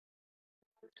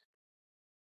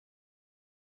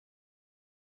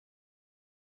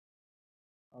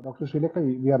Dr. Srilekha,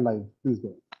 we are live. Please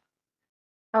go.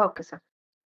 Okay, sir.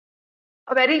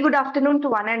 A very good afternoon to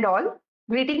one and all.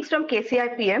 Greetings from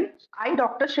KCIPM. I,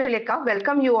 Dr. Srilekha,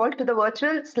 welcome you all to the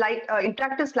virtual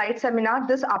interactive slide seminar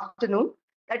this afternoon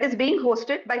that is being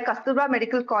hosted by Kasturba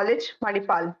Medical College,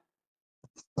 Manipal.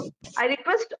 I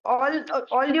request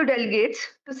all you delegates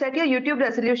to set your YouTube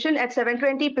resolution at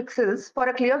 720 pixels for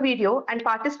a clear video and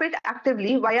participate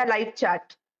actively via live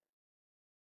chat.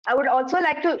 I would also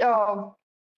like to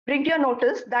bring to your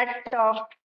notice that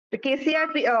the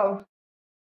KCIP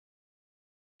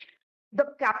the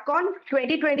Capcom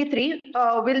 2023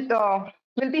 will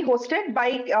be hosted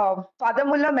by Father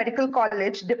Muller Medical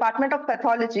College, Department of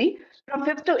Pathology, from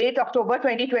 5th to 8th October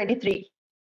 2023.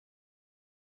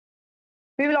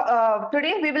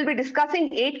 Today we will be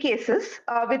discussing 8 cases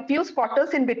with few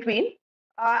spotters in between,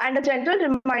 and a gentle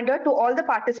reminder to all the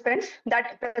participants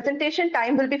that presentation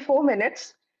time will be 4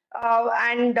 minutes,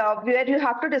 where you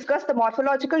have to discuss the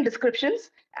morphological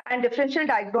descriptions and differential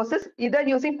diagnosis either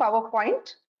using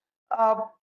PowerPoint,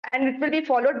 and it will be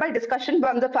followed by discussion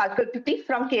from the faculty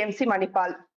from KMC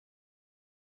Manipal.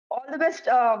 All the best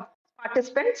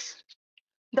participants.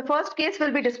 The first case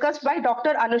will be discussed by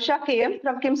Dr. Anusha KM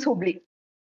from KIMS Hubli.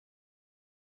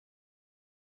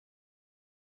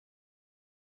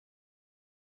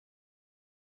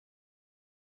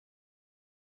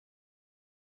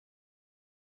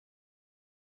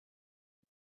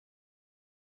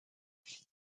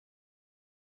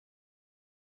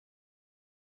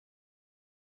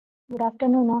 Good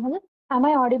afternoon, all. Am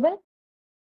I audible?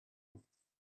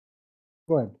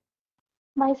 Go ahead.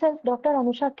 Myself, Dr.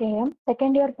 Anusha KM,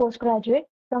 second year postgraduate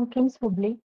from KIMS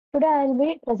Hubli. Today I will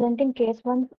be presenting case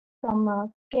 1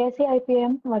 from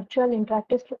KCIAPM Virtual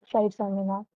Interactive Slide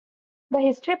Seminar. The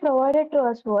history provided to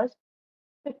us was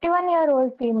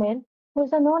 51-year-old female who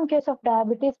is a known case of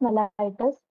diabetes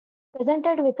mellitus,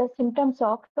 presented with the symptoms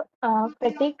of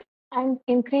fatigue and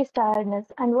increased tiredness,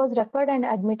 and was referred and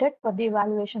admitted for the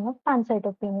evaluation of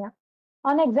pancytopenia.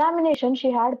 On examination,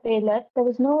 she had pallor. There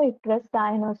was no icterus,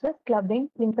 cyanosis, clubbing,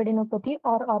 lymphadenopathy,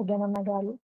 or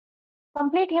organomegaly.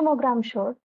 Complete hemogram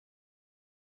showed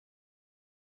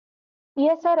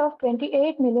ESR of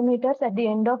 28 millimeters at the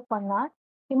end of 1 hour.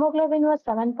 Hemoglobin was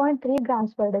 7.3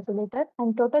 grams per deciliter,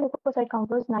 and total leukocyte count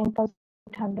was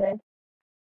 9,800.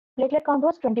 Platelet count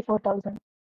was 24,000.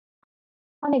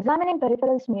 On examining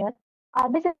peripheral smear,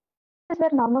 RBCs were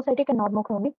normocytic and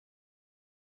normochromic.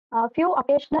 A few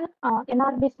occasional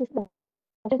NRBCs,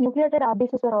 that is nucleated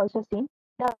RBCs, were also seen.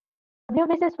 The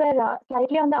WBCs were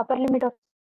slightly on the upper limit of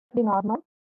the normal,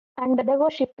 and there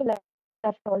was shift to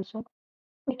left also.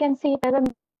 We can see there were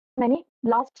many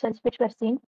blast cells which were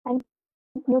seen, and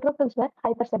neutrophils were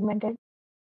hypersegmented.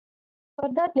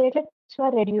 Further, platelets were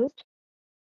reduced,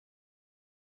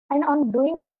 and on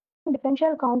doing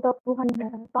differential count of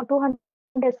 200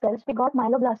 cells, we got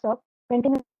myeloblasts of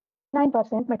 29%,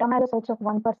 metamyelocytes of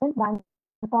 1%, one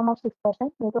form of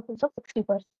 6%, neutrophils of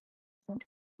 60%.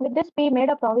 With this, we made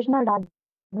a provisional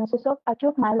diagnosis of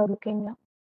acute myeloid leukemia.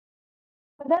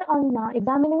 Further, on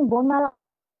examining bone marrow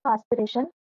aspiration,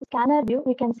 scanner view,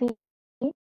 we can see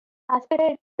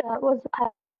aspirate was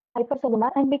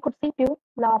hypercellular, and we could see few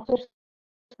larger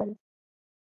cells.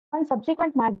 On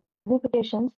subsequent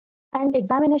magnifications and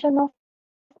examination of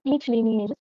each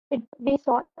lineage, we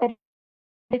saw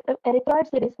erythroid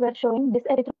series were showing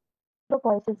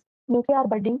dyserythropoiesis, nuclear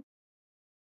budding,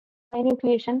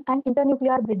 binucleation, and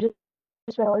internuclear bridges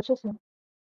were also seen.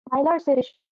 Myeloid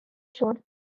series showed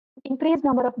increased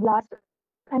number of blasts,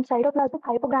 and cytoplasmic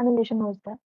hypogranulation was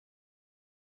there.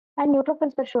 And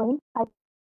neutrophils were showing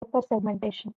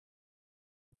hypersegmentation.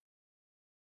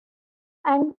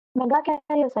 And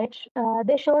megakaryocytes,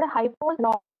 they showed a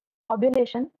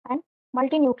hypolobulation and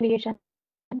multinucleation.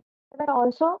 They were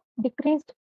also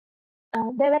decreased,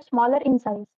 they were smaller in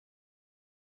size.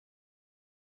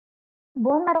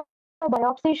 Bone marrow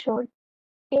biopsy showed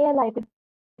ALI,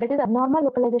 that is abnormal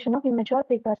localization of immature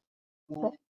precursor.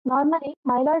 Normally,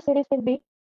 myeloid series will be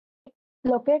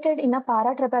located in a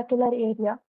paratrabecular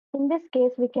area. In this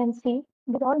case, we can see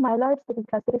that all myeloid series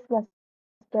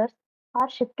clusters are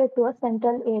shifted to a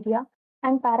central area,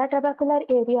 and paratrabecular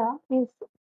area is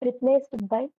replaced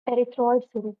by erythroid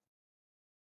series.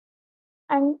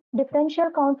 And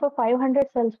differential count for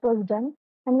 500 cells was done,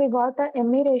 and we got a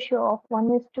ME ratio of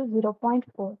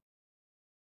 1:0.4.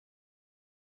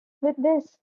 With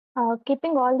this,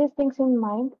 keeping all these things in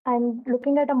mind and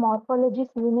looking at a morphology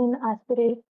seen in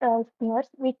aspirate smears,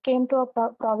 we came to a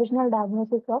provisional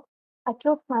diagnosis of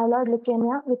acute myeloid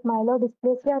leukemia with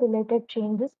myelodysplasia related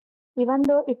changes, even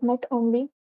though it met only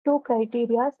 2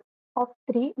 criteria of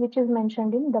 3, which is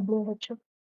mentioned in WHO.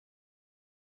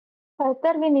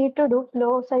 Further, we need to do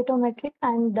flow cytometric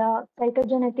and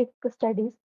cytogenetic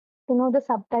studies to know the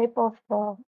subtype of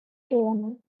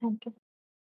AML. Thank you.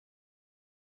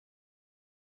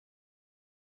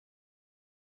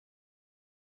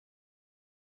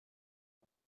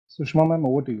 Sushma ma'am,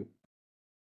 over to you.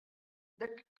 The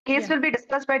case will be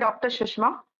discussed by Dr.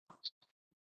 Sushma.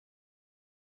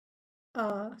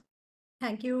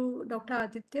 Thank you, Dr.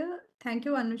 Aditya. Thank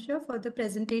you, Anusha, for the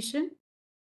presentation.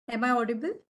 Am I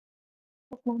audible?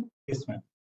 Yes, ma'am. Yes, ma'am.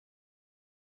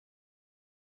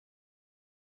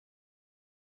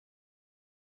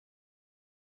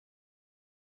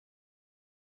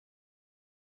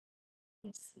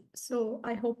 Yes. So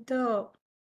I hope the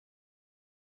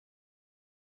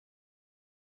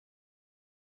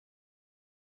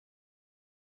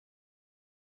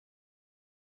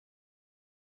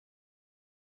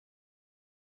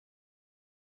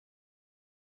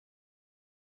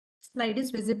slide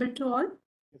is visible to all.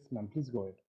 Yes, ma'am. Please go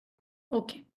ahead.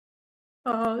 Okay.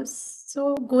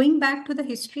 So going back to the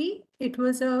history, it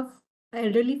was a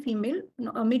elderly female,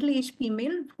 a middle-aged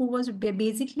female who was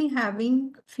basically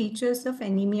having features of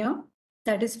anemia,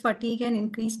 that is fatigue and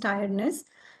increased tiredness,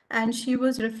 and she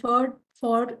was referred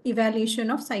for evaluation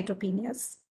of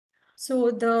cytopenias.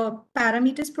 So the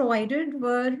parameters provided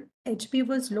were HB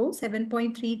was low,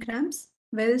 7.3 grams,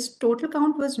 whereas total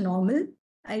count was normal.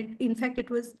 In fact, it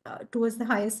was towards the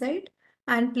higher side,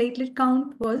 and platelet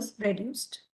count was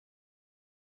reduced.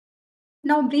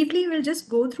 Now, briefly, we'll just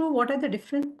go through what are the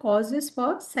different causes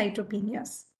for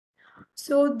cytopenias.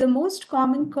 So the most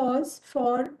common cause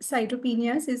for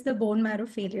cytopenias is the bone marrow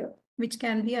failure, which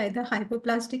can be either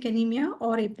hypoplastic anemia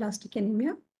or aplastic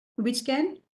anemia, which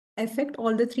can affect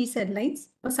all the three cell lines,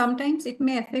 or sometimes it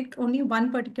may affect only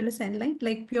one particular cell line,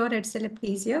 like pure red cell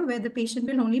aplasia, where the patient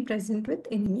will only present with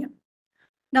anemia.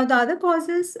 Now, the other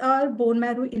causes are bone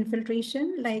marrow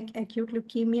infiltration, like acute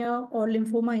leukemia or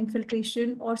lymphoma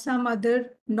infiltration, or some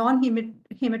other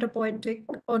non-hematopoietic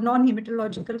or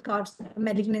non-hematological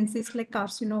malignancies like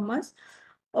carcinomas,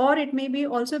 or it may be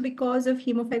also because of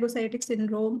hemophagocytic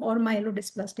syndrome or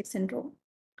myelodysplastic syndrome.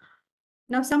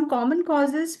 Now, some common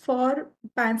causes for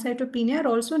pancytopenia are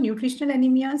also nutritional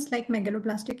anemias like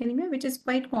megaloblastic anemia, which is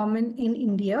quite common in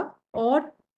India,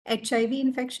 or HIV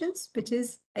infections, which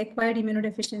is acquired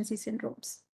immunodeficiency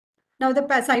syndromes. Now, the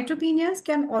cytopenias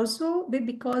can also be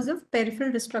because of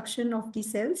peripheral destruction of the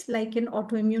cells, like in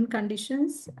autoimmune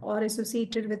conditions or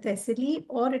associated with SLE,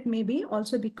 or it may be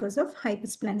also because of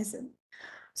hypersplenism.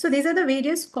 So these are the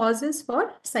various causes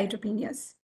for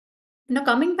cytopenias. Now,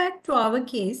 coming back to our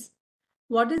case,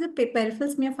 what does the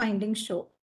peripheral smear findings show?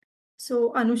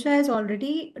 So Anusha has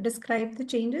already described the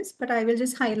changes, but I will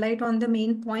just highlight on the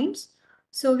main points.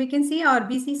 So we can see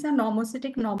RBCs are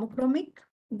normocytic, normochromic.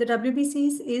 The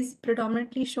WBCs is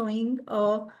predominantly showing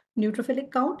a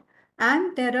neutrophilic count,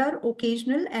 and there are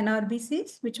occasional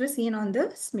NRBCs which were seen on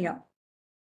the smear.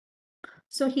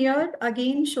 So here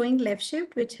again showing left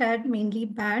shift, which had mainly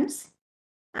bands,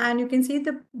 and you can see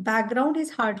the background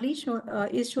is hardly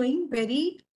showing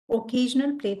very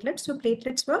occasional platelets. So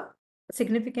platelets were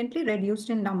significantly reduced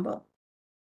in number.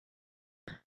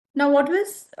 Now, what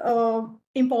was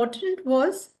important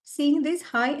was seeing these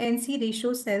high NC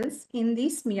ratio cells in the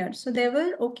smear. So there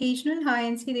were occasional high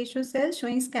NC ratio cells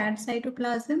showing scant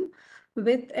cytoplasm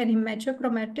with an immature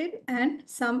chromatid, and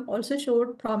some also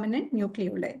showed prominent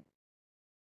nucleoli.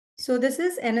 So this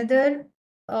is another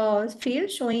field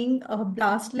showing a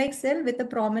blast-like cell with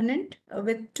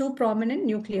with two prominent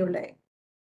nucleoli.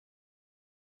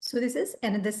 So this is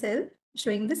another cell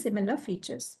showing the similar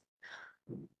features.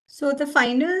 So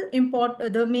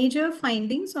the major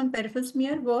findings on peripheral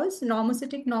smear was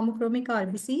normocytic, normochromic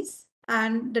RBCs,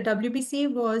 and the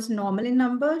WBC was normal in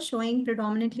number, showing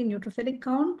predominantly neutrophilic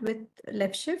count with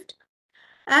left shift.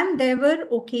 And there were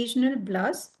occasional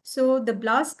blasts. So the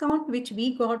blast count which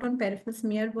we got on peripheral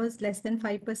smear was less than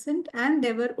 5%, and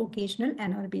there were occasional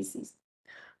NRBCs.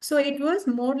 So it was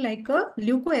more like a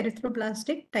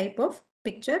leukoerythroblastic type of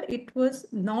picture. It was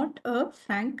not a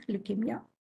frank leukemia.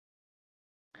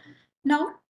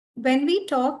 Now, when we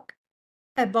talk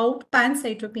about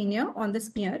pancytopenia on the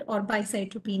smear or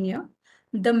bicytopenia,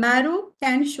 the marrow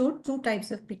can show two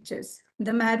types of pictures.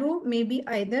 The marrow may be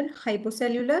either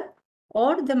hypocellular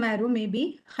or the marrow may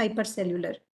be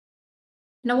hypercellular.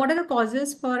 Now, what are the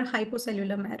causes for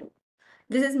hypocellular marrow?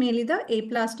 This is mainly the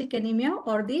aplastic anemia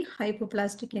or the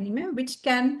hypoplastic anemia, which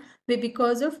can be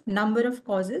because of number of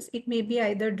causes. It may be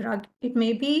either drug, it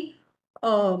may be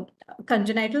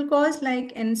congenital cause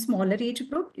like in smaller age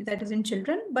group, that is in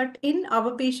children, but in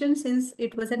our patient, since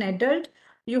it was an adult,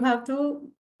 you have to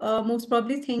most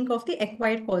probably think of the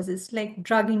acquired causes like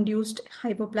drug-induced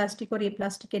hypoplastic or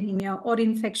aplastic anemia, or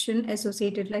infection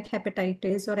associated like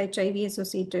hepatitis or HIV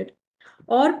associated,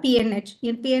 or PNH.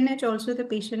 In PNH also the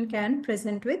patient can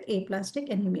present with aplastic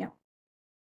anemia.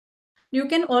 You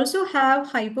can also have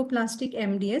hypoplastic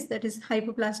MDS, that is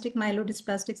hypoplastic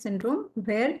myelodysplastic syndrome,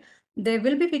 where there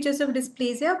will be features of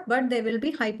dysplasia, but there will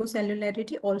be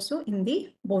hypocellularity also in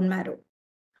the bone marrow.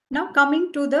 Now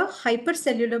coming to the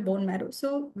hypercellular bone marrow.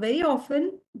 So very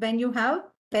often when you have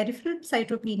peripheral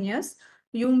cytopenias,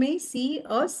 you may see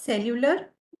a cellular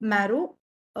marrow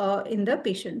in the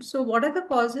patient. So what are the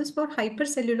causes for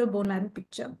hypercellular bone marrow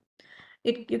picture?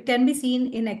 It can be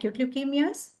seen in acute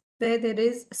leukemias, where there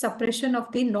is suppression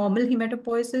of the normal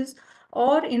hematopoiesis,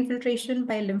 or infiltration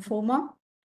by lymphoma,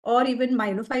 or even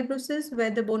myelofibrosis,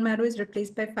 where the bone marrow is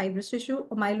replaced by fibrous tissue,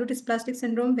 or myelodysplastic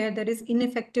syndrome, where there is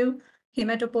ineffective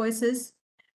hematopoiesis.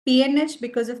 PNH,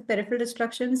 because of peripheral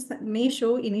destructions, may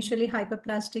show initially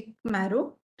hyperplastic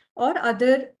marrow, or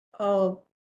other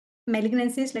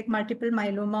malignancies like multiple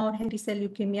myeloma or hairy cell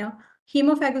leukemia.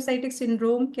 Hemophagocytic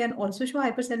syndrome can also show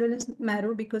hypercellular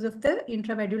marrow because of the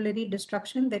intramedullary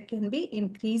destruction. That can be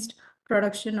increased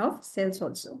production of cells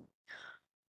also.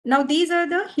 Now, these are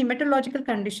the hematological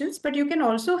conditions, but you can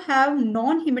also have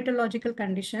non-hematological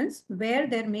conditions where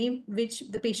which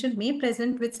the patient may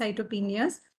present with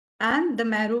cytopenias, and the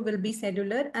marrow will be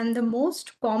cellular. And the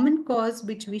most common cause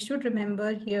which we should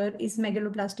remember here is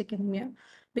megaloblastic anemia,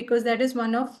 because that is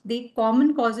one of the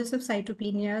common causes of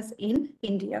cytopenias in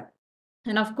India.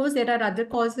 And of course, there are other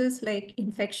causes like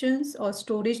infections or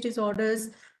storage disorders,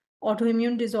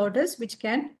 autoimmune disorders, which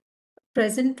can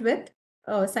present with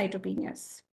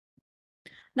cytopenias.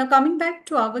 Now, coming back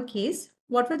to our case,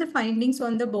 what were the findings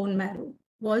on the bone marrow?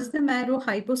 Was the marrow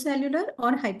hypocellular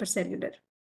or hypercellular?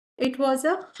 It was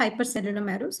a hypercellular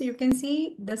marrow. So you can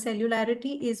see the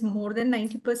cellularity is more than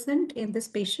 90% in this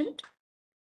patient.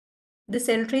 The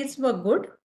cell traits were good,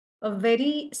 a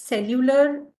very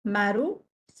cellular marrow,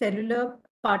 cellular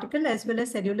particle as well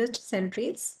as cellular cell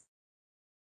traits.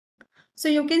 So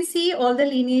you can see all the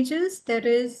lineages. There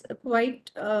is a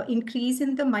quite increase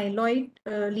in the myeloid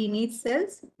lineage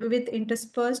cells with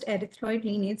interspersed erythroid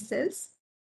lineage cells.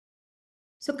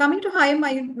 So coming to high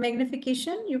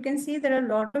magnification, you can see there are a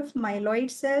lot of myeloid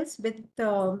cells with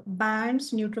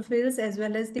bands, neutrophils, as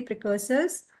well as the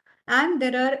precursors. And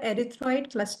there are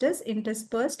erythroid clusters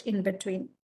interspersed in between.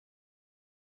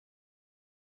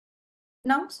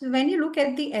 Now, so when you look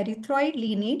at the erythroid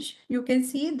lineage, you can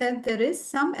see that there is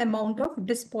some amount of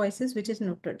dyspoiesis which is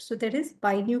noted. So there is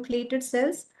binucleated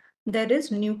cells, there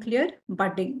is nuclear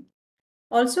budding.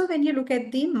 Also, when you look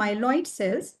at the myeloid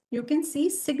cells, you can see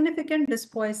significant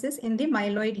dyspoiesis in the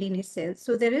myeloid lineage cells.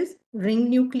 So there is ring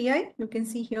nuclei. You can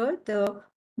see here the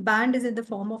band is in the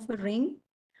form of a ring.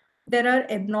 There are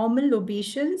abnormal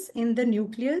lobations in the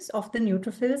nucleus of the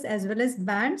neutrophils as well as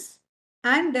bands.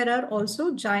 And there are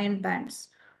also giant bands.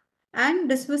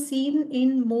 And this was seen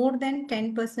in more than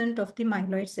 10% of the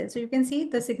myeloid cells. So you can see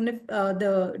the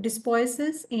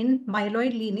dyspoiesis in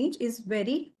myeloid lineage is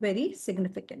very, very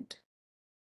significant.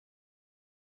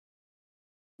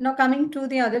 Now coming to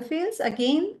the other fields,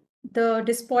 again, the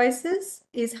dyspoiesis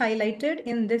is highlighted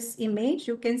in this image.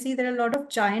 You can see there are a lot of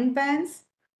giant bands.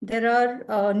 There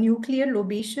are nuclear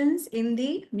lobations in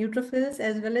the neutrophils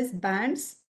as well as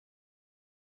bands.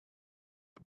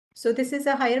 So this is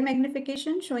a higher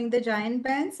magnification showing the giant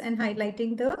bands and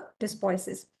highlighting the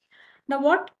dyspoiesis. Now,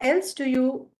 what else do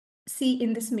you see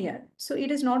in the smear? So it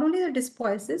is not only the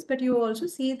dyspoiesis, but you also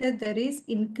see that there is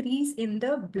increase in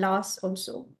the blasts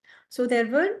also. So there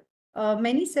were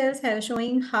many cells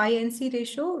showing high NC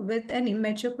ratio with an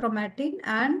immature chromatin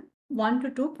and 1 to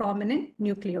 2 prominent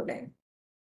nucleoli.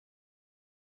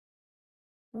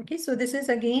 Okay, so this is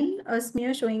again a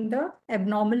smear showing the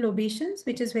abnormal lobations,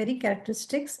 which is very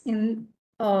characteristic in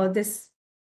this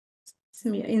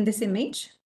smear, in this image.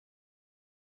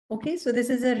 Okay, so this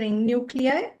is a ring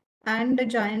nuclei and a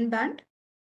giant band.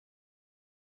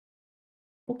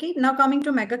 Okay, now coming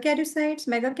to megakaryocytes.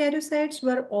 Megakaryocytes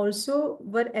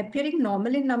were appearing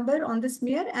normal in number on the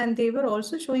smear, and they were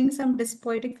also showing some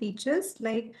dyspoietic features,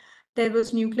 like there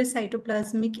was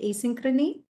nucleocytoplasmic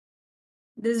asynchrony,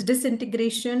 this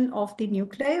disintegration of the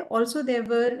nuclei. Also, there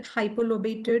were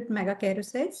hypolobated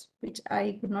megakaryocytes, which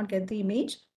I could not get the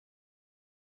image.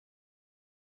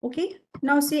 Okay,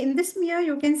 now see in this smear,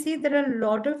 you can see there are a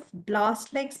lot of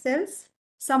blast-like cells.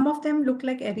 Some of them look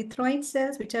like erythroid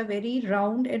cells, which are very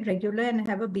round and regular and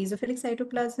have a basophilic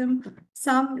cytoplasm.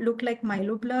 Some look like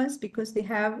myeloblasts because they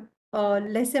have a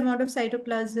less amount of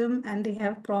cytoplasm and they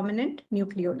have prominent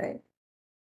nucleoli.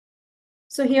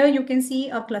 So here you can see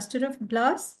a cluster of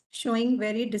blasts showing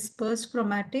very dispersed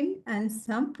chromatin and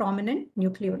some prominent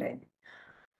nucleoli.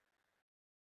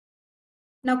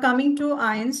 Now coming to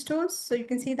iron stores, so you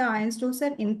can see the iron stores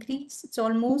are increased. It's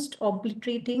almost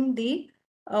obliterating the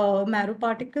marrow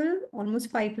particle,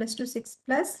 almost 5+ to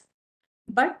 6+.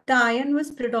 But the iron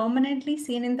was predominantly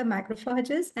seen in the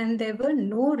macrophages and there were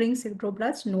no ring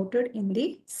sideroblasts noted in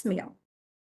the smear.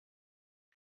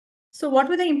 So what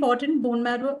were the important bone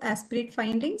marrow aspirate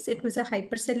findings? It was a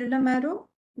hypercellular marrow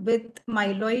with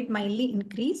myeloid mildly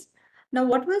increased. Now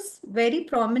what was very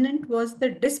prominent was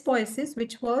the dyspoiesis,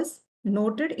 which was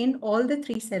noted in all the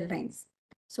 3 cell lines.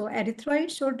 So erythroid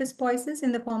showed dyspoiesis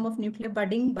in the form of nuclear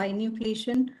budding,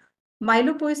 binucleation.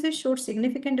 Myelopoiesis showed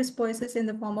significant dyspoiesis in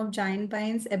the form of giant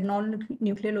bines, abnormal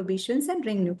nuclear lobations, and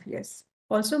ring nucleus.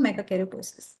 Also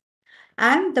megakaryopoiesis.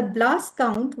 And the blast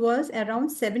count was around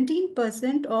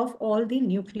 17% of all the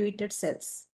nucleated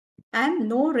cells. And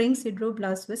no ring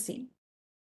sideroblasts were seen.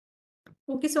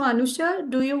 Okay, so Anusha,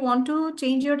 do you want to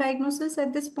change your diagnosis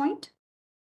at this point?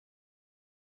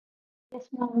 Yes,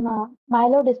 ma'am.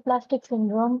 Myelodysplastic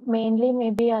syndrome mainly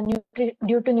may be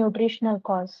due to nutritional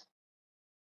cause.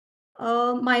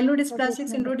 Myelodysplastic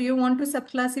syndrome, do you want to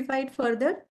subclassify it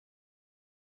further?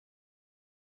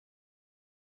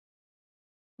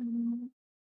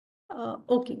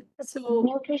 Okay, so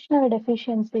nutritional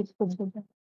deficiencies could be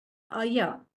there.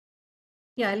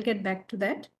 Yeah, I'll get back to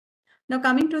that. Now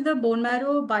coming to the bone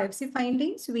marrow biopsy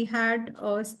findings, we had,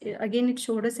 again, it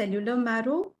showed a cellular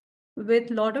marrow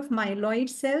with a lot of myeloid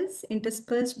cells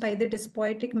interspersed by the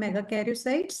dyspoietic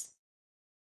megakaryocytes.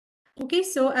 Okay,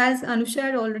 so as Anusha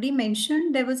had already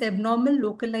mentioned, there was abnormal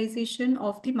localization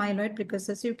of the myeloid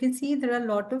precursors. So you can see there are a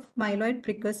lot of myeloid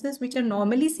precursors which are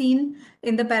normally seen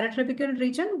in the paratrabecular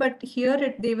region, but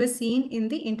here they were seen in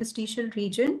the interstitial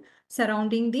region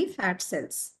surrounding the fat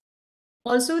cells.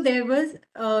 Also, there was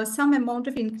some amount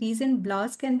of increase in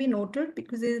blasts can be noted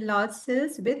because there are large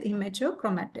cells with immature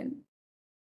chromatin.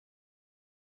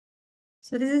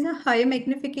 So this is a high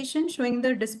magnification showing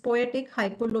the dyspoietic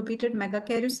hypolobated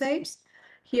megakaryocytes.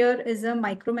 Here is a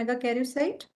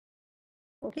micromegakaryocyte.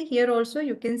 Okay, here also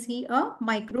you can see a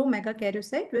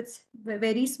micromegakaryocyte with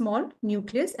very small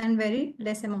nucleus and very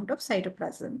less amount of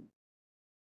cytoplasm.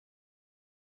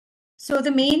 So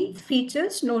the main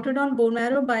features noted on bone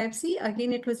marrow biopsy,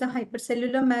 again, it was a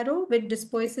hypercellular marrow with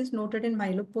dyspoiesis noted in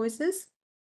myelopoiesis.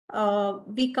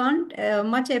 We can't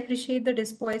much appreciate the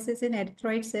dyspoiesis in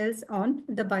erythroid cells on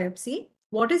the biopsy.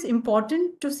 What is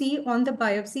important to see on the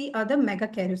biopsy are the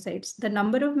megakaryocytes, the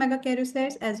number of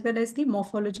megakaryocytes as well as the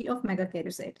morphology of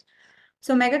megakaryocytes.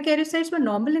 So megakaryocytes were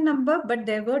normal in number, but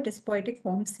there were dyspoietic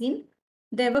forms seen.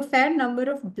 There were fair number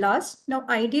of blasts. Now,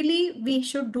 ideally, we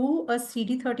should do a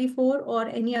CD34 or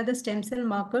any other stem cell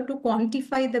marker to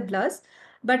quantify the blast.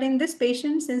 But in this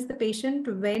patient, since the patient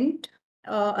went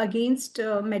against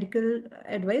medical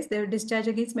advice, they were discharged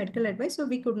against medical advice, so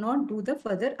we could not do the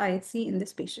further IHC in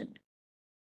this patient.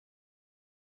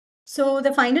 So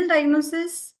the final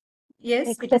diagnosis,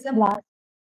 yes, it is a blast.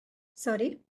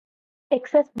 Sorry?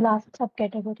 Excess blast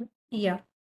subcategory. Yeah.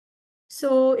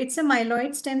 So it's a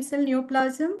myeloid stem cell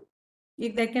neoplasm.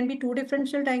 There can be 2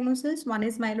 differential diagnoses. One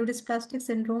is myelodysplastic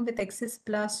syndrome with excess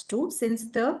blast 2,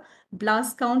 since the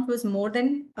blast count was more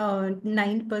than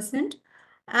 9%.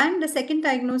 And the second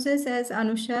diagnosis, as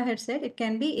Anusha had said, it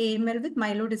can be AML with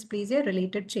myelodysplasia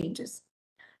related changes.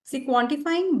 See,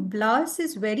 quantifying blasts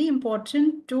is very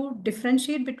important to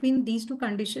differentiate between these 2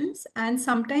 conditions. And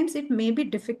sometimes it may be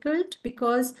difficult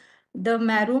because the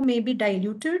marrow may be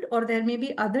diluted, or there may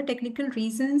be other technical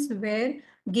reasons where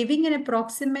giving an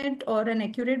approximate or an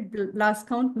accurate blast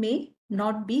count may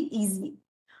not be easy.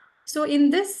 So in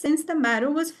this, since the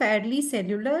marrow was fairly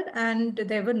cellular and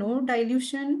there were no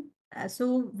dilution,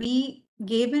 so we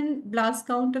gave a blast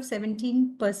count of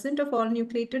 17% of all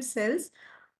nucleated cells.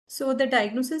 So the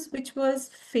diagnosis which was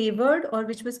favored or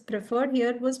which was preferred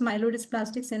here was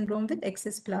myelodysplastic syndrome with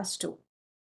excess blast 2.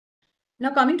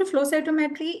 Now coming to flow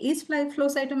cytometry, is flow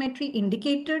cytometry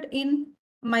indicated in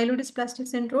myelodysplastic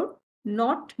syndrome?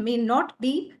 It may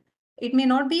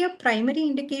not be a primary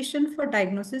indication for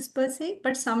diagnosis per se,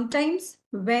 but sometimes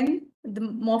when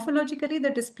morphologically the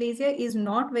dysplasia is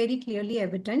not very clearly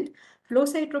evident, flow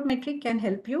cytometry can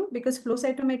help you, because flow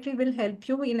cytometry will help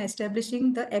you in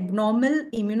establishing the abnormal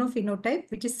immunophenotype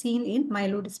which is seen in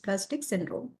myelodysplastic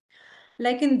syndrome.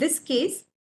 Like in this case,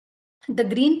 the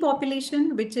green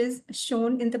population, which is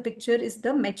shown in the picture, is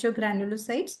the mature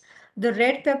granulocytes. The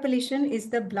red population is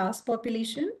the blast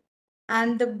population,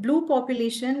 and the blue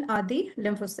population are the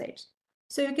lymphocytes.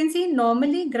 So you can see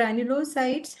normally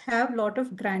granulocytes have a lot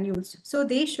of granules. So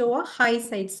they show a high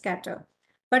site scatter.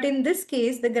 But in this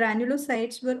case, the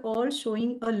granulocytes were all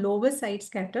showing a lower side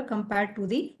scatter compared to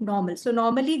the normal. So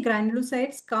normally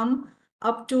granulocytes come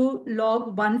up to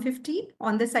log 150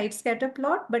 on the side scatter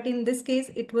plot, but in this case,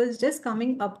 it was just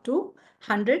coming up to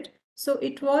 100. So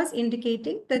it was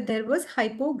indicating that there was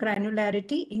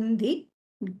hypogranularity in the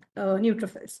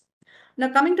neutrophils. Now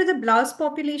coming to the blast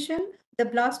population, the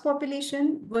blast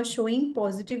population was showing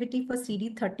positivity for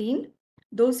CD13,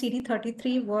 though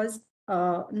CD33 was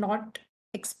not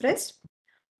expressed.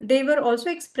 They were also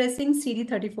expressing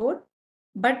CD34,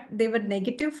 but they were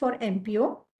negative for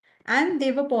MPO, and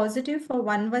they were positive for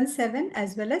 117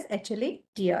 as well as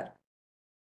HLA-DR.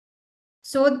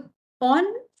 So on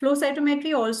flow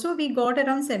cytometry also, we got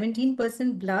around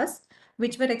 17% blasts,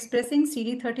 which were expressing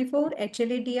CD34,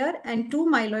 HLA-DR, and two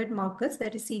myeloid markers,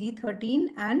 that is CD13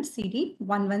 and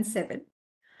CD117.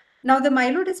 Now, the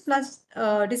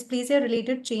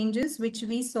myelodysplasia-related changes which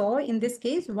we saw in this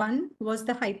case, one was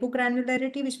the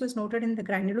hypogranularity, which was noted in the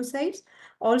granulocytes.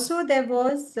 Also, there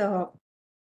was,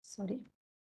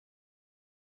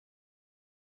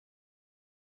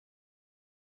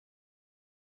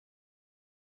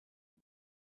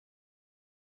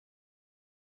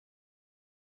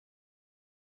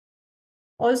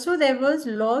 Also, there was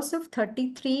loss of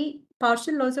 33,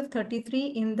 partial loss of 33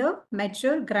 in the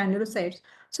mature granulocytes.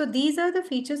 So these are the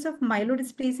features of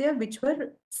myelodysplasia which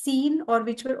were seen or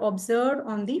which were observed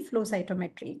on the flow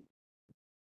cytometry.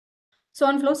 So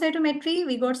on flow cytometry,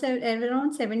 we got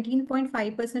around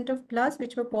 17.5% of plus,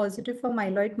 which were positive for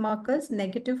myeloid markers,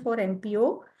 negative for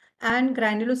MPO, and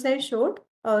granulocytes showed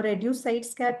a reduced site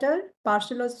scatter,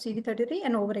 partial loss of CD33,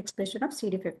 and overexpression of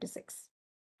CD56.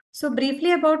 So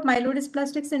briefly about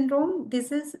myelodysplastic syndrome, these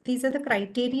are the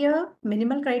criteria,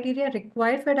 minimal criteria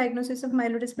required for diagnosis of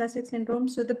myelodysplastic syndrome.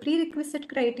 So the prerequisite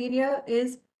criteria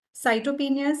is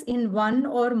cytopenias in one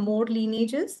or more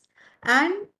lineages,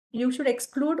 and you should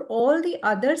exclude all the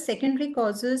other secondary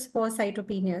causes for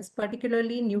cytopenias,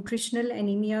 particularly nutritional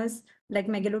anemias like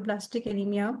megaloblastic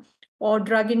anemia, or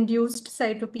drug-induced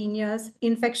cytopenias,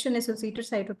 infection-associated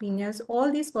cytopenias.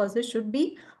 All these causes should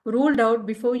be ruled out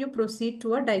before you proceed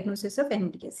to a diagnosis of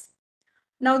MDS.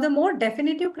 Now, the more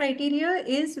definitive criteria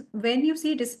is when you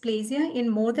see dysplasia in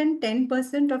more than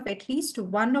 10% of at least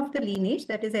one of the lineage,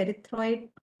 that is erythroid,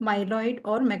 myeloid,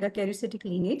 or megakaryocytic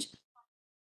lineage,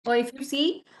 or if you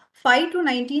see 5 to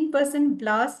 19%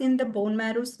 blasts in the bone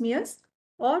marrow smears,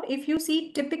 or if you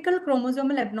see typical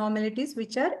chromosomal abnormalities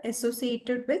which are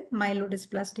associated with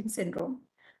myelodysplastic syndrome.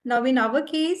 Now, in our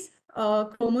case,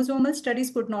 chromosomal studies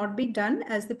could not be done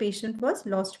as the patient was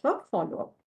lost for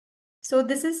follow-up. So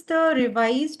this is the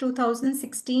revised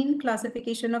 2016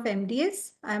 classification of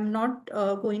MDS. I'm not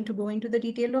going to go into the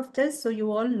detail of this, so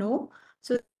you all know.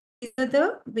 So these are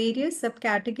the various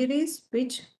subcategories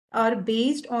which are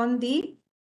based on the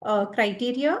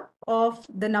criteria of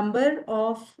the number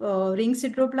of ring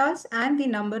sideroblasts and the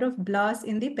number of blasts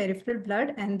in the peripheral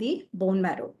blood and the bone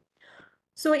marrow.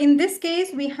 So in this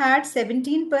case, we had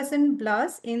 17%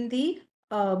 blasts in the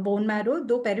bone marrow,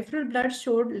 though peripheral blood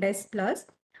showed less blasts.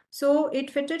 So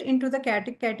it fitted into the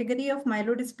category of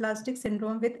myelodysplastic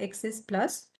syndrome with excess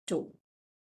plus 2.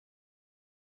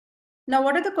 Now,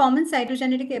 what are the common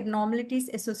cytogenetic abnormalities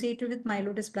associated with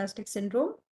myelodysplastic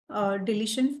syndrome?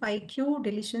 Deletion 5q,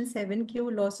 deletion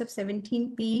 7q, loss of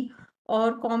 17p,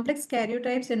 or complex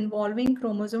karyotypes involving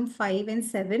chromosome 5 and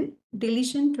 7,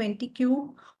 deletion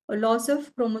 20q, or loss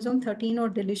of chromosome 13 or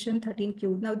deletion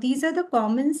 13q. Now, these are the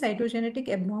common cytogenetic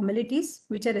abnormalities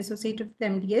which are associated with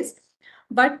MDS,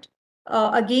 but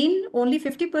again, only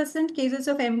 50% cases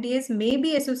of MDS may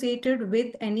be associated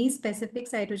with any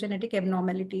specific cytogenetic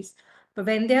abnormalities. But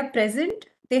when they are present,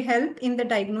 they help in the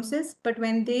diagnosis, but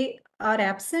when they are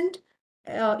absent,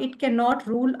 it cannot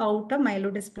rule out a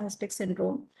myelodysplastic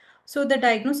syndrome. So the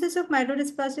diagnosis of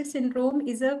myelodysplastic syndrome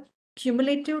is a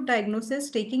cumulative diagnosis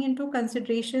taking into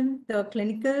consideration the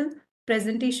clinical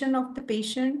presentation of the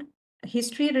patient,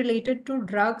 history related to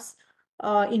drugs,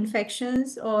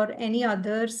 infections, or any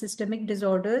other systemic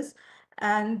disorders,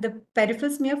 and the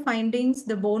peripheral smear findings,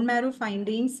 the bone marrow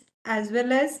findings, as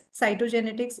well as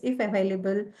cytogenetics if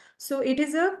available. So it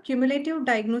is a cumulative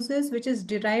diagnosis which is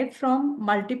derived from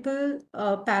multiple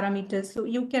parameters. So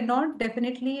you cannot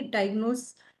definitely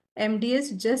diagnose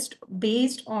MDS just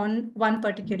based on one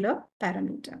particular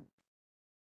parameter.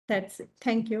 That's it.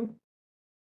 Thank you.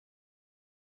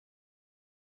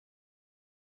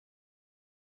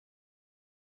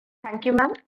 Thank you,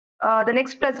 ma'am. The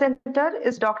next presenter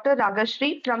is Dr.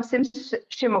 Ragashri from SIMS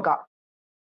Shimoga.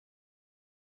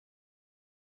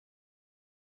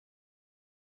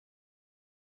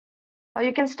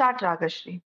 You can start,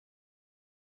 Ragashri.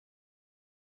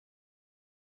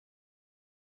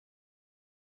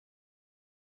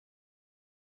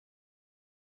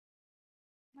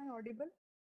 I audible?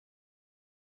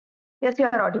 Yes, you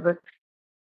are audible.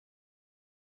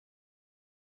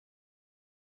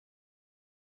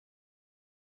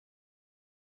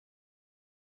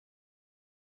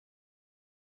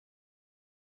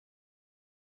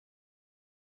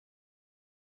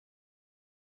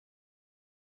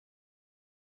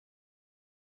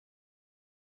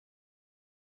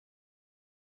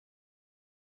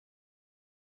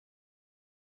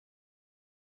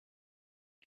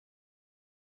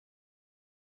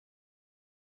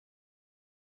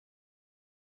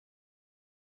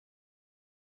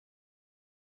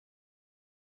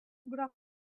 Good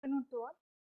afternoon to all.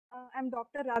 I'm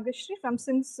Dr. Ragashri from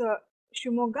SIMS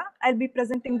Shimoga. I'll be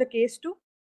presenting the case 2.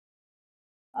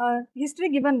 History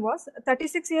given was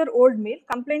 36-year-old male,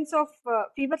 complaints of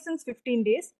fever since 15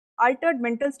 days, altered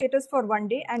mental status for 1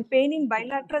 day, and pain in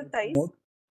bilateral thighs. Mode.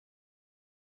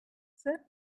 Sir?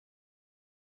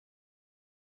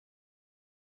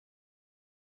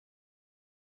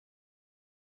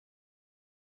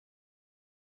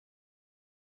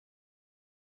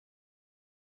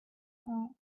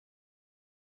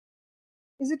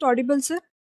 Is it audible, sir?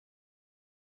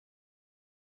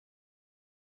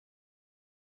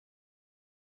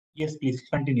 Yes, please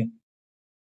continue.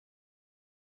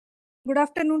 Good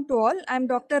afternoon to all. I'm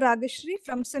Dr. Ragashri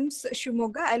from SIMS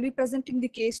Shimoga. I'll be presenting the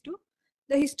case 2.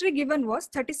 The history given was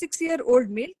 36-year-old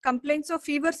male, complaints of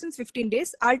fever since 15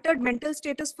 days, altered mental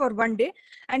status for 1 day,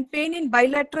 and pain in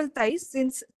bilateral thighs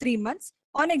since 3 months.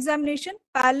 On examination,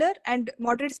 pallor and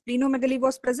moderate splenomegaly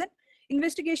was present.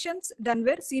 Investigations done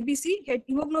were CBC had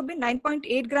hemoglobin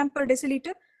 9.8 gram per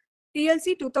deciliter,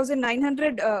 TLC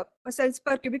 2900 cells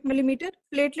per cubic millimeter,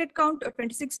 platelet count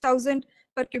 26,000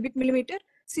 per cubic millimeter,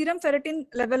 serum ferritin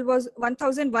level was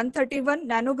 1131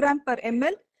 nanogram per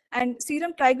ml, and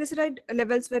serum triglyceride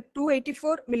levels were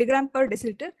 284 milligram per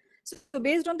deciliter. So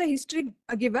based on the history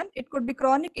given, it could be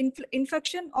chronic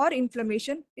infection or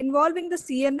inflammation involving the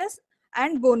CNS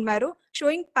and bone marrow,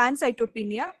 showing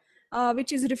pancytopenia,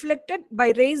 which is reflected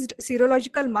by raised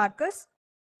serological markers.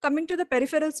 Coming to the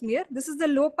peripheral smear, this is the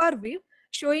low power view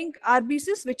showing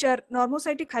RBCs, which are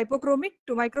normocytic hypochromic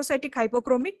to microcytic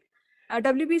hypochromic.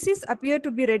 WBCs appear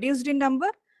to be reduced in number.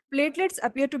 Platelets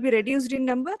appear to be reduced in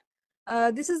number.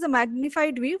 This is the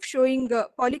magnified view showing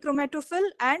polychromatophil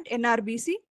and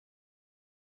NRBC.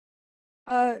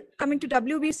 Coming to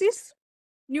WBCs,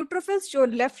 neutrophils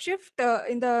showed left shift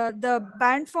in the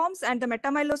band forms, and the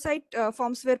metamyelocyte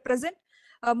forms were present.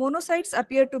 Monocytes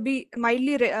appear to be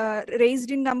mildly raised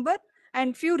in number,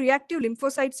 and few reactive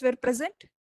lymphocytes were present.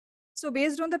 So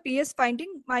based on the PS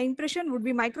finding, my impression would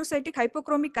be microcytic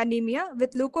hypochromic anemia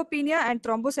with leukopenia and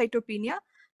thrombocytopenia,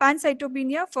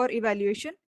 pancytopenia for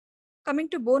evaluation. Coming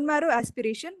to bone marrow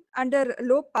aspiration, under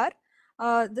low PAR,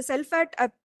 the cell fat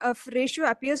ratio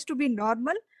appears to be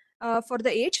normal for the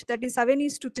age, that is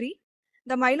 7:3.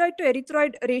 The myeloid to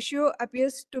erythroid ratio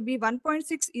appears to be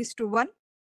 1.6:1.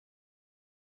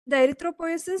 The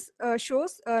erythropoiesis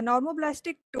shows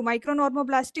normoblastic to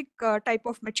micronormoblastic type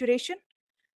of maturation.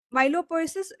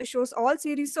 Myelopoiesis shows all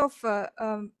series of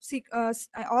all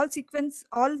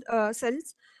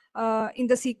cells in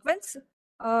the sequence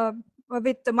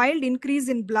with a mild increase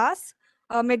in blasts.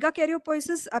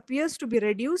 Megakaryopoiesis appears to be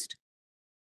reduced.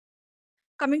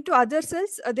 Coming to other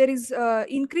cells, there is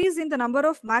increase in the number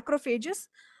of macrophages.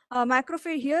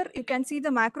 Macrophage here, you can see the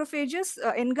macrophages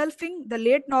engulfing the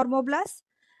late normoblasts.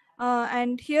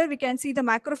 And here we can see the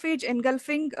macrophage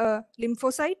engulfing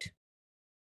lymphocyte.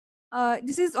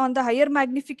 This is on the higher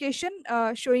magnification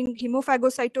showing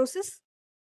hemophagocytosis.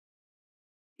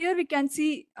 Here we can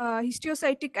see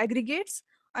histiocytic aggregates,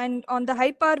 and on the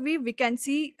high power view we can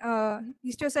see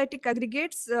histiocytic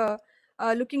aggregates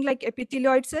looking like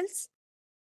epithelioid cells.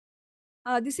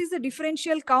 This is the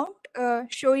differential count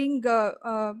showing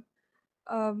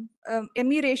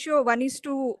ME ratio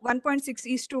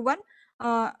 1:1.6:1,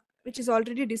 which is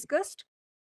already discussed.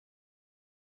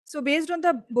 So based on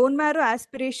the bone marrow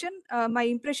aspiration, my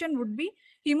impression would be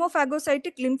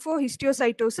hemophagocytic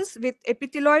lymphohistiocytosis with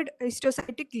epithelioid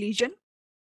histiocytic lesion.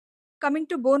 Coming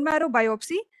to bone marrow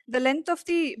biopsy, the length of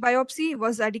the biopsy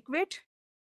was adequate.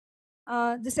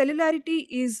 The cellularity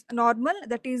is normal,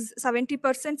 that is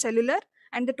 70% cellular,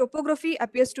 and the topography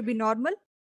appears to be normal.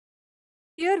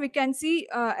 Here we can see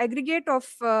aggregate of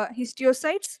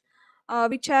histiocytes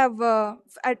which have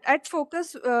at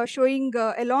focus showing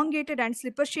elongated and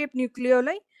slipper-shaped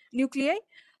nuclei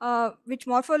which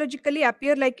morphologically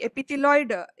appear like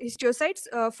epithelioid histiocytes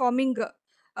forming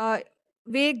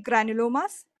vague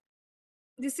granulomas.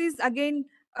 This is again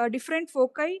different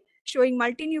foci showing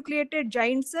multinucleated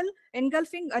giant cell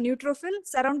engulfing a neutrophil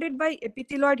surrounded by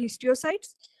epithelioid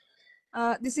histiocytes.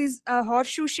 This is a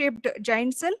horseshoe-shaped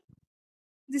giant cell.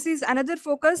 This is another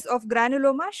focus of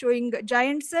granuloma, showing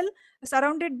giant cell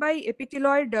surrounded by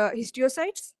epithelioid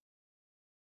histiocytes.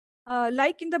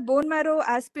 Like in the bone marrow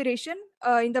aspiration,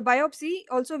 in the biopsy,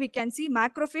 also we can see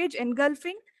macrophage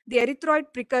engulfing the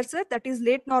erythroid precursor, that is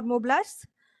late normoblasts.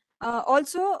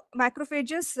 Also,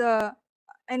 macrophages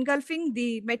engulfing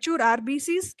the mature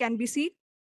RBCs can be seen.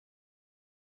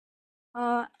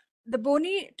 The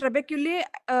bony trabeculae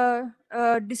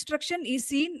destruction is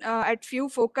seen at few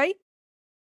foci.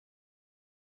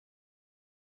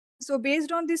 So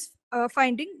based on this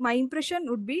finding, my impression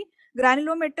would be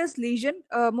granulomatous lesion,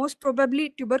 most probably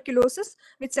tuberculosis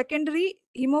with secondary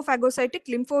hemophagocytic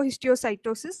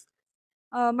lymphohistiocytosis.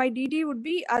 My DD would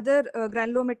be other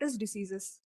granulomatous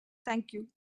diseases. Thank you.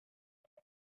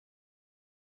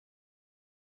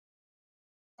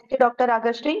 Thank you, Dr.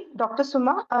 Ragashri. Dr.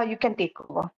 Suma, you can take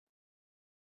over.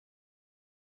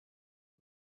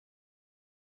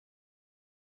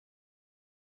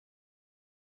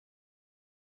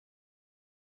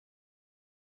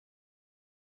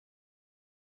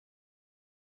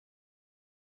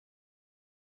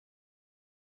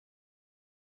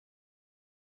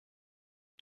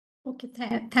 Okay,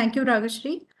 thank you,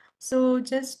 Ragashri. So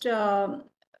just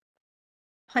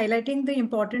highlighting the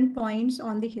important points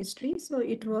on the history. So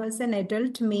it was an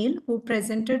adult male who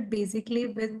presented basically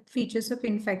with features of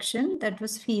infection, that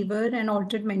was fever and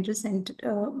altered mental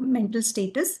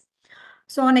status.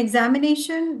 So on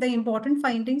examination, the important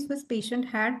findings was patient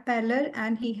had pallor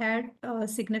and he had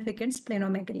significant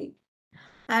splenomegaly.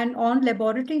 And on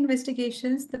laboratory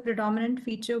investigations, the predominant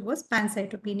feature was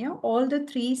pancytopenia. All the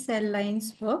 3 cell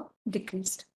lines were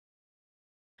decreased.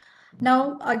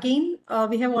 Now, again,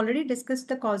 we have already discussed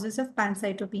the causes of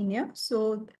pancytopenia.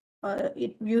 So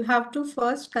you have to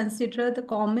first consider the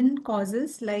common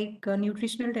causes like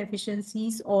nutritional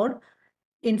deficiencies or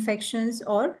infections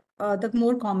or the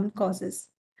more common causes.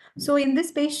 So in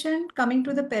this patient, coming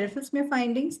to the peripheral smear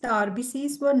findings, the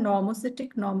RBCs were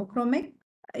normocytic, normochromic.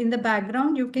 In the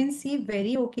background, you can see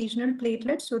very occasional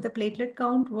platelets. So the platelet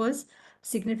count was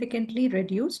significantly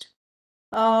reduced.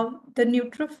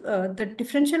 The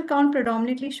differential count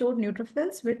predominantly showed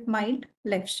neutrophils with mild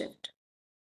left shift.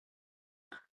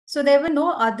 So there were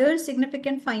no other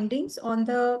significant findings on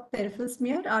the peripheral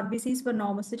smear. RBCs were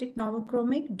normocytic,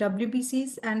 normochromic,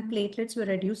 WBCs and platelets were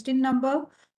reduced in number.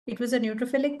 It was a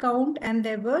neutrophilic count and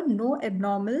there were no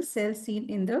abnormal cells seen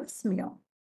in the smear.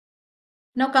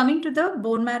 Now coming to the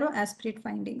bone marrow aspirate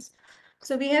findings.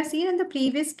 So we have seen in the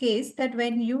previous case that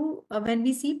when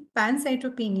we see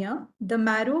pancytopenia, the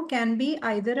marrow can be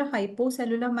either a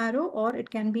hypocellular marrow or it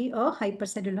can be a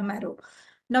hypercellular marrow.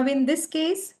 Now in this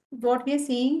case, what we are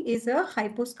seeing is a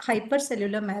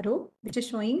hypercellular marrow, which is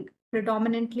showing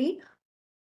predominantly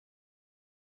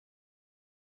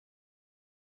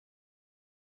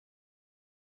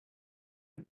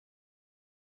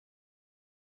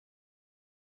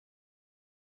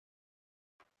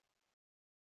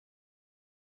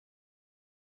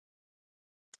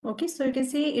okay, so you can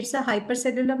see it's a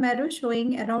hypercellular marrow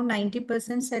showing around 90%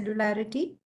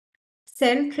 cellularity.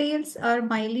 Cell trails are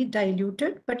mildly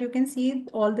diluted, but you can see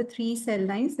all the 3 cell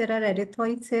lines. There are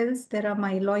erythroid cells, there are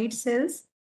myeloid cells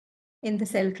in the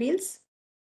cell trails.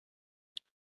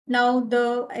 Now,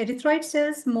 the erythroid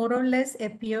cells more or less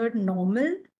appeared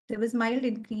normal. There was mild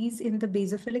increase in the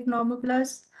basophilic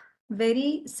normoblasts.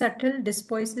 Very subtle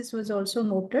dysbiosis was also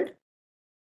noted.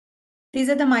 These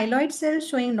are the myeloid cells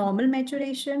showing normal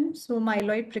maturation. So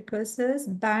myeloid precursors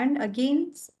band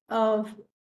against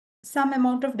some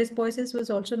amount of dysbiosis was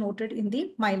also noted in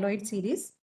the myeloid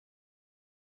series.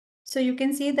 So you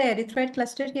can see the erythroid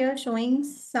cluster here showing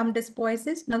some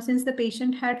dysbiosis. Now, since the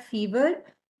patient had fever,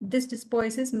 this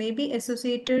dysbiosis may be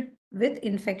associated with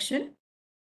infection.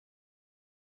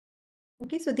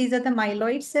 Okay, so these are the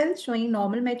myeloid cells showing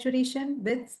normal maturation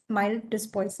with mild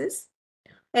dysbiosis.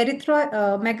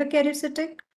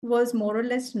 Megakaryocytic was more or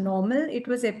less normal. It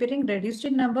was appearing reduced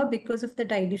in number because of the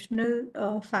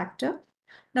dilutional factor.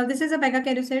 Now, this is a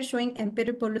megakaryocyte showing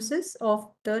emperipolysis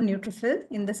of the neutrophil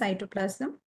in the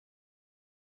cytoplasm.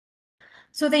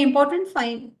 So the important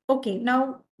okay,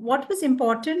 now what was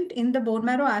important in the bone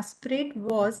marrow aspirate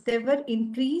was there were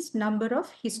increased number of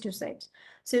histiocytes.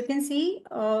 So you can see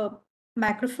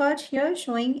macrophage here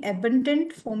showing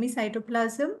abundant foamy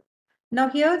cytoplasm. Now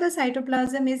here the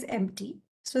cytoplasm is empty.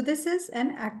 So this is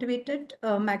an activated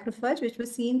macrophage which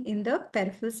was seen in the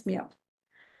peripheral smear.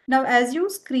 Now, as you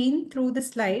screen through the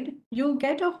slide, you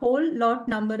get a whole lot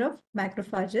number of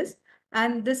macrophages,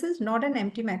 and this is not an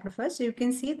empty macrophage. So you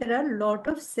can see there are a lot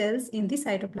of cells in the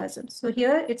cytoplasm. So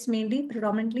here it's mainly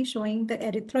predominantly showing the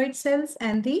erythroid cells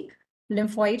and the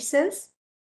lymphoid cells.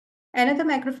 Another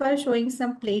macrophage showing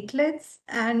some platelets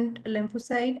and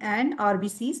lymphocyte and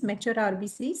RBCs, mature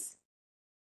RBCs.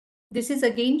 This is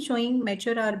again showing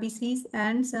mature RBCs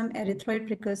and some erythroid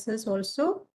precursors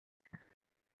also.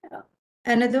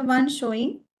 Another one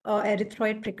showing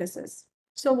erythroid precursors.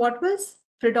 So what was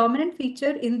predominant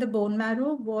feature in the bone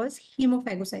marrow was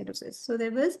hemophagocytosis. So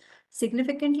there was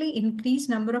significantly increased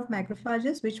number of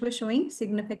macrophages which were showing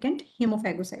significant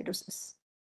hemophagocytosis.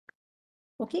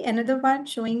 Okay, another one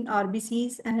showing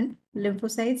RBCs and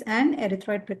lymphocytes and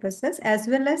erythroid precursors as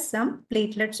well as some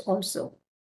platelets also.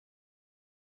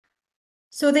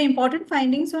 So the important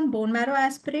findings on bone marrow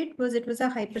aspirate was it was a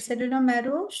hypercellular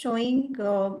marrow showing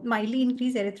mildly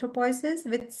increased erythropoiesis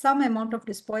with some amount of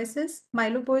dyspoiesis.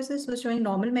 Myelopoiesis was showing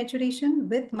normal maturation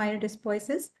with mild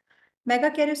dyspoiesis.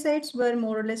 Megakaryocytes were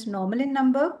more or less normal in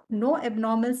number. No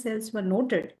abnormal cells were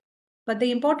noted. But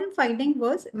the important finding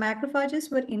was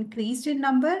macrophages were increased in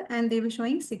number and they were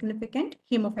showing significant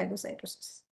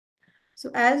hemophagocytosis. So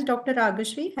as Dr.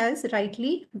 Ragashri has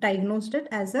rightly diagnosed it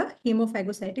as a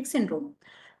hemophagocytic syndrome.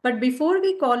 But before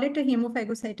we call it a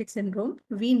hemophagocytic syndrome,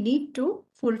 we need to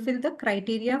fulfill the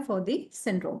criteria for the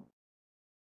syndrome.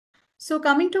 So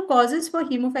coming to causes for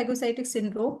hemophagocytic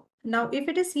syndrome, now if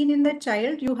it is seen in the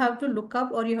child, you have to look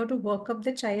up or you have to work up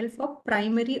the child for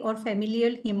primary or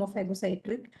familial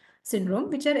hemophagocytic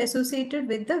syndrome, which are associated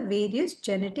with the various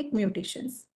genetic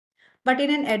mutations. But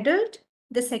in an adult,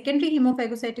 the secondary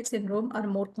hemophagocytic syndrome are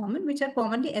more common, which are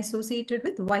commonly associated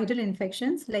with viral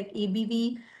infections like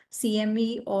ABV,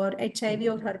 CMV, or HIV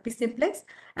or herpes simplex.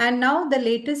 And now the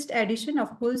latest addition,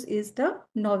 of course, is the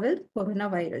novel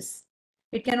coronavirus.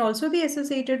 It can also be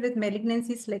associated with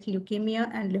malignancies like leukemia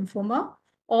and lymphoma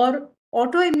or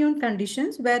autoimmune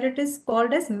conditions where it is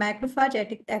called as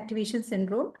macrophage activation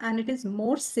syndrome, and it is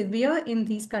more severe in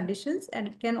these conditions and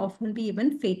it can often be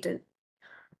even fatal.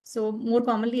 So more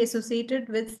commonly associated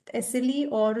with SLE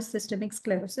or systemic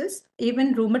sclerosis,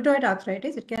 even rheumatoid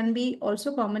arthritis, it can be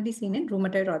also commonly seen in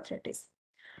rheumatoid arthritis.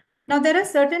 Now, there are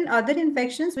certain other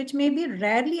infections which may be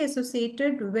rarely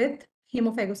associated with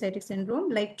hemophagocytic syndrome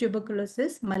like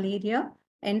tuberculosis, malaria,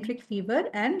 enteric fever,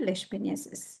 and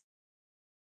leishmaniasis.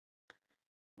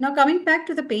 Now, coming back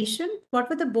to the patient, what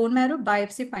were the bone marrow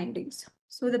biopsy findings?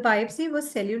 So the biopsy was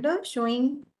cellular,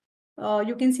 showing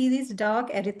you can see these dark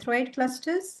erythroid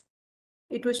clusters.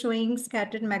 It was showing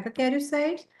scattered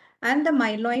megakaryocytes and the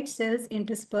myeloid cells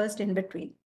interspersed in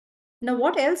between. Now,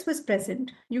 what else was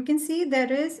present? You can see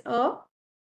there is a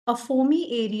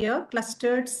foamy area,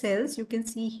 clustered cells you can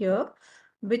see here,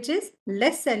 which is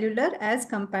less cellular as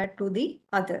compared to the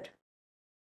other.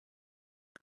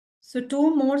 So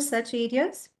 2 more such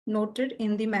areas noted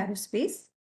in the marrow space.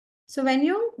 So when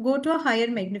you go to a higher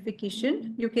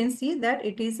magnification, you can see that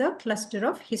it is a cluster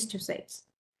of histiocytes.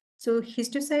 So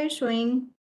histiocytes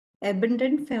showing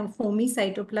abundant foamy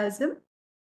cytoplasm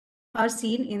are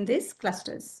seen in these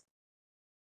clusters.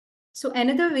 So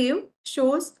another view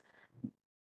shows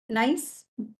nice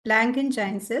Langhans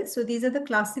giant cells. So these are the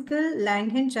classical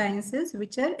Langhans giant cells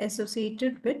which are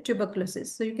associated with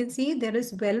tuberculosis. So you can see there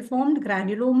is well-formed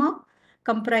granuloma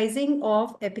comprising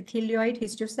of epithelioid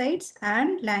histiocytes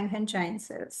and Langhans giant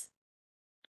cells.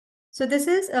 So this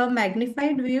is a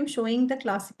magnified view showing the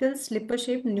classical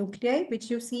slipper-shaped nuclei which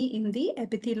you see in the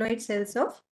epithelioid cells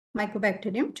of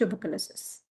Mycobacterium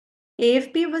tuberculosis.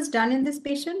 AFP was done in this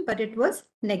patient, but it was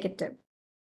negative.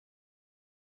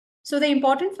 So the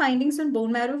important findings on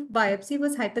bone marrow biopsy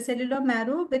was hypercellular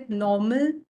marrow with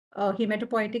normal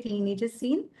hematopoietic lineages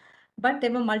seen, but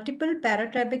there were multiple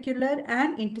paratrabecular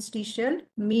and interstitial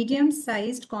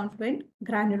medium-sized confluent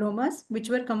granulomas, which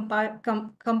were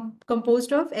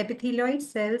composed of epithelioid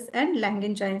cells and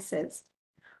Langhans giant cells.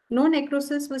 No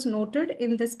necrosis was noted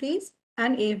in this case,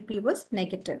 and AFP was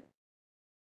negative.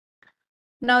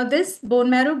 Now, this bone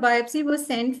marrow biopsy was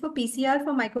sent for PCR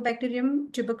for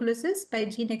Mycobacterium tuberculosis by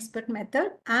gene expert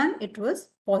method, and it was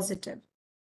positive.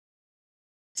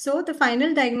 So the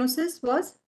final diagnosis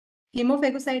was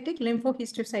hemophagocytic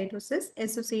lymphohistiocytosis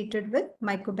associated with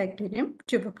Mycobacterium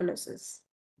tuberculosis.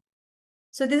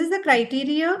 So this is the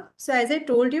criteria. So as I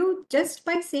told you, just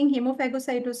by seeing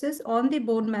hemophagocytosis on the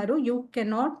bone marrow, you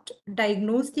cannot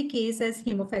diagnose the case as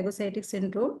hemophagocytic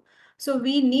syndrome. So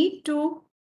we need to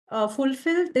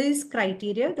fulfill these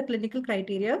criteria, the clinical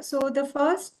criteria. So the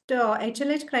first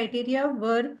HLH criteria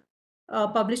were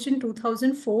published in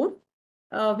 2004,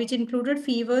 which included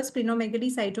fever,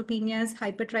 splenomegaly, cytopenias,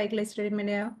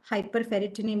 hypertriglyceridemia,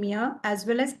 hyperferritinemia, as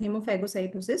well as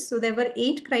hemophagocytosis. So there were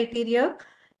 8 criteria,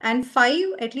 and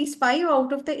at least 5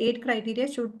 out of the 8 criteria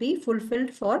should be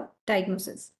fulfilled for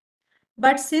diagnosis.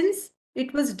 But since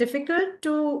it was difficult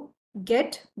to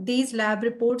get these lab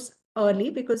reports early,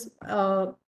 because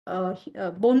bone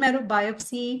marrow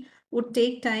biopsy would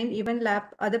take time, even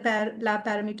other lab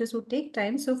parameters would take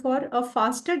time. So for a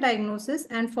faster diagnosis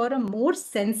and for a more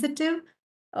sensitive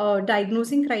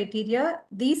diagnosing criteria,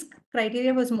 these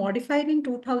criteria was modified in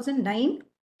 2009.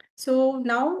 So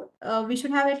now we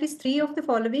should have at least 3 of the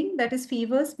following, that is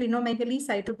fever, splenomegaly,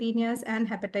 cytopenias, and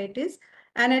hepatitis,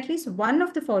 and at least 1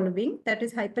 of the following, that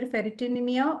is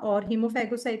hyperferritinemia or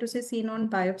hemophagocytosis seen on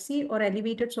biopsy, or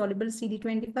elevated soluble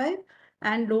CD25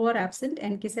 and low or absent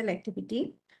NK cell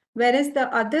activity, whereas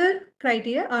the other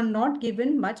criteria are not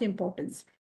given much importance.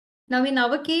 Now in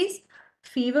our case,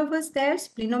 fever was there,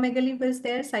 splenomegaly was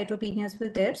there, cytopenias were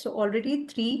there. So already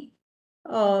 3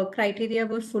 criteria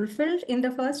were fulfilled in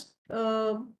the first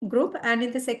group, and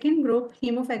in the second group,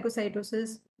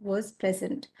 hemophagocytosis was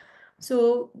present.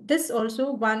 So this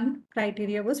also 1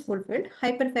 criteria was fulfilled.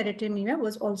 Hyperferritinemia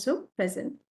was also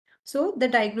present. So the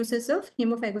diagnosis of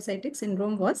hemophagocytic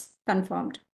syndrome was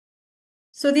confirmed.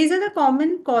 So these are the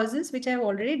common causes which I have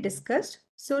already discussed.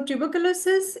 So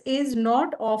tuberculosis is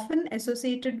not often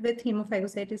associated with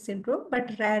hemophagocytic syndrome,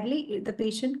 but rarely the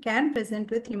patient can present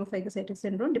with hemophagocytic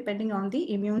syndrome depending on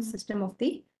the immune system of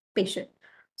the patient.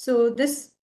 So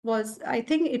this was, I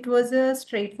think it was a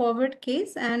straightforward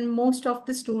case, and most of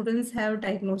the students have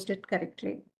diagnosed it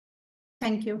correctly.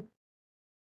 Thank you.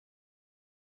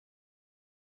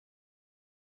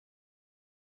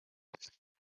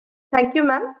 Thank you,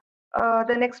 ma'am.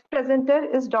 The next presenter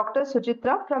is Dr.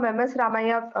 Sujitra from MS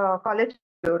Ramaiah College,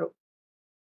 Bangalore.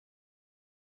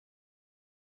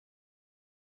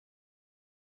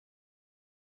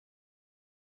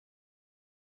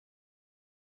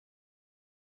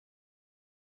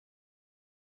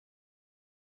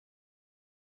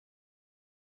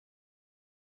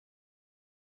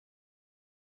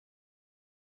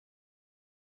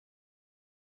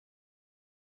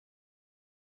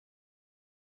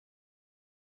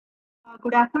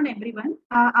 Good afternoon, everyone.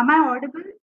 Am I audible?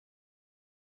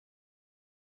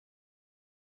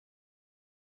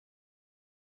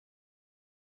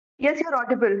 Yes, you're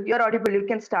audible. You're audible. You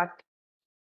can start.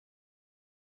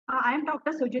 I am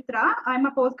Dr. Sujitra. I'm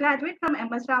a postgraduate from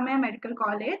MS Ramaiah Medical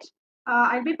College.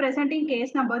 I'll be presenting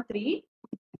case number 3.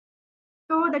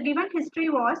 So the given history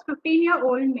was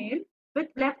 15-year-old male with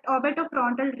left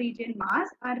orbitofrontal region mass,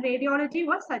 and radiology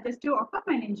was suggestive of a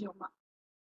meningioma.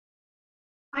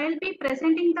 I'll be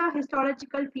presenting the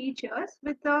histological features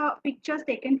with the pictures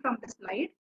taken from the slide.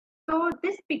 So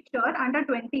this picture under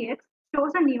 20x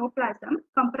shows a neoplasm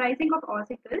comprising of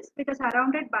ossicles which are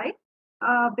surrounded by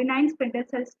benign spindle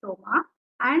cell stroma,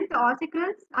 and the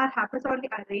ossicles are haphazardly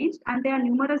arranged and they are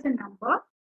numerous in number,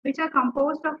 which are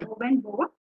composed of oven bone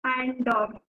and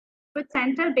with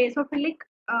central basophilic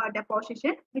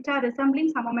deposition, which are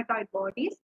resembling psammomatoid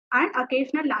bodies, and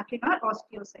occasional lacunar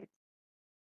osteocytes.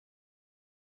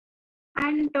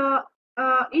 And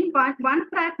in one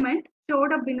fragment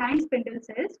showed a benign spindle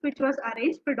cells, which was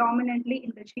arranged predominantly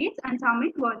in the sheets and some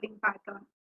in whirling pattern.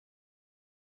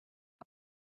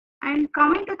 And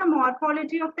coming to the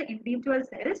morphology of the individual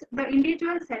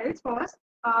cells was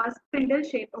spindle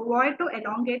shape, ovoid to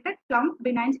elongated plump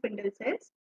benign spindle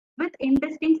cells with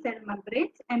indistinct cell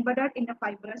membranes embedded in the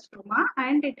fibrous stroma,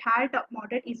 and it had a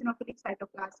moderate eosinophilic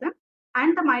cytoplasm,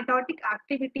 and the mitotic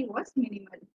activity was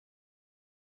minimal.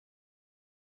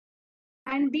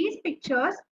 And these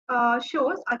pictures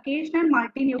shows occasional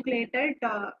multinucleated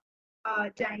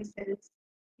giant cells.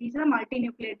 These are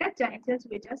multinucleated giant cells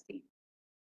which are seen.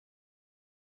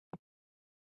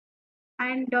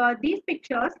 And these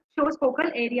pictures shows focal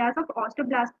areas of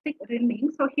osteoblastic rimming.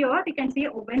 So here we can see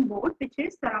an oven bone which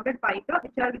is surrounded by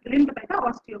which are rimmed by the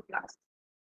osteoblasts.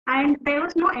 And there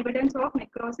was no evidence of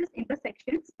necrosis in the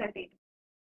section studied.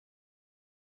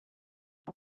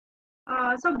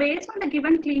 So based on the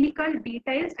given clinical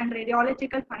details and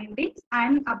radiological findings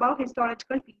and above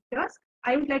histological features,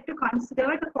 I would like to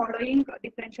consider the following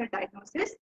differential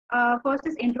diagnosis. First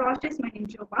is intraosseous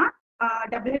meningioma,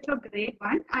 WHO grade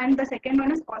 1, and the second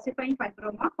one is ossifying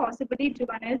fibroma, possibly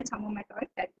juvenile psammomatoid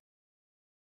type.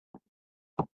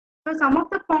 So some of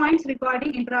the points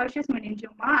regarding intraosseous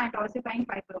meningioma and ossifying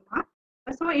fibroma.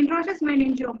 So intraosseous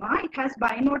meningioma, it has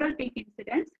binodal peak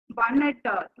incidence, one at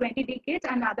 20 decades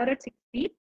and other at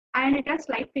 60, and it has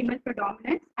slight female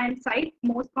predominance and site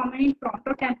most common in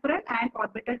frontotemporal and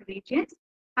orbital regions.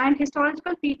 And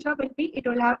histological feature will be it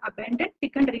will have abundant,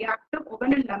 thickened, reactive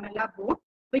oven and lamella bone,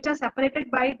 which are separated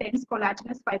by dense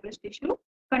collagenous fibrous tissue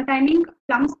containing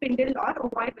plump spindle or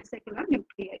ovoid vesicular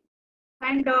nuclei.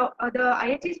 And the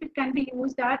IHs which can be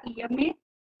used are EMA,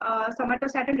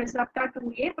 somatostatin receptor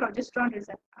 2A, progesterone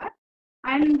receptor.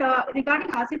 And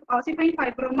regarding ossifying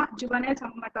fibroma juvenile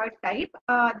submatoid type,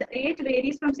 the age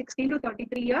varies from 16 to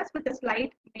 33 years with a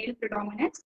slight male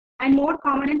predominance and more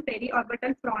common in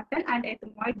periorbital frontal and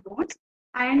ethmoid bones.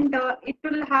 And it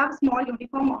will have small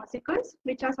uniform ossicles,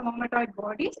 which are submatoid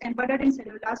bodies embedded in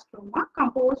cellular stroma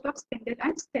composed of spindle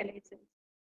and stellate cells.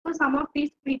 So some of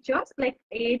these features like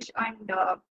age and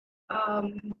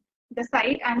the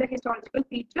site and the histological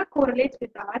feature correlates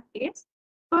with our case.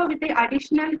 So with the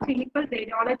additional clinical,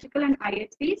 radiological and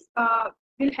IHCs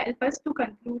will help us to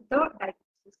conclude the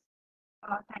diagnosis.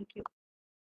 Thank you.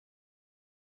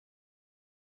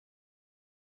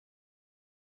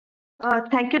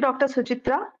 Thank you, Dr.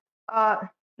 Suchitra.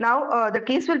 Now the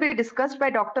case will be discussed by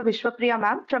Dr. Vishwapriya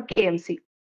ma'am from KMC.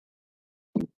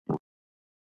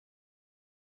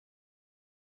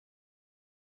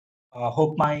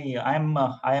 Hope I am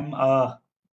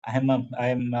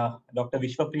Dr.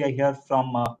 Vishwapriya here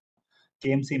from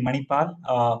KMC Manipal.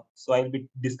 So I will be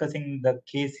discussing the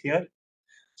case here.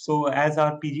 So as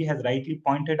our PG has rightly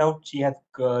pointed out, she has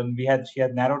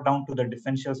narrowed down to the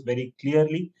differentials very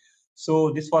clearly.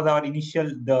 So this was our initial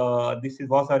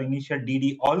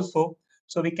DD also.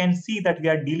 So we can see that we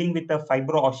are dealing with a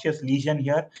fibro-osseous lesion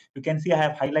here. You can see I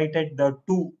have highlighted the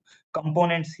two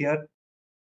components here.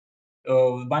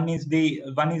 One is the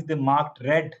marked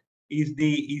red is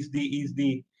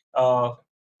the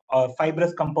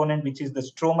fibrous component, which is the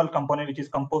stromal component, which is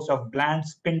composed of gland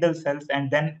spindle cells,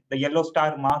 and then the yellow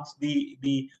star marks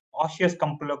the osseous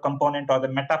component or the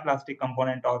metaplastic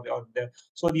component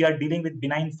so we are dealing with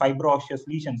benign fibro-osseous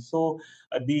lesions. So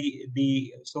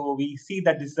so we see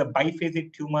that this is a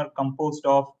biphasic tumor composed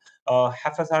of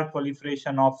haphazard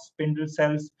proliferation of spindle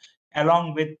cells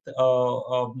along with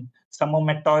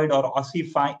summomatoid or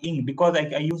ossifying, because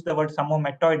I use the word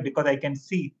summomatoid because I can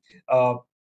see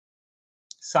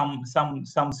some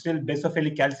still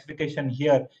basophilic calcification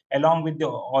here along with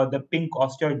the pink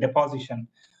osteoid deposition.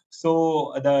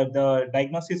 So the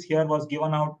diagnosis here was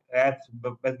given out, as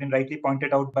has been rightly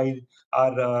pointed out by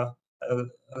our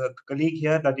colleague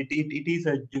here, that it is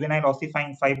a juvenile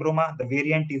ossifying fibroma. The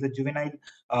variant is a juvenile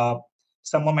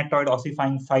summomatoid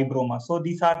ossifying fibroma. So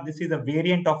this is a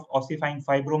variant of ossifying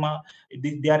fibroma.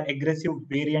 They are aggressive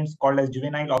variants called as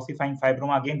juvenile ossifying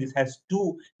fibroma. Again, this has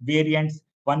two variants.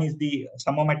 One is the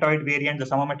summomatoid variant, the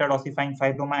summomatoid ossifying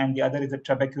fibroma, and the other is the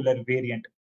trabecular variant.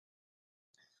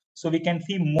 So we can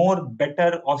see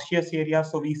better osseous area.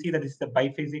 So we see that this is a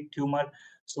biphasic tumor,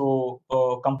 so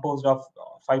composed of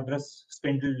fibrous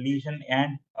spindle lesion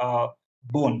and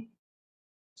bone.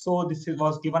 So this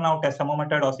was given out as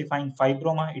summomatoid ossifying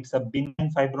fibroma. It's a benign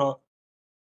fibro.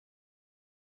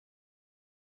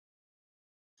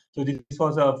 So this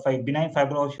was a benign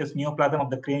fibro-osseous neoplasm of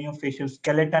the craniofacial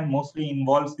skeleton, mostly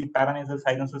involves the paranasal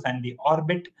sinuses and the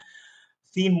orbit.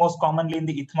 Seen most commonly in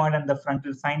the ethmoid and the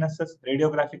frontal sinuses.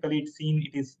 Radiographically,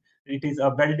 it is a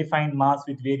well-defined mass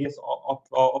with various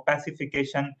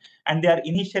opacification, and they are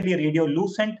initially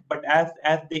radiolucent, but as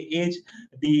they age,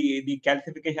 the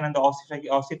calcification and the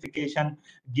ossification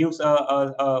gives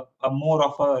a more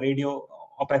of a radio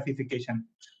opacification.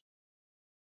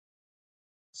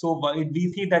 So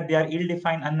we see that they are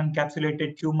ill-defined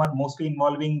unencapsulated tumor, mostly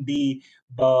involving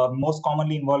most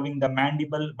commonly involving the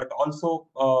mandible, but also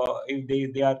if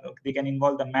they can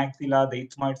involve the maxilla, the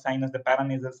ethmoid sinus, the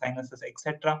paranasal sinuses,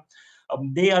 etc.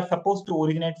 They are supposed to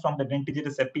originate from the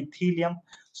dentigerous epithelium.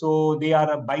 So they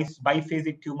are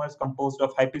biphasic tumors composed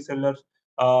of hypercellular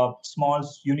small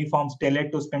uniform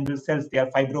stellate-to-spindle cells. They are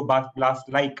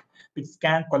fibroblast-like with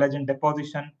scant collagen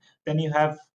deposition. Then you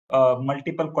have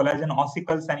multiple collagen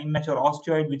ossicles and immature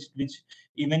osteoid, which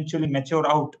eventually mature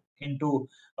out into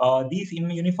these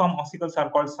uniform ossicles are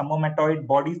called summomatoid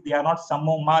bodies. They are not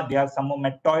summoma, they are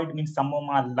summomatoid, means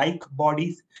summoma-like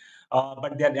bodies.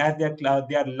 But they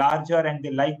are larger, and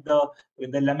they like the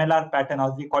lamellar pattern,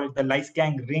 as we call it, the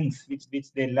Lyskang rings,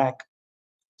 which they lack.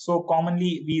 So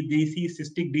commonly they see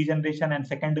cystic degeneration and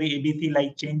secondary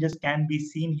ABC-like changes can be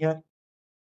seen here.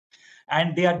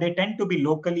 And they tend to be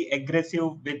locally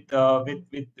aggressive with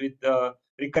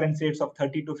recurrence rates of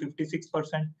 30 to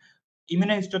 56%.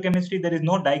 Immunohistochemistry, there is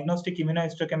no diagnostic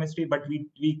immunohistochemistry, but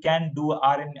we can do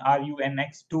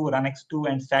RUNX2, RUNX2,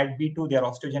 and SADB2. They are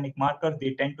osteogenic markers.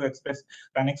 They tend to express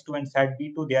RUNX2 and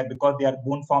SADB2 because they are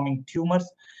bone-forming tumors.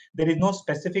 There is no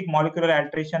specific molecular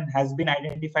alteration has been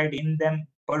identified in them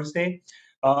per se.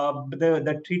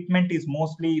 The treatment is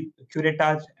mostly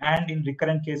curettage, and in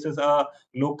recurrent cases, a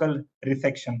local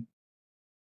resection.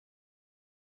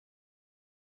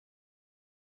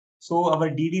 So our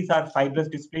DDs are fibrous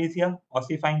dysplasia,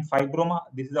 ossifying fibroma.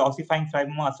 This is the ossifying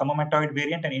fibroma, a sumomatoid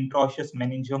variant, and intraosseous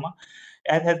meningioma.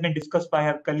 As has been discussed by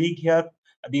our colleague here,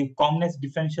 the commonest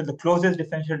differential, the closest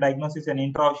differential diagnosis is an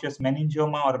intraosseous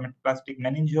meningioma or metaplastic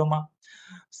meningioma.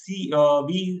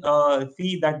 We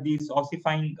see that these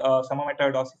ossifying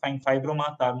sumomatoid ossifying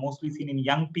fibromas are mostly seen in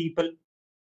young people,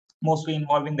 mostly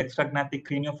involving the extragnathic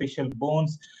craniofacial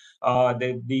bones,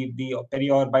 the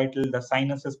periorbital, the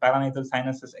sinuses, paranasal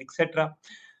sinuses, etc.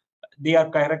 They are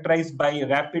characterized by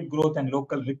rapid growth and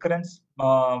local recurrence,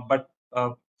 but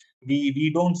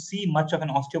we don't see much of an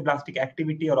osteoblastic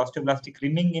activity or osteoblastic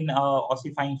rimming in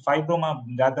ossifying fibroma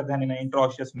rather than in an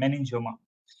intraosseous meningioma.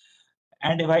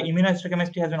 And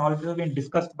immunohistochemistry has also been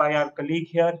discussed by our colleague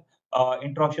here.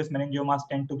 Intraosseous meningiomas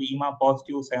tend to be EMA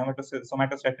positive,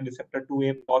 somatostatin receptor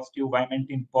 2A positive,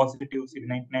 vimentin positive,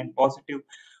 CD99 positive.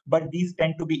 But these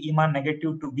tend to be EMA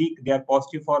negative to weak. They are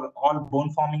positive for all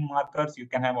bone-forming markers. You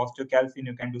can have osteocalcin,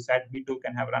 you can do SAT-B2, you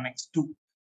can have RUNX2.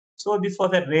 So this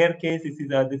was a rare case. This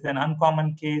is an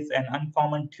uncommon case, an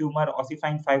uncommon tumor,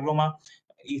 ossifying fibroma.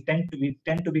 It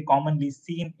tend to be commonly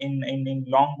seen in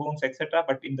long bones, etc.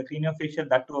 But in the craniofacial,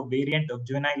 that to a variant of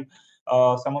juvenile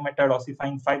sumomatoid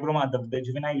ossifying fibroma, the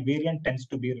juvenile variant tends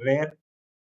to be rare.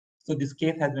 So this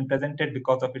case has been presented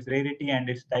because of its rarity and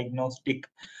its diagnostic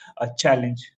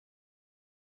challenge.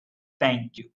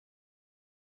 Thank you.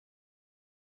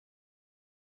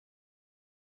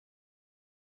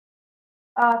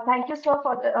 Thank you, sir,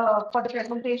 for the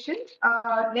presentation.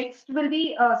 Next will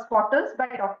be spotters by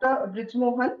Dr.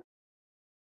 Brijmohan.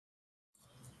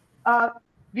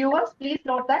 Viewers, please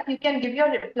note that you can give your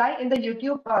reply in the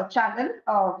YouTube channel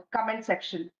comment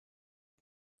section.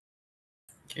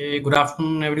 Okay, good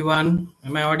afternoon, everyone.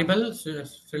 Am I audible,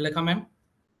 Srilekha ma'am?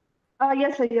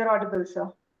 Yes, sir, you're audible,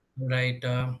 sir. Right.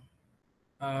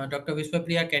 Dr.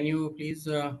 Vishwapriya, can you please?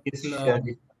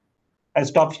 I'll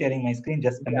stop sharing my screen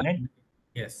just a minute.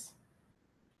 Yes.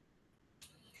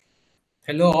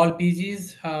 Hello, all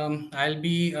PGs. I'll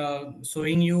be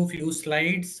showing you a few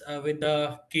slides with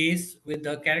the case, with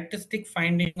the characteristic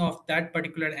finding of that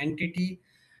particular entity.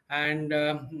 And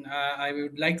I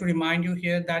would like to remind you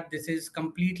here that this is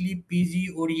completely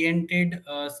PG-oriented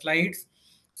slides.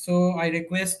 So I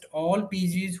request all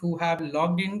PGs who have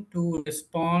logged in to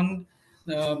respond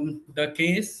the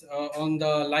case on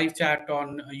the live chat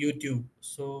on YouTube.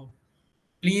 So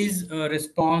please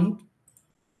respond.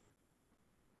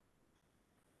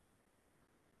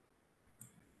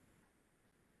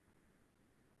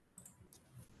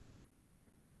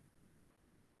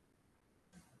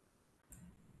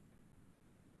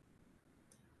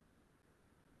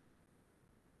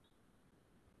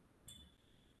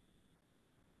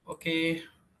 Okay,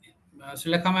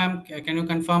 Sulekha ma'am, can you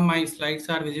confirm my slides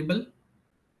are visible?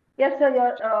 Yes, sir,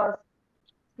 your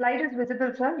slide is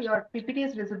visible, sir. Your PPT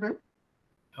is visible.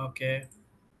 Okay,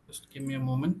 just give me a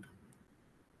moment.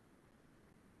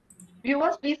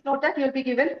 Viewers, please note that you'll be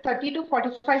given 30 to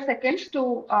 45 seconds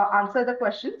to answer the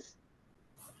questions.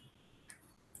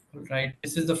 All right,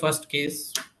 this is the first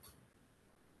case.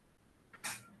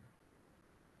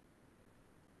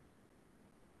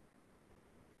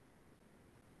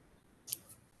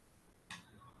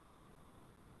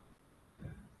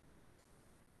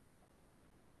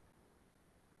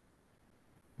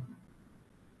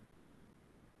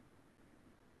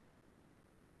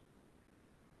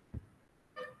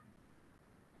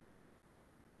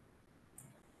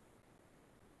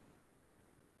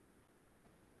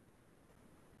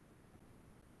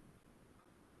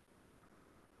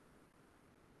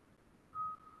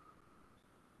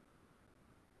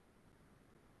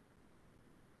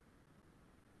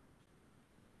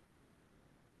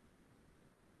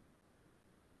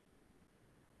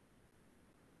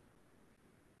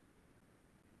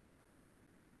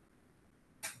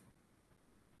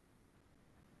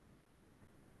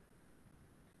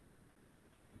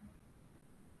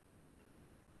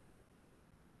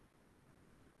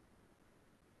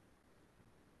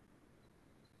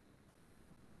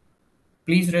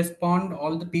 Please respond.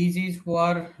 All the PGs who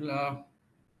are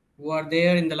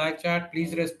there in the live chat,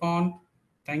 please respond.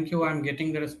 Thank you. I'm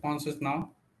getting the responses now.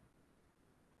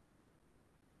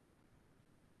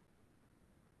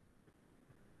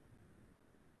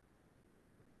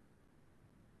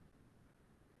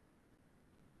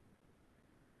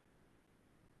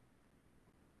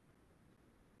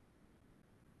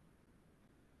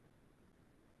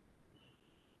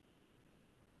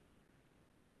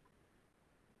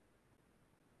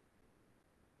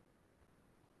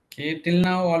 Okay, till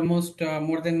now almost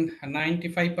more than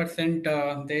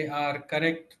 95% they are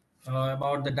correct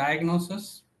about the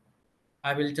diagnosis.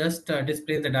 I will just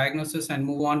display the diagnosis and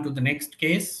move on to the next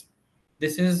case.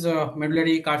 This is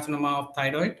medullary carcinoma of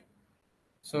thyroid.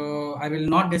 So I will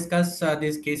not discuss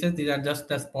these cases. These are just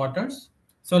the spotters.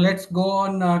 So let's go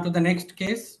on to the next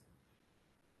case.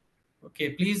 Okay,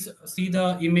 please see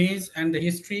the image and the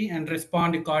history and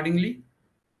respond accordingly.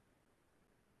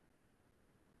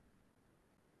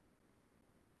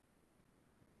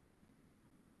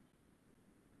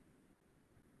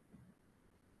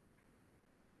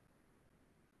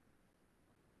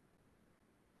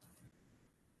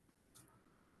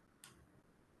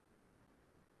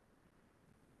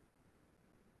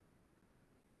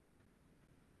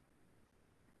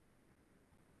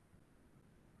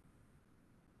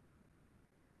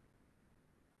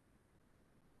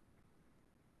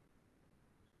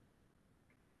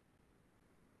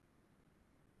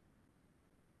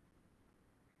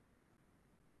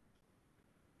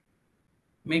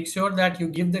 Make sure that you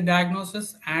give the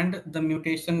diagnosis and the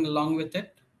mutation along with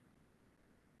it.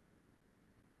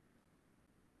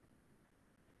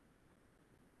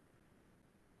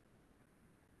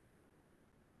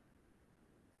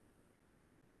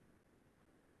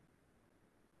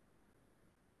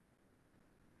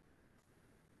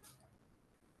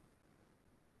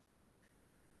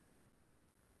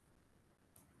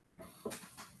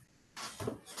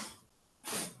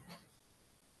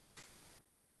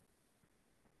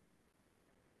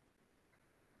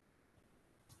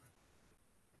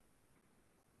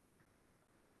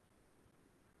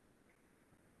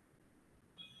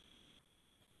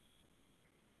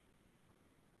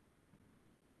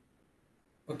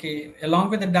 Okay, along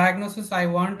with the diagnosis, I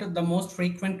want the most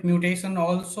frequent mutation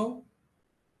also,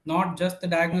 not just the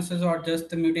diagnosis or just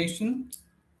the mutation.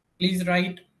 Please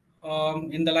write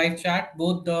in the live chat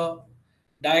both the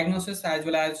diagnosis as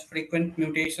well as frequent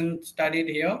mutation studied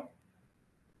here.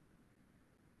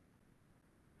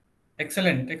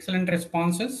 Excellent, excellent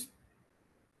responses.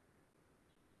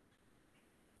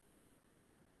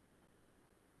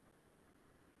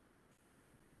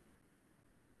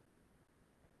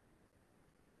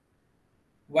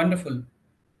 Wonderful.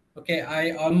 Okay,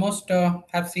 I almost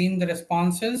have seen the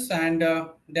responses, and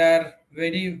they're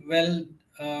very well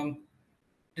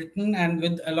written, and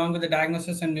with along with the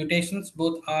diagnosis and mutations,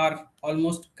 both are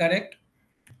almost correct.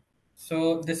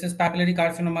 So this is papillary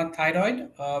carcinoma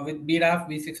thyroid with BRAF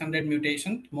V600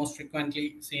 mutation, most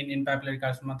frequently seen in papillary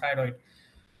carcinoma thyroid.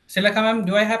 Silaka ma'am,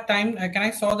 do I have time? Can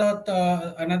I saw that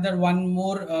another one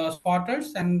more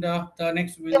spotters, and the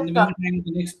next in the meantime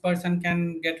the next person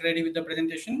can get ready with the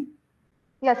presentation.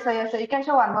 Yes, sir. Yes, sir. You can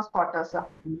show one more spotter, sir.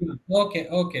 Okay,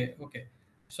 okay, okay.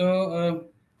 So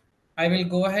I will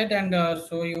go ahead and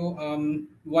show you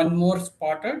one more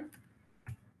spotter.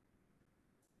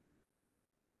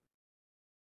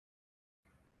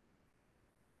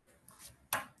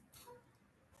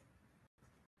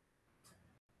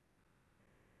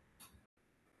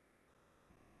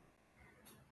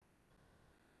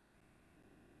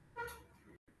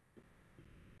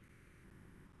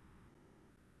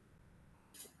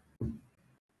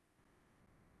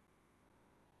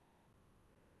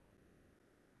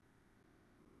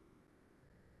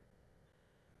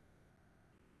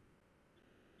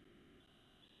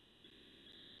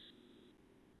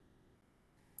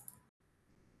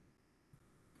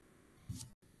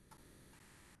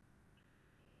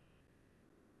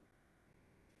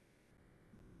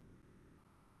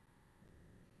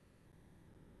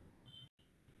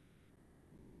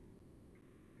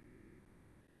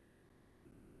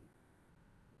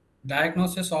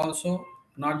 Diagnosis also,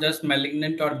 not just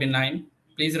malignant or benign.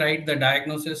 Please write the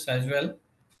diagnosis as well.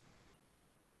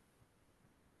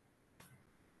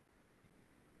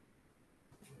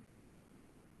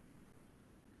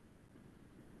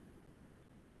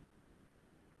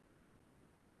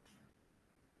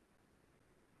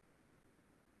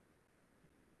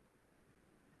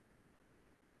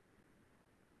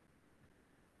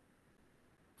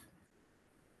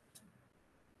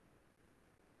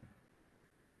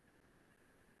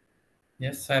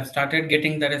 Yes, I've started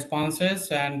getting the responses,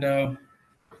 and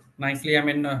nicely, I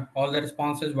mean, all the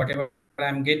responses, whatever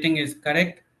I'm getting is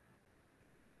correct.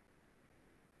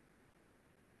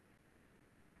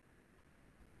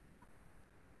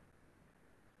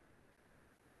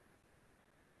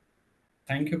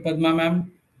 Thank you, Padma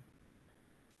ma'am.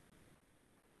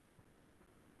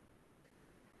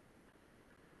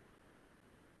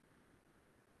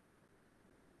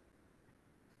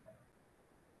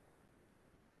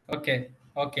 Okay,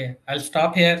 okay. I'll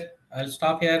stop here. I'll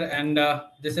stop here, and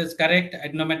this is correct.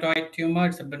 Adenomatoid tumor.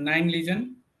 It's a benign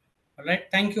lesion. All right.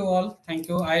 Thank you all. Thank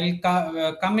you.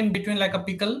 I'll come in between like a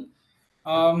pickle.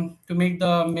 to make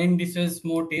the main dishes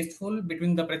more tasteful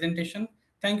between the presentation.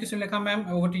 Thank you, Sulekha ma'am.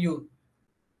 Over to you.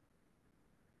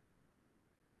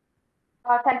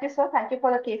 Thank you, sir. Thank you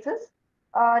for the cases.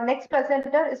 Next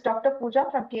presenter is Dr. Pooja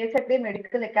from KCIAPM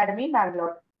Medical Academy,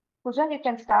 Bangalore. Pooja, you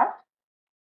can start.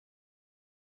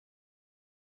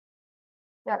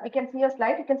 Yeah, we can see your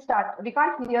slide. You can start. We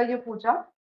can't hear you, Pooja.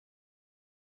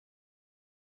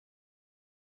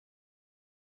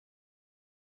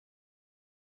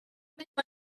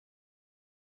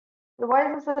 The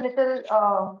voice is a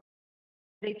little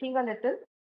breaking a little.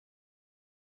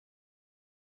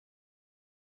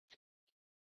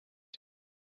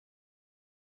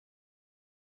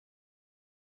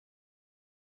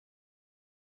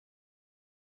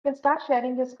 You can start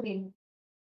sharing your screen.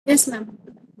 Yes, ma'am.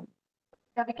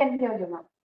 Yeah, we can hear you now.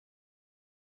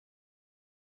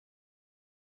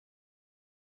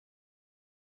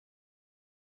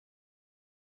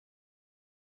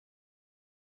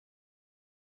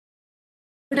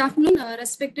 Good afternoon,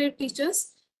 respected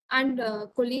teachers and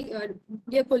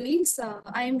dear colleagues.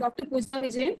 I am Dr. Pooja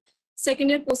Vijay, second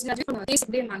year postgraduate from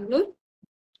KCIAPM Bangalore.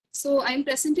 So I am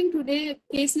presenting today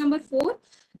case number 4.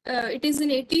 It is an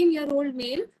 18-year-old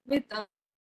male with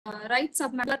right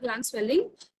submandibular gland swelling,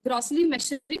 grossly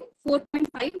measuring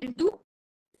 4.5 into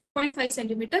 0.5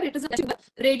 centimeter. It is a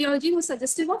radiology was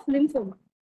suggestive of lymphoma.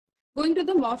 Going to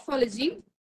the morphology.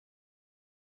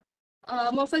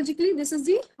 Morphologically, this is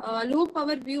the low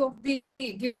power view of the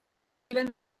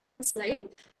given slide.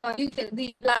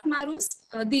 The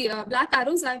black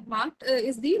arrows I've marked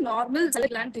is the normal salivary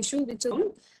gland tissue, which is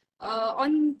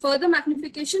on further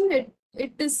magnification,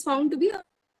 it is found to be a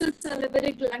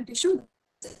salivary gland tissue,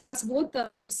 both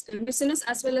mucinous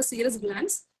as well as serous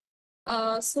glands.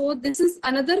 So this is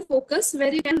another focus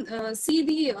where you can see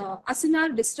the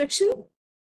acinar destruction.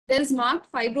 There is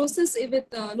marked fibrosis with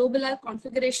lobular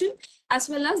configuration, as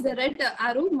well as the red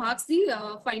arrow marks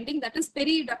the finding, that is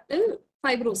periductal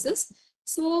fibrosis.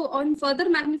 So on further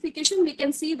magnification, we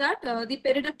can see that the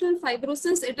periductal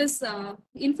fibrosis, it is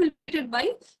infiltrated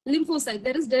by lymphocyte.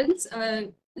 There is dense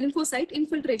lymphocyte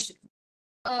infiltration.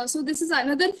 So this is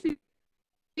another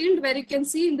field where you can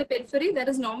see in the periphery, there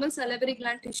is normal salivary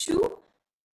gland tissue.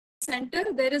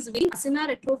 Center, there is vein acinar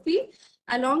atrophy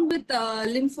along with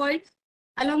lymphoid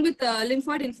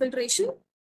infiltration.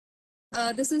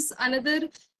 This is another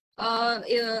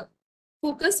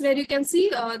focus where you can see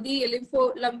the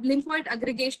lymphoid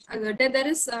aggregation. There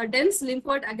is dense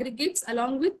lymphoid aggregates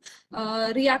along with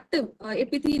reactive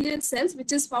epithelial cells,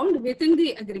 which is found within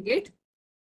the aggregate.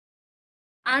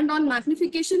 And on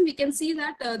magnification, we can see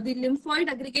that the lymphoid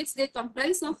aggregates, they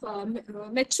comprise of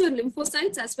mature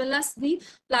lymphocytes as well as the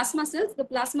plasma cells. The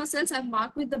plasma cells are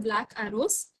marked with the black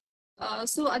arrows.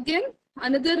 So again,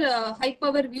 another high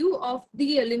power view of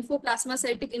the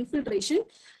lymphoplasmacytic infiltration.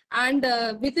 And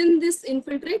within this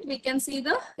infiltrate, we can see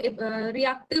the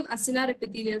reactive acinar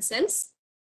epithelial cells.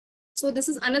 So this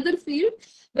is another field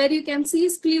where you can see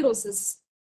sclerosis.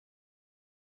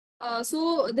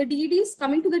 So the DDs,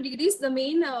 coming to the DDs, the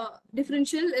main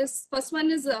differential is, first one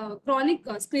is chronic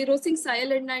sclerosing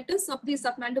sialadenitis of the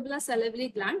submandibular salivary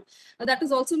gland. That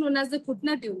is also known as the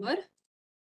Kuttner tumor.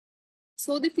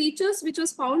 So the features which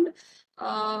was found,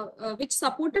 which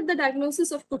supported the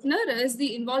diagnosis of Kuttner, is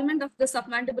the involvement of the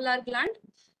submandibular gland,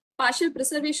 partial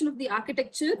preservation of the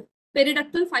architecture,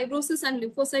 periductal fibrosis and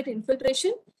lymphocyte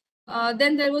infiltration.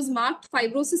 Then there was marked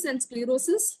fibrosis and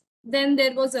sclerosis. Then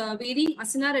there was a varying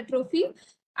acinar atrophy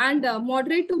and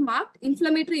moderate to marked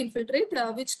inflammatory infiltrate,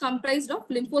 which comprised of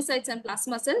lymphocytes and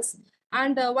plasma cells.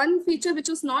 And one feature which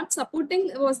was not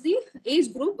supporting was the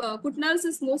age group. Kuttner's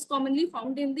is most commonly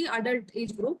found in the adult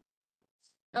age group.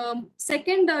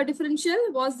 Second differential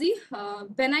was the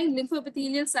benign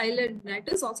lymphoepithelial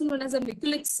sialadenitis, also known as a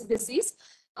Mikulic's disease.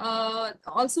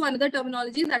 Also another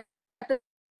terminology, that is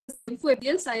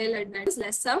lymphoepithelial sialadenitis,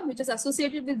 LESA, which is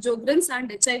associated with Sjogren's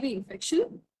and HIV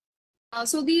infection.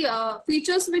 So the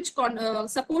features which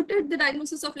supported the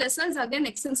diagnosis of LESA is again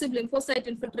extensive lymphocyte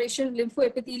infiltration,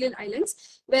 lymphoepithelial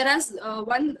islands, whereas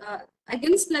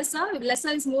against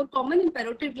LESA is more common in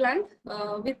parotid gland,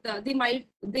 with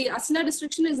the acinar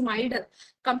restriction is milder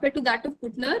compared to that of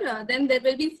Kuttner. Then there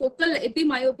will be focal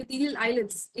epimyoepithelial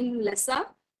islands in LESA.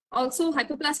 Also,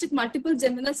 hypoplastic multiple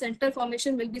geminal center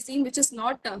formation will be seen, which is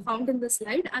not found in the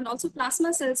slide, and also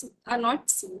plasma cells are not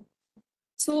seen.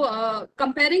 So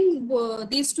comparing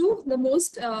these two, the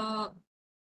most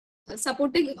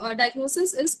supporting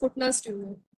diagnosis is Kuttner's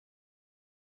tumor.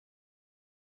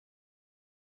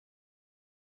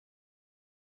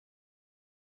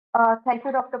 Thank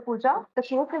you, Dr. Pooja. The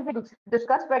case will be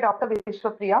discussed by Dr.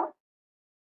 Vishwapriya.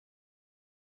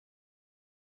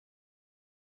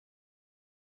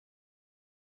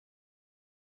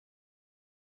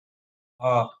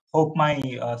 Hope my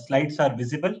slides are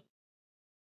visible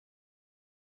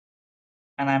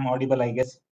and I'm audible, I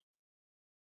guess.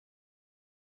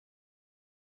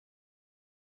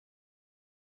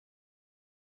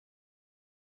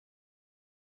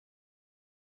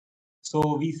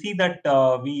 So we see that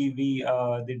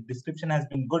the description has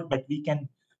been good, but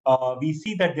we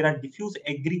see that there are diffuse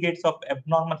aggregates of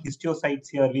abnormal histiocytes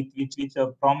here, which a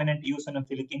prominent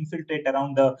eosinophilic infiltrate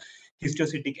around the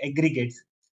histiocytic aggregates.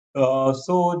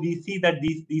 So we see that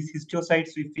these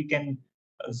histiocytes, if we can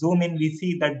zoom in, we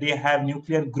see that they have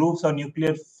nuclear grooves or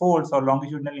nuclear folds or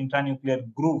longitudinal intranuclear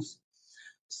grooves.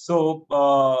 So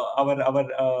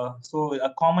so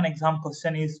a common exam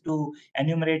question is to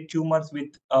enumerate tumors with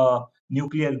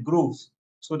nuclear grooves.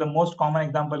 So the most common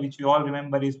example which we all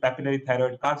remember is papillary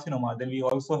thyroid carcinoma. Then we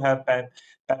also have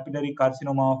papillary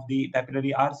carcinoma of the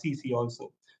papillary RCC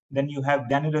also. Then you have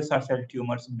granulosa cell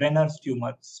tumors, Brenner's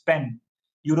tumor, SPEN,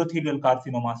 urothelial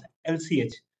carcinomas,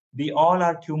 LCH. They all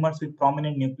are tumors with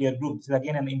prominent nuclear groups. This is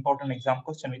again an important exam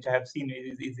question which I have seen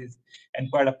is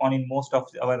inquired upon in most of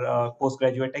our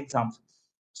postgraduate exams.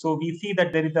 So we see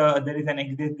that this is an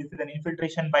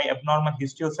infiltration by abnormal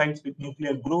histiocytes with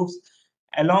nuclear grooves,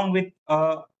 along with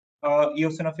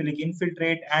eosinophilic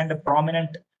infiltrate and a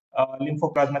prominent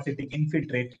lymphoplasmacytic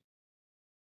infiltrate.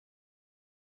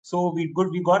 So we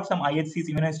got some IHC's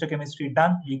immunohistochemistry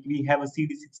done. We have a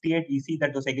CD68. We see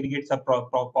that those aggregates are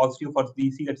positive for.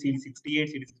 We see that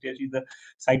CD68 is the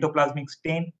cytoplasmic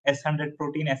stain. S100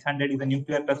 protein. S100 is a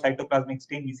nuclear plus cytoplasmic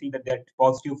stain. We see that they are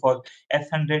positive for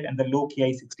S100 and the low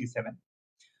Ki67.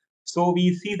 So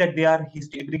we see that they are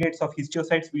aggregates of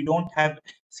histiocytes. We don't have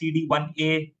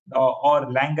CD1A or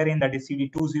Langerin, that is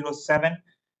CD207,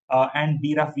 and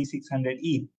BRAF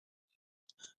V600E.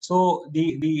 So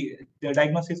the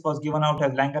diagnosis was given out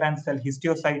as Langerhans cell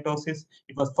histiocytosis.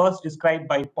 It was first described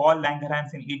by Paul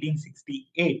Langerhans in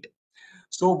 1868.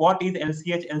 So what is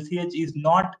LCH? LCH is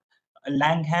not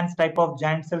Langerhans type of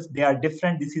giant cells. They are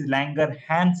different. This is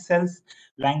Langerhans cells.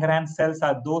 Langerhans cells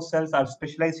are those cells are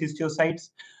specialized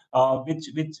histiocytes, which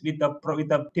with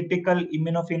the typical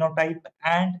immunophenotype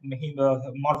and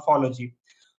morphology.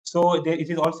 So it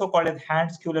is also called as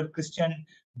Hans-Kühler-Christian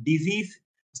disease.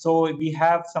 So we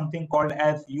have something called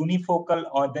as unifocal,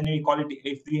 or then we call it,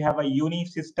 if we have a uni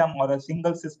system or a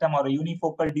single system or a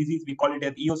unifocal disease, we call it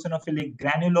as eosinophilic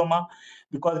granuloma,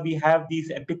 because we have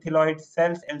these epithelioid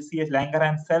cells, LCH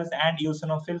Langerhans cells, and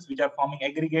eosinophils, which are forming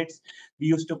aggregates. We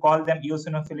used to call them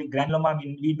eosinophilic granuloma.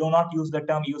 We do not use the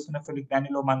term eosinophilic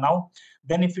granuloma now.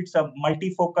 Then if it's a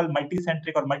multifocal,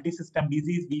 multicentric, or multisystem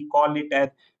disease, we call it as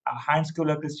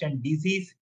Hans-Kühler-Christian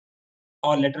disease,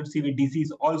 or letter C with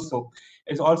disease also.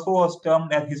 It also was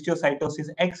termed as histiocytosis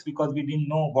X because we didn't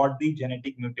know what the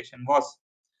genetic mutation was.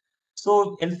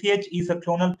 So LCH is a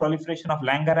clonal proliferation of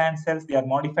Langerhans cells. They are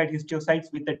modified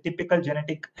histiocytes with a typical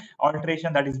genetic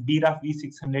alteration, that is BRAF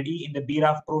V600E. In the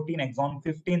BRAF protein exon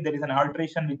 15, there is an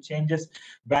alteration which changes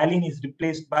valine is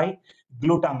replaced by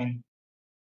glutamine,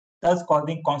 thus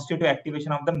causing constitutive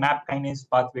activation of the MAP kinase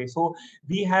pathway. So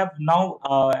we have now,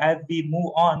 as we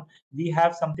move on, we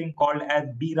have something called as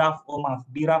BRAF-omas.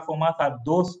 BRAF-omas are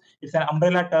those, it's an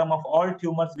umbrella term of all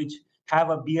tumors which have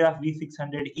a BRAF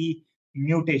V600E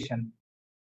mutation.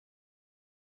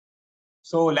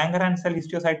 So Langerhans cell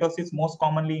histiocytosis most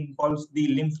commonly involves the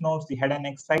lymph nodes, the head and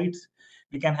neck sites.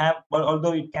 We can have, well,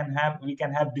 although we can have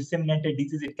disseminated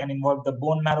disease, it can involve the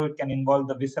bone marrow, it can involve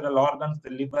the visceral organs, the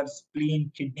liver, spleen,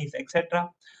 kidneys, etc.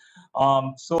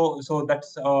 So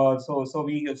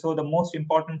the most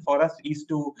important for us is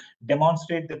to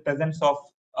demonstrate the presence of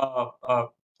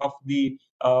the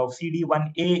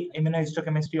CD1A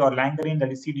immunohistochemistry or Langerin,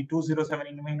 that is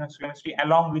CD207 immunohistochemistry,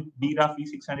 along with BRAF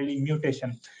V600E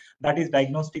mutation. That is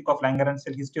diagnostic of Langerhans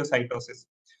cell histiocytosis.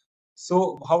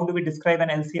 So how do we describe an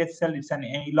LCH cell? It's an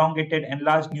elongated,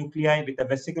 enlarged nuclei with a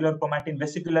vesicular chromatin.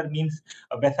 Vesicular means,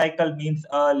 vesicle means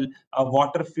a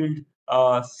water-filled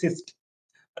cyst,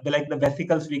 like the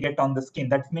vesicles we get on the skin.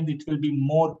 That means it will be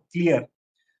more clear.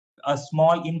 A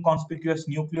small inconspicuous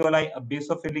nucleoli, a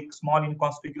basophilic, small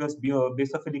inconspicuous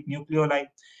basophilic nucleoli,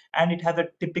 and it has a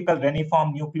typical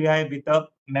reniform nuclei with a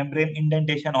membrane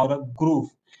indentation or a groove.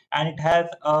 And it has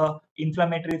a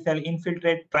inflammatory cell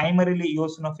infiltrate, primarily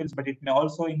eosinophils, but it may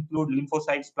also include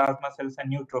lymphocytes, plasma cells,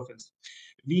 and neutrophils.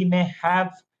 We may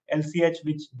have LCH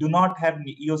which do not have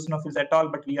eosinophils at all,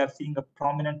 but we are seeing a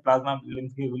prominent plasma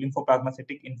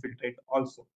lymphoplasmacytic infiltrate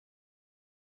also.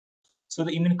 So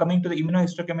coming to the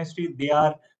immunohistochemistry, they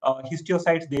are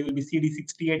histiocytes. They will be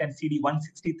CD68 and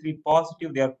CD163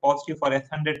 positive. They are positive for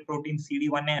S100 protein,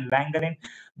 CD1A, and Langerin.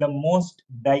 The most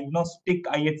diagnostic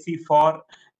IHC for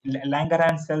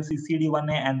Langerhans cells is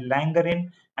CD1A and Langerin,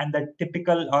 and the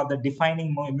typical or the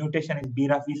defining mutation is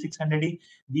BRAF V600E.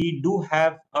 We do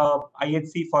have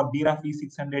IHC for BRAF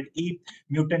V600E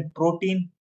mutant protein.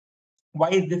 Why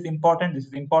is this important? This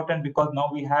is important because now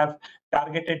we have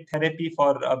targeted therapy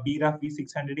for BRAF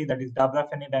V600E, that is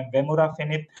dabrafenib and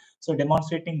vemurafenib. So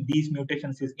demonstrating these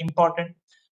mutations is important.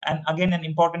 And again, an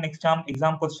important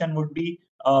exam question would be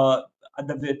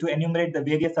to enumerate the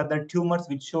various other tumors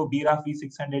which show BRAF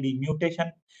V600E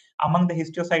mutation. Among the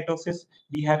histiocytosis,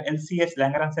 we have LCH,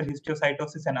 Langerhans cell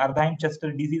histiocytosis, and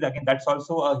Erdheim-Chester disease. Again, that's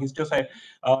also a histiocyte,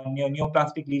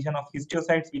 neoplastic lesion of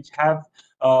histiocytes which have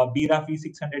BRAF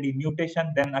V600E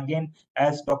mutation. Then again,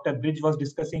 as Dr. Bridge was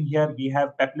discussing here, we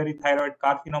have papillary thyroid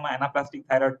carcinoma, anaplastic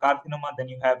thyroid carcinoma. Then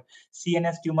you have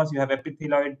CNS tumors, you have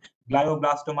epithelioid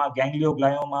glioblastoma,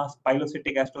 gangliogliomas,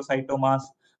 pilocytic astrocytomas,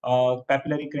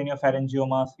 papillary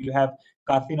craniopharyngiomas. You have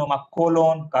carcinoma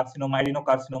colon, carcinoma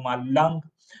adenocarcinoma lung,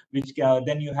 which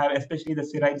then you have especially the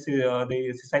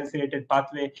sesile-related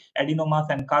pathway adenomas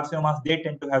and carcinomas. They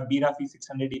tend to have BRAF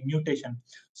V600E mutation.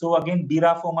 So again,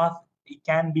 BRAFomas,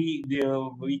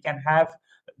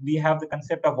 we have the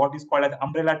concept of what is called as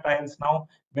umbrella trials now,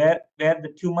 where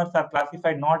the tumors are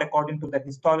classified not according to their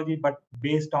histology but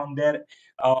based on their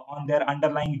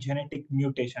underlying genetic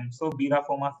mutation. So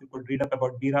BRAFomas, you could read up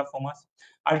about BRAFomas.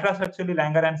 Ultrastructurally,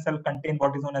 Langerhans cell contain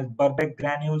what is known as Burbeck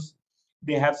granules.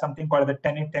 They have something called the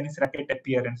tennis racket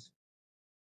appearance.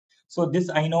 So this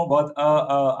I know was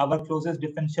our closest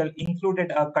differential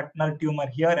included a Kuttner tumor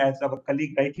here, as our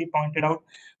colleague rightly pointed out,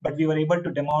 but we were able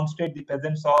to demonstrate the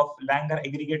presence of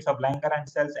aggregates of Langerhans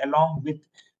cells along with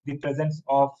the presence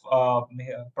of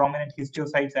prominent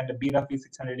histiocytes and the BRAF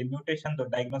V600E mutation. The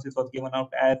diagnosis was given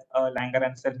out as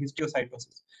Langerhans cell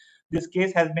histiocytosis. This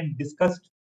case has been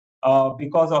discussed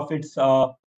because of its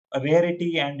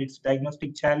rarity and its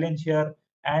diagnostic challenge here.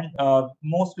 And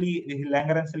mostly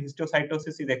Langerhans cell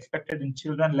histiocytosis is expected in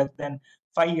children less than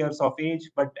 5 years of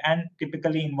age, and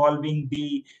typically involving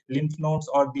the lymph nodes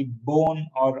or the bone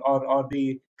or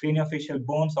the craniofacial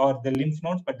bones or the lymph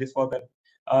nodes. But this was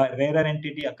a rarer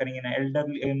entity occurring in an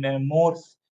elderly, in a more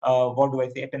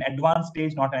at an advanced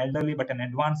stage, not an elderly, but an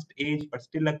advanced age, but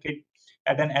still a kid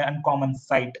at an uncommon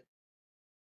site.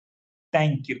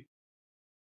 Thank you.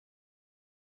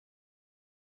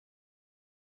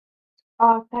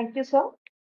 Thank you, sir.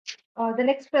 The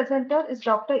next presenter is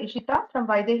Dr. Ishita from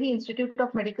Vaidehi Institute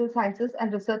of Medical Sciences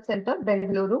and Research Center,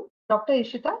 Bengaluru. Dr.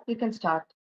 Ishita, you can start.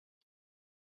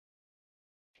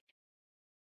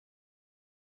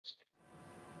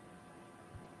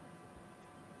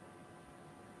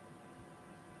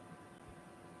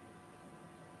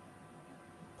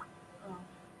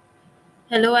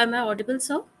 Hello, am I audible,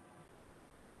 sir?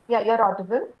 Yeah, you're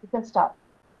audible. You can start.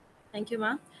 Thank you,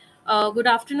 ma'am. Good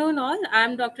afternoon, all. I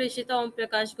am Dr. Ishita Om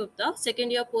Prakash Gupta,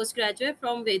 second year postgraduate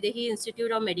from Vaidehi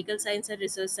Institute of Medical Science and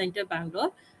Research Center,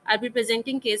 Bangalore. I'll be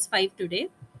presenting case 5 today.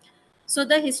 So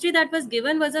the history that was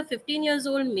given was a 15 years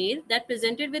old male that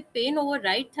presented with pain over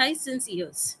right thigh since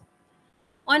years.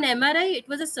 On MRI, it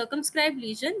was a circumscribed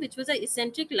lesion, which was an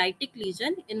eccentric lytic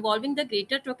lesion involving the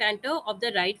greater trochanter of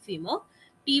the right femur.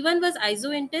 T1 was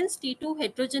isointense, T2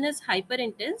 heterogeneous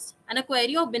hyperintense, and a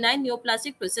query of benign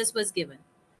neoplastic process was given.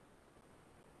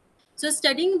 So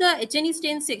studying the H&E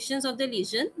stain sections of the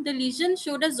lesion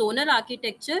showed a zonal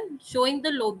architecture showing the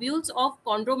lobules of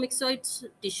chondromyxoid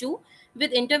tissue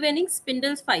with intervening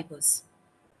spindle fibers.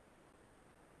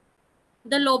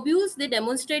 The lobules, they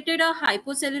demonstrated a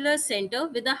hypocellular center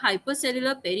with a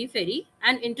hypercellular periphery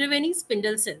and intervening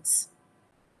spindle cells.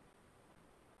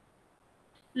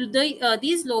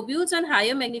 These lobules on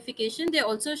higher magnification, they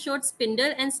also showed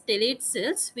spindle and stellate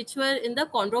cells, which were in the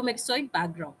chondromyxoid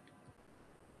background.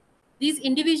 These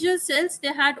individual cells,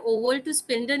 they had oval to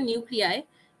spindle nuclei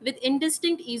with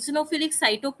indistinct eosinophilic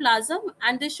cytoplasm,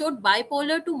 and they showed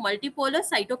bipolar to multipolar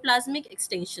cytoplasmic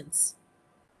extensions.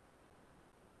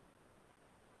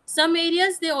 Some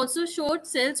areas, they also showed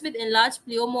cells with enlarged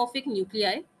pleomorphic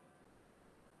nuclei.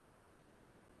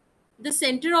 The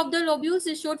center of the lobules,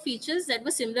 they showed features that were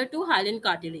similar to hyaline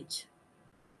cartilage.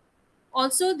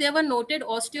 Also, there were noted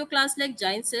osteoclast-like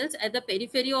giant cells at the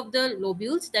periphery of the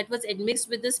lobules that was admixed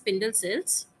with the spindle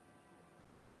cells.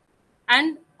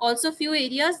 And also few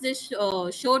areas, they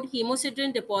showed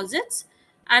hemosiderin deposits,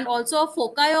 and also a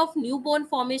foci of new bone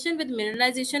formation with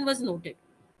mineralization was noted.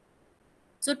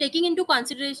 So taking into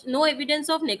consideration, no evidence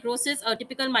of necrosis,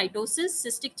 atypical mitosis,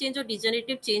 cystic change or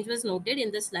degenerative change was noted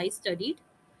in the slide studied.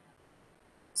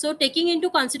 So taking into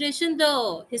consideration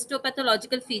the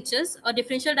histopathological features, a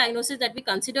differential diagnosis that we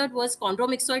considered was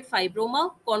chondromyxoid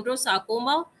fibroma,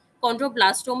 chondrosarcoma,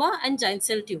 chondroblastoma, and giant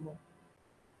cell tumor.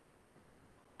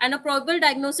 and a probable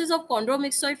diagnosis of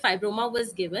chondromyxoid fibroma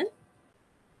was given.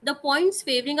 The points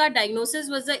favoring our diagnosis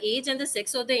was the age and the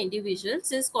sex of the individual.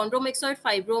 Since chondromyxoid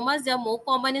fibromas, they are more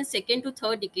common in second to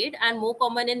third decade and more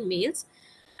common in males.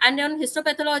 And on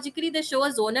histopathologically, they show a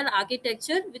zonal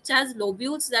architecture which has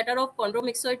lobules that are of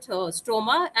chondromyxoid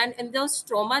stroma, and in those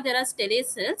stroma there are stellate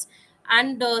cells,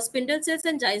 and spindle cells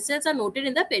and giant cells are noted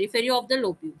in the periphery of the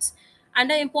lobules.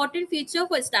 And an important feature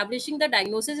for establishing the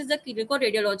diagnosis is the clinical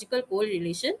radiological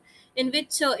correlation, in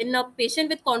which in a patient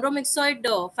with chondromyxoid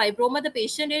fibroma, the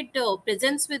patient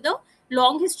presents with a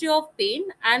long history of pain,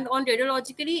 and on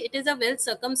radiologically, it is a well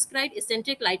circumscribed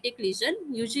eccentric lytic lesion,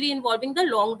 usually involving the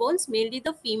long bones, mainly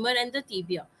the femur and the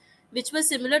tibia, which was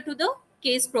similar to the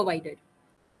case provided.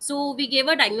 So we gave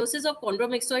a diagnosis of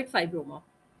chondromyxoid fibroma.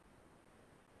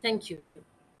 Thank you.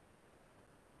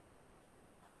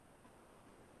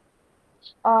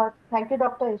 Thank you,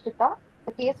 Dr. Ishita.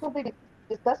 The case will be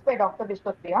discussed by Dr.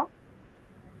 Vishwapriya.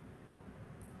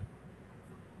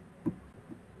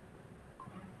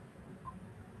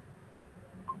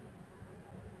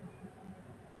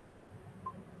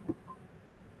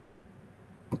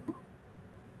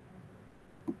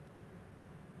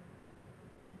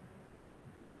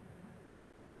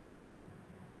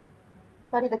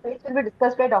 Sorry, the case will be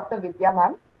discussed by Dr. Vidya,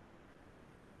 ma'am.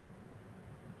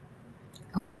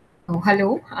 Oh,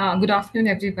 hello. Good afternoon,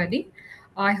 everybody.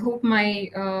 I hope my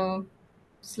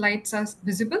slides are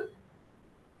visible.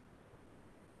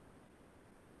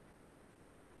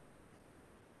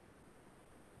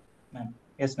 Ma'am.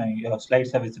 Yes, ma'am. Your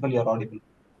slides are visible. You're audible.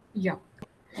 Yeah.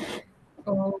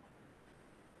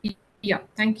 Yeah,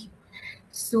 thank you.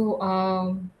 So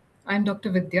I'm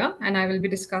Dr. Vidya, and I will be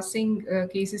discussing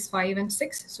cases 5 and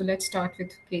 6. So let's start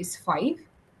with case 5.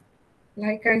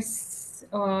 Like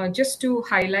just to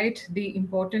highlight the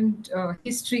important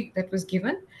history that was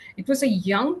given, it was a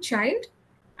young child,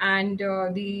 and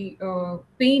the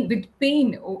pain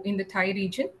in the thigh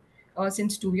region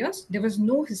since 2 years. There was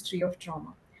no history of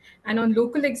trauma. And on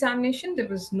local examination, there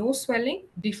was no swelling,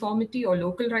 deformity, or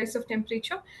local rise of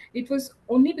temperature. It was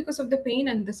only because of the pain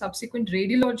and the subsequent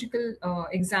radiological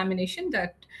examination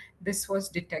that this was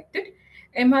detected.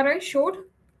 MRI showed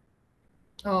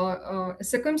well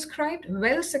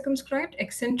circumscribed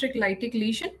eccentric lytic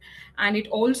lesion, and it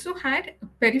also had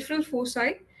peripheral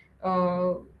foci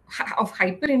of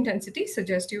hyperintensity,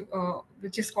 suggestive,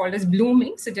 which is called as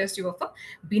blooming, suggestive of a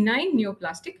benign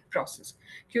neoplastic process.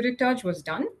 Curettage was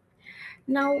done.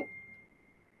 Now,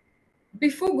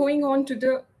 before going on to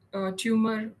the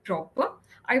tumor proper,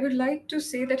 I would like to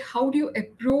say that how do you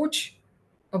approach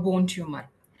a bone tumor?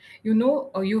 You know,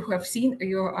 you have seen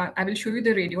I will show you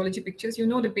the radiology pictures. You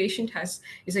know, the patient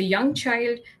is a young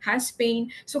child, has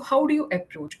pain. So how do you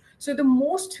approach? So the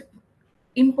most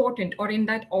important, or in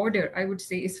that order, I would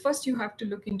say, is first you have to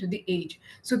look into the age.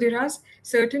 So there are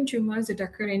certain tumors that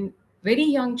occur in very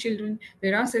young children.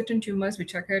 There are certain tumors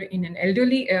which occur in an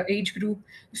elderly age group.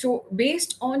 So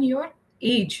based on your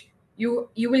age, you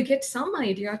will get some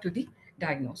idea to the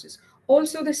diagnosis.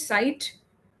 Also, the site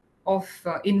of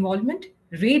involvement,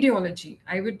 radiology.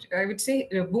 I would say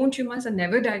bone tumors are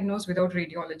never diagnosed without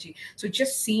radiology. So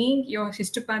just seeing your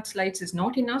histopath slides is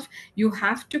not enough. You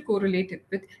have to correlate it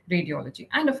with radiology.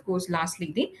 And of course,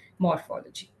 lastly, the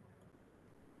morphology.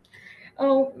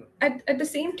 At the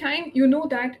same time, you know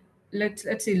that let's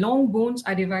say long bones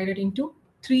are divided into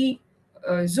 3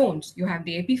 zones. You have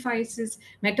the epiphysis,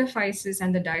 metaphysis,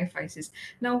 and the diaphysis.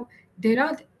 Now, there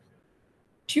are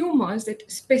tumors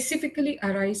that specifically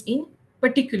arise in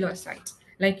particular sites.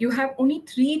 Like you have only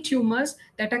 3 tumors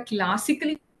that are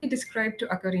classically described to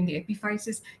occur in the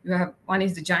epiphysis. You have one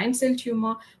is the giant cell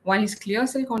tumor, one is clear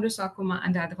cell chondrosarcoma,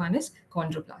 and the other one is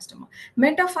chondroblastoma.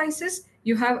 Metaphysis,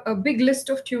 you have a big list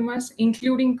of tumors,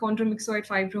 including chondromyxoid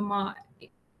fibroma,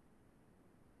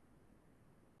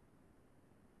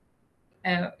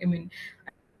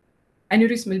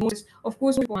 aneurysmal, of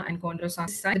course, and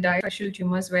chondrosarcoma, the differential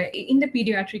tumors, where in the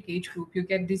pediatric age group you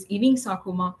get this Ewing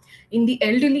sarcoma, in the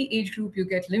elderly age group you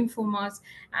get lymphomas,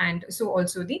 and so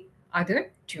also the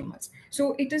other tumors.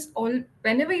 So it is all,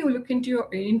 whenever you look into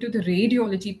the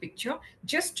radiology picture,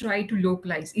 just try to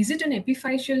localize. Is it an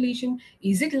epiphyseal lesion?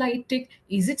 Is it lytic?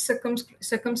 Is it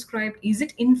circumscribed? Is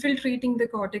it infiltrating the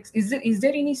cortex? Is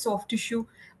there any soft tissue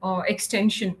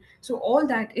extension? So all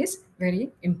that is very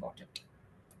important.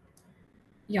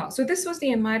 Yeah, so this was the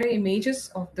MRI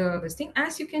images of this thing.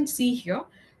 As you can see here,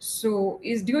 so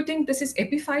do you think this is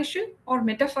epiphyseal or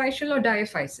metaphyseal or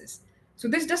diaphysis? So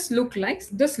this looks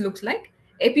like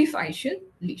epiphyseal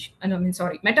lesion.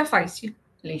 Metaphyseal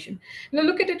lesion. Now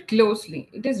look at it closely.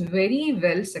 It is very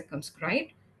well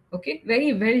circumscribed, okay,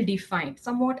 very well defined,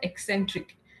 somewhat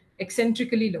eccentric.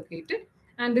 eccentrically located.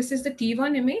 And this is the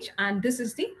T1 image, and this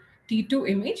is the T2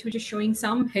 image, which is showing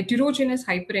some heterogeneous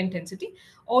hyperintensity.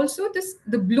 Also,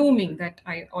 the blooming that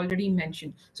I already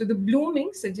mentioned. So the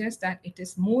blooming suggests that it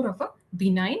is more of a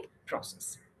benign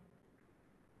process.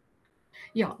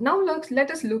 Yeah, now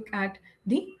let us look at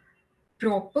the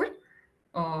proper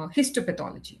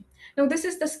histopathology. Now, this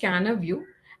is the scanner view.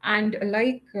 And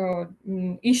like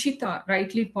Ishita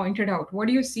rightly pointed out, what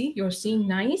do you see? You're seeing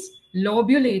nice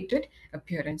lobulated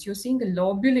appearance. You're seeing the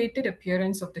lobulated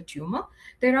appearance of the tumor.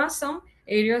 There are some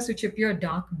areas which appear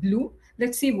dark blue.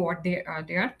 Let's see what they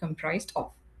are comprised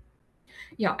of.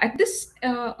 Yeah, at this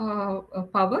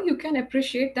power, you can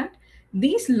appreciate that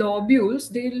these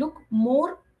lobules, they look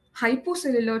more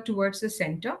hypocellular towards the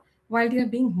center, while they are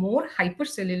being more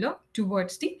hypercellular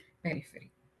towards the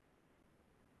periphery.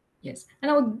 Yes.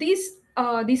 And now these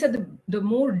are the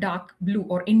more dark blue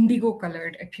or indigo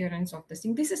colored appearance of this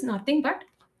thing. This is nothing but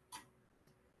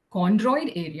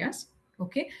chondroid areas.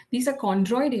 Okay, these are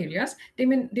chondroid areas.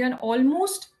 They are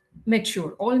almost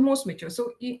mature.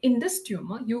 So in this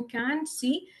tumor, you can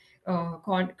see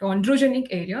chondrogenic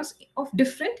areas of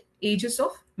different ages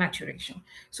of maturation.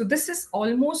 So this is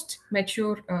almost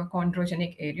mature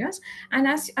chondrogenic areas. And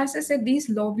as I said, these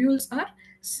lobules are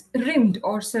rimmed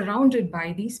or surrounded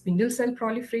by the spindle cell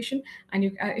proliferation.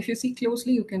 And if you see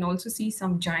closely, you can also see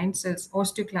some giant cells,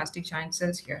 osteoclastic giant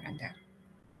cells here and there.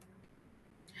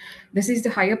 This is the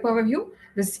higher power view.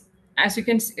 This, as you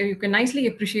can nicely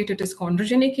appreciate, it is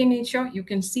chondrogenic in nature. You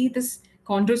can see this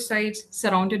chondrocytes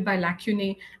surrounded by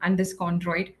lacunae and this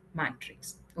chondroid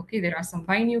matrix. Okay, there are some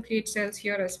binucleate cells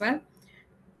here as well.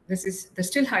 This is the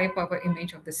still higher power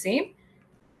image of the same.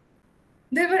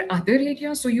 There were other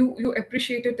areas. So you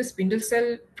appreciated the spindle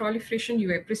cell proliferation.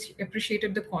 You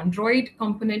appreciated the chondroid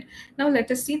component. Now let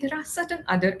us see, there are certain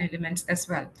other elements as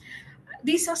well.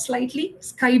 These are slightly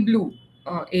sky blue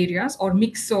areas or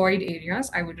myxoid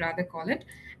areas, I would rather call it.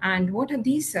 And what are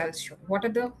these cells? What are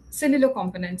the cellular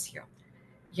components here?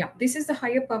 Yeah, this is the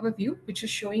higher power view, which is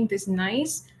showing this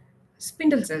nice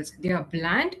spindle cells. They are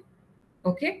bland.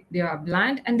 Okay, they are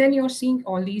bland. And then you're seeing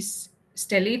all these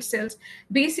stellate cells.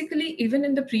 Basically, even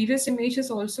in the previous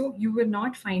images also, you were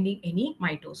not finding any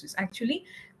mitosis. Actually,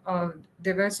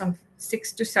 there were some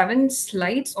 6 to 7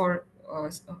 slides or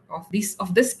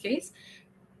of this case,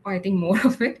 I think more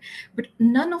of it, but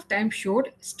none of them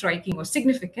showed striking or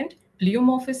significant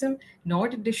pleomorphism, nor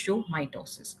did they show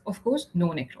mitosis. Of course,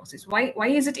 no necrosis. Why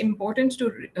is it important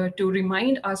to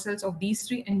remind ourselves of these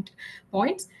three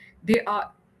points?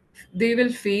 They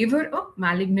will favor a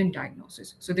malignant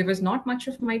diagnosis. So there was not much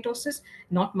of mitosis,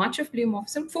 not much of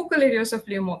pleomorphism. Focal areas of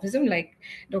pleomorphism, like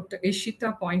Dr.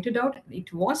 Ishita pointed out,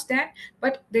 it was there,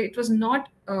 but it was not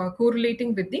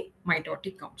correlating with the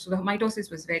mitotic count. So the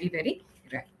mitosis was very, very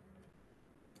rare.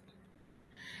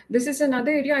 This is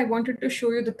another area I wanted to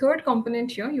show you. The third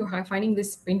component here, you are finding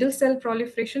this spindle cell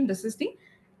proliferation. This is the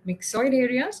myxoid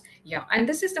areas. Yeah, and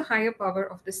this is the higher power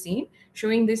of the scene,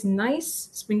 showing these nice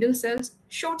spindle cells,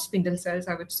 short spindle cells,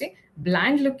 I would say,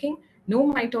 bland looking,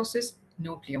 no mitosis,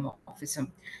 no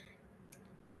pleomorphism.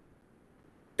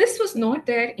 This was not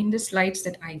there in the slides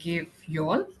that I gave you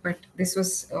all, but this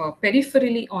was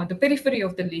peripherally, on the periphery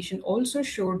of the lesion also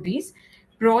showed these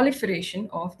proliferation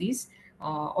of these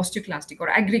osteoclastic or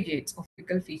aggregates of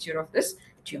the feature of this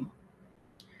tumor.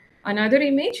 Another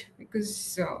image,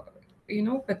 because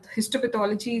but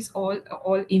histopathology is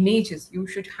all images. You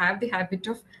should have the habit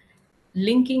of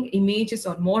linking images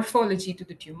or morphology to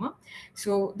the tumor.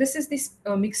 So this is this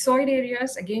myxoid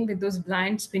areas, again with those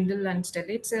bland spindle and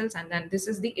stellate cells, and then this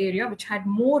is the area which had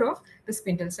more of the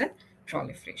spindle cell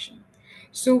proliferation.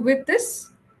 So with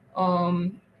this,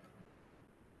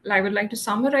 I would like to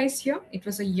summarize here. It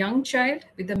was a young child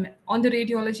with on the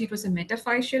radiology, it was a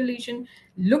metaphyseal lesion,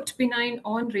 looked benign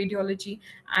on radiology,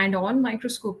 and on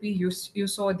microscopy, you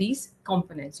saw these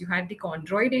components. You had the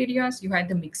chondroid areas, you had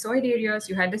the myxoid areas,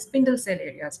 you had the spindle cell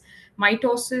areas.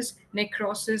 Mitosis,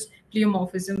 necrosis,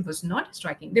 pleomorphism was not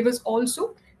striking. There was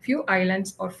also few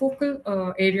islands or focal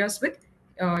areas with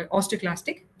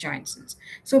osteoclastic giant cells.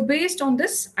 So based on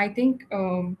this, I think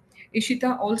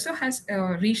Ishita also has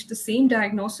reached the same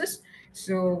diagnosis.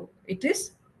 So it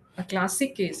is a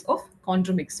classic case of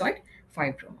chondromyxoid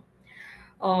fibroma.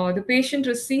 The patient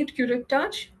received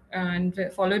curettage and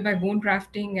followed by bone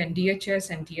grafting and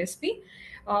DHS and TSP.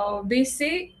 They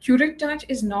say curettage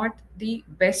is not the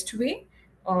best way.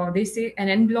 They say an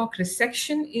en bloc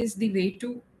resection is the way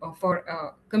to for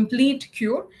a complete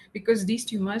cure, because these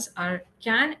tumors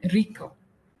can recur.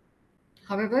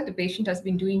 However, the patient has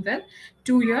been doing well,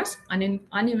 2 years,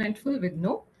 uneventful with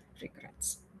no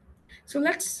recurrence. So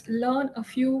let's learn a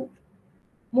few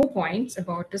more points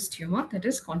about this tumor, that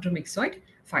is chondromyxoid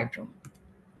fibroma.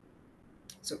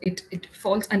 So it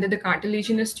falls under the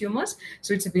cartilaginous tumors.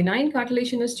 So it's a benign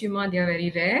cartilaginous tumor. They are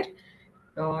very rare.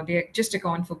 They just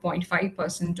account for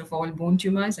 0.5% of all bone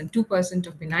tumors and 2%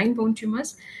 of benign bone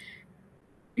tumors.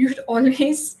 You should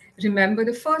always remember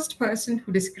the first person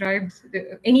who described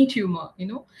any tumor.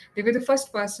 They were the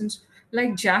first persons,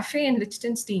 like Jaffe and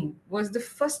Lichtenstein were the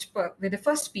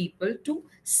first people to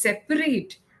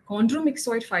separate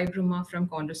chondromyxoid fibroma from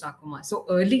chondrosarcoma. So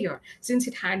earlier, since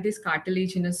it had this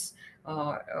cartilaginous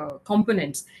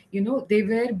components, they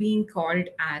were being called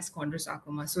as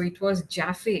chondrosarcoma. So it was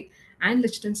Jaffe and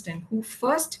Lichtenstein who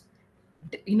first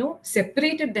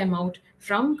separated them out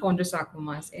from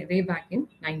chondrosarcomas way back in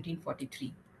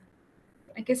 1943.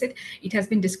 Like I said, it has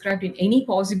been described in any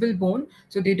possible bone,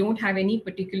 so they don't have any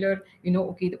particular,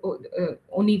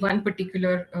 only one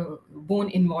particular bone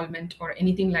involvement or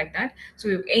anything like that.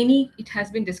 So it has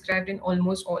been described in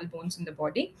almost all bones in the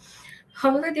body.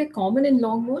 However, they're common in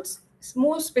long bones,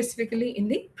 more specifically in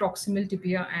the proximal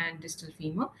tibia and distal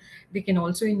femur. They can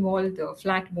also involve the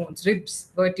flat bones, ribs,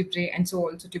 vertebrae, and so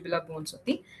also tubular bones of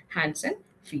the hands and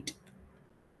feet.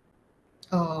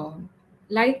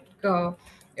 Like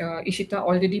Ishita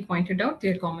already pointed out,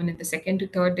 they're common in the 2nd to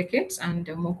 3rd decades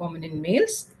and more common in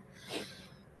males.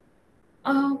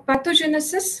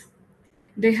 Pathogenesis,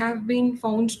 they have been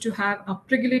found to have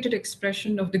upregulated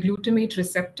expression of the glutamate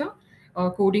receptor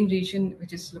coding region,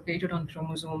 which is located on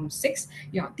chromosome 6.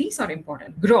 Yeah, these are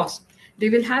important. Gross, they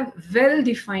will have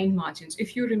well-defined margins.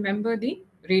 If you remember the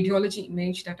radiology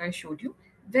image that I showed you,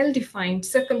 well-defined,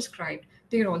 circumscribed.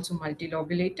 They are also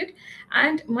multilobulated.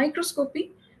 And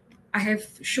microscopy, I have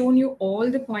shown you all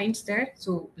the points there.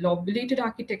 So lobulated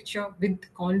architecture with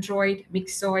chondroid,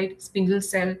 myxoid, spindle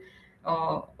cell,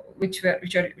 which are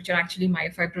actually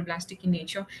myofibroblastic in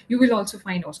nature. You will also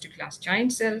find osteoclast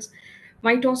giant cells,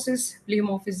 mitosis,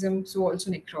 pleomorphism, so also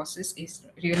necrosis is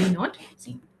really not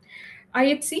seen.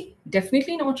 IHC,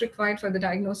 definitely not required for the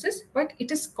diagnosis, but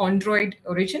it is chondroid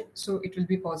origin, so it will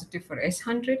be positive for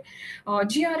S100.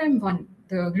 GRM1,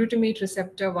 the glutamate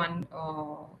receptor 1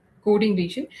 coding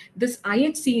region, this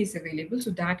IHC is available, so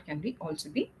that can also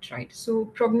be tried. So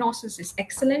prognosis is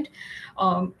excellent.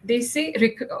 They say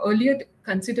earlier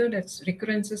considered as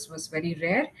recurrences was very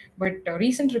rare, but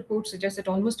recent reports suggest that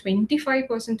almost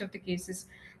 25% of the cases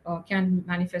can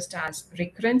manifest as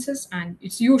recurrences, and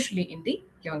it's usually in the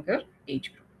younger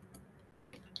age group.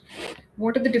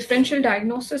 What are the differential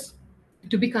diagnoses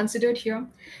to be considered here?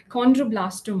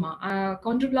 Chondroblastoma.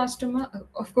 Chondroblastoma,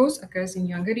 of course, occurs in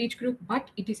younger age group, but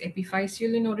it is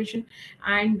epiphyseal in origin,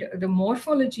 and the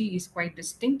morphology is quite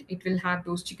distinct. It will have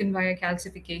those chicken wire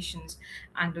calcifications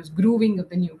and those grooving of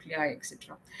the nuclei,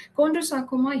 etc.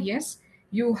 Chondrosarcoma, yes,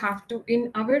 you have to,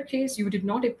 in our case, you did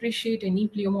not appreciate any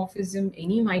pleomorphism,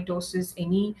 any mitosis,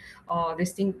 any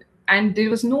this thing, and there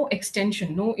was no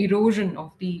extension, no erosion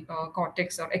of the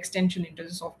cortex or extension into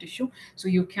the soft tissue. So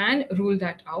you can rule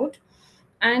that out.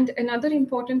 And another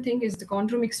important thing is the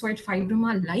chondromyxoid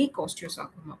fibroma like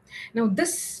osteosarcoma. Now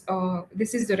this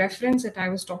is the reference that I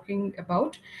was talking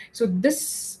about. So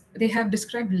they have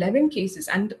described 11 cases,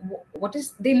 and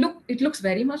it looks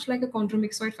very much like a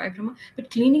chondromyxoid fibroma, but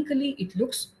clinically it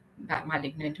looks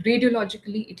malignant.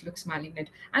 Radiologically, it looks malignant.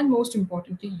 And most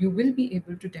importantly, you will be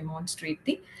able to demonstrate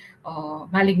the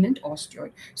malignant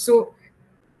osteoid. So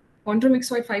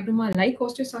chondromyxoid fibroma like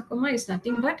osteosarcoma is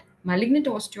nothing but malignant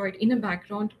osteoid in a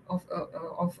background of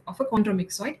a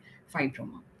chondromyxoid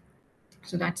fibroma.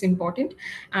 So that's important.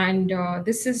 And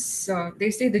this is, they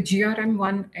say the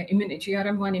GRM1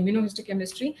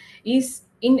 immunohistochemistry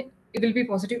it will be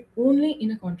positive only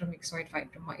in a chondromyxoid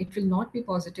fibroma. It will not be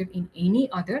positive in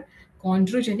any other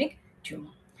chondrogenic tumor.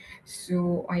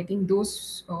 So I think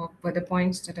those were the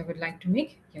points that I would like to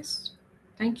make. Yes.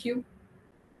 Thank you.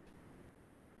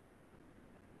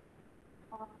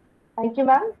 Thank you,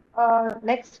 ma'am.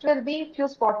 Next will be few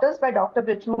spotters by Dr.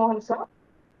 Brijmohan sir.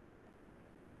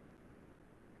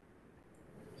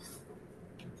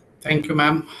 Thank you,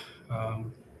 ma'am.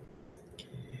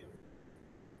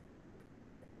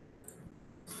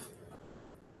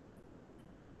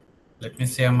 Let me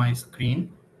share my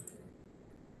screen.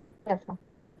 Yes, sir.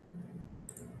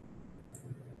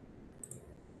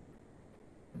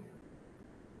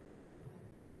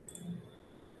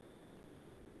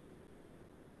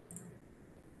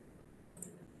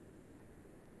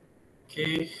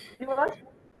 Okay.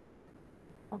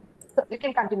 So you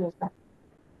can continue, sir.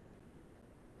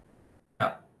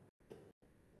 Yeah.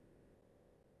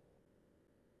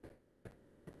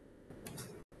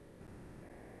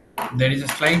 There is a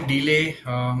slight delay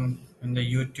in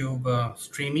the YouTube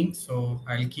streaming, so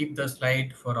I'll keep the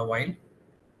slide for a while.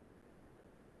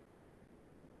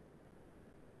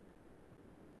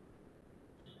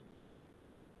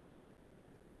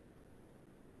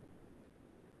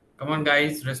 Come on,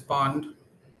 guys, respond.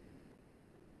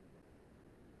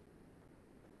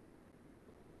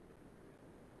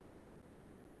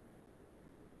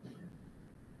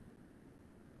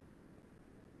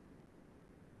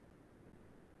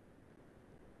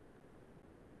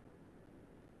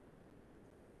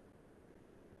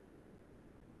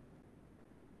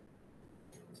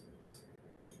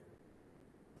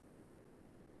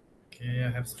 Okay,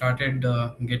 I have started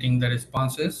getting the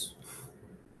responses.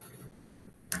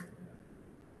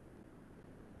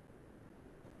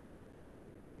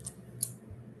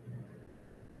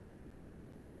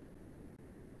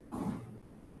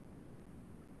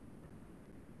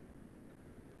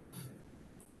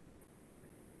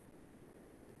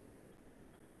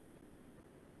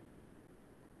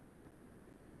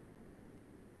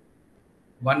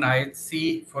 One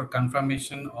IHC for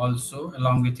confirmation also,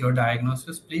 along with your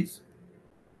diagnosis, please.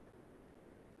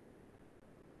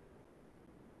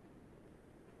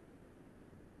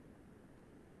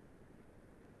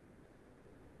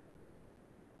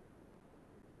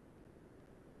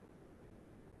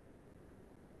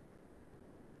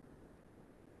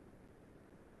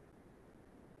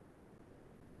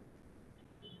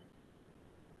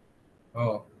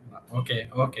 Oh, okay,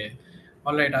 okay.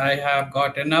 All right, I have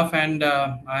got enough, and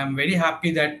I am very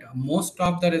happy that most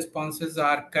of the responses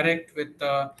are correct with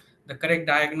the correct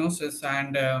diagnosis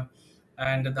and the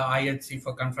IHC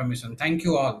for confirmation. Thank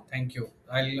you all. Thank you.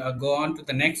 I'll go on to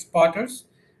the next spotters.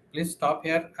 Please stop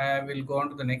here. I will go on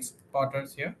to the next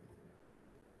spotters here.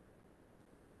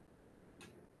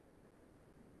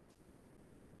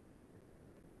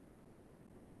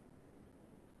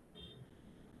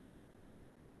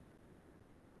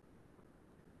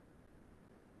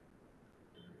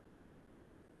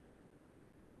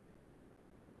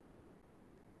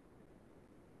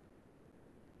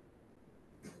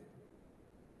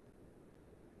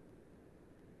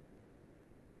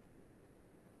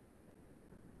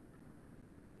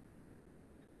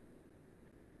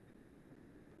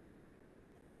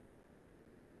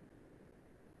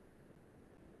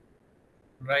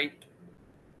 Right.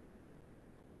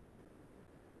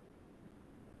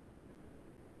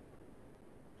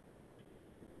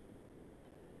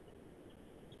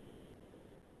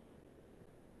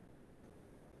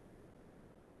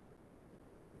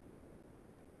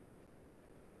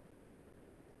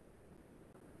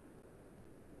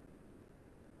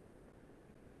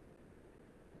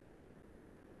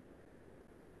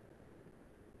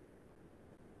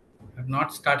 I've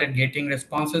not started getting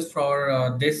responses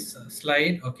for this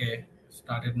slide. Okay,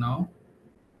 started now.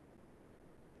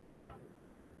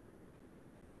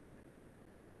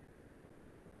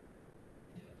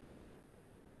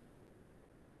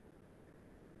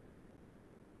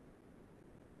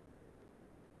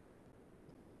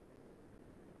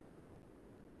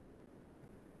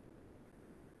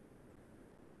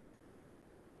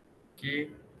 Okay,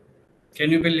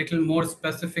 can you be a little more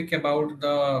specific about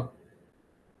the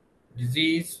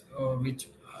disease which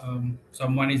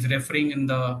someone is referring in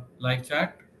the live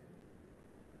chat?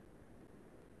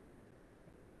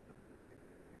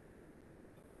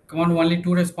 Come on, only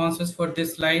 2 responses for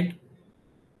this slide.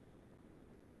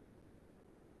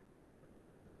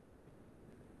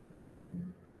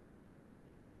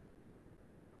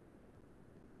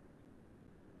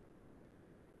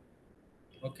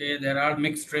 Okay, there are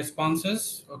mixed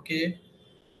responses. Okay.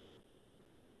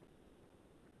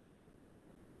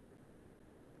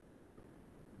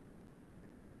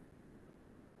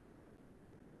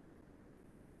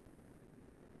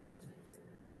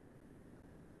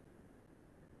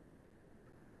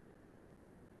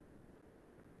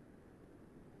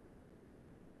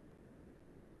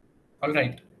 All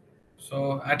right.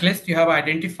 So at least you have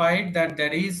identified that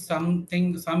there is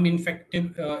something, some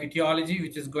infective etiology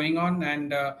which is going on,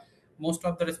 and most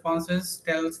of the responses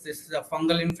tells this is a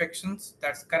fungal infections.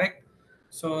 That's correct.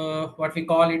 So what we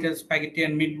call it is spaghetti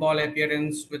and meatball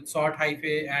appearance with short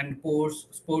hyphae and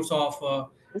spores of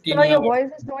Sir, tinea. your voice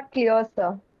is not clear,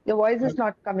 sir. Your voice is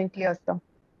not coming clear, sir.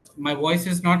 My voice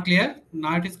is not clear.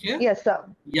 Now it is clear. Yes, sir.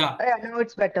 Yeah. Yeah, now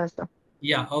it's better, sir.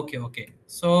 Yeah, okay, okay.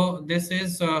 So this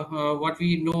is what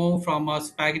we know from a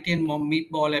spaghetti and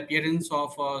meatball appearance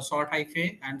of short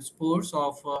hyphae and spores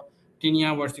of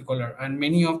tinea versicolor. And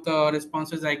many of the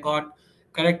responses I got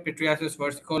correct: pityriasis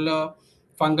versicolor,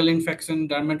 fungal infection,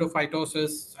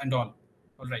 dermatophytosis, and all.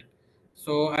 All right.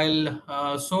 So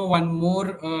I'll show one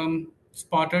more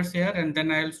spotters here, and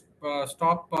then I'll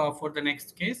stop for the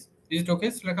next case. Is it okay,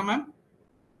 Sulekha ma'am?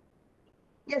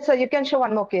 Yes, sir. You can show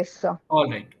one more case, sir. All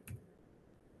right.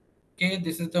 Okay,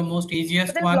 this is the most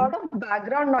easiest There's one. a lot of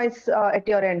background noise at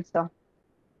your end, sir.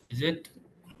 Is it?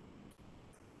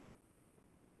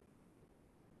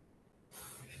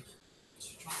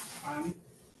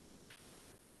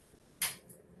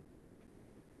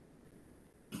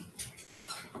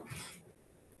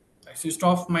 I switched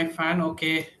off my fan.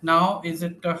 Okay, now is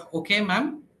it okay,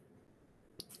 ma'am?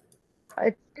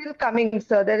 It's still coming,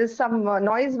 sir. There is some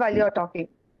noise while you're talking.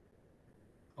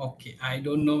 Okay, I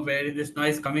don't know where is this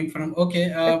noise coming from. Okay,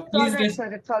 It's all please. right,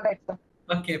 sir. It's all right, sir.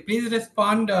 Okay, please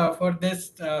respond for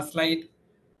this slide.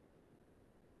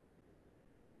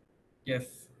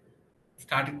 Yes,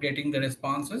 started getting the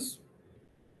responses.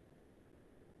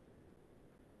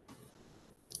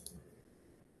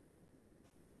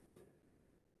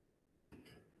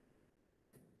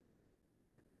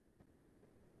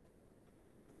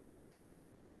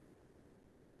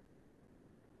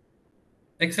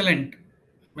 Excellent.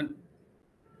 But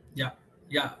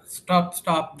yeah,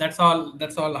 stop. That's all.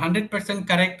 100%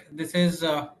 correct. This is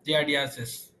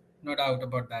giardiasis. No doubt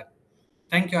about that.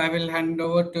 Thank you. I will hand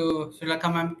over to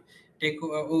Sulekha ma'am. Take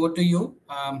over to you.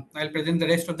 I'll present the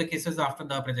rest of the cases after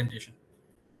the presentation.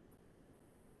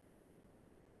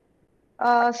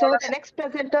 So the next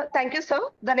presenter, thank you, sir.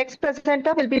 The next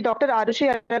presenter will be Dr.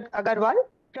 Arushi Agarwal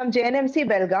from JNMC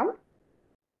Belgaum.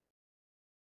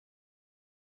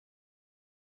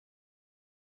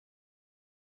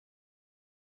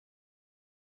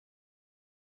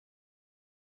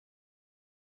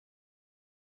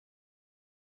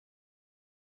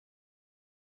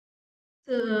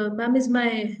 Ma'am, is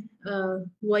my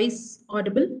voice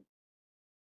audible?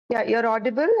 Yeah, you're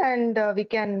audible, and we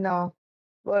can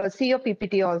see your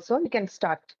PPT also. You can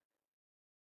start.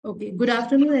 Okay, good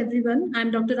afternoon, everyone.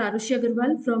 I'm Dr. Arushi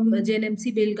Agarwal from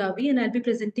JNMC Belgavi, and I'll be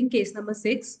presenting case number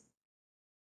 6.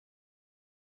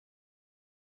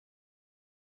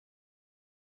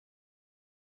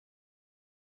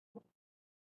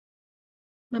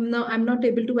 Now I'm not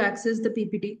able to access the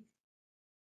PPT.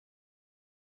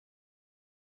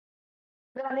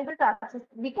 We're unable to access.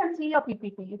 We can see your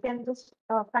PPT. You can just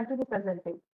continue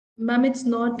presenting. Ma'am, it's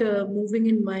not moving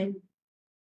in mine.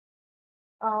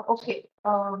 Okay.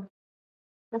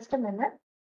 Just a minute.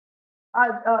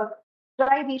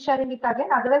 Try resharing it again.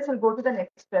 Otherwise, we'll go to the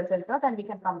next presenter, then we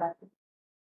can come back.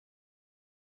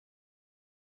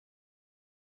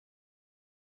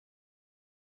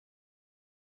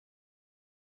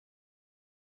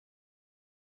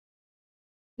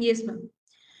 Yes, ma'am.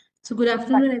 So good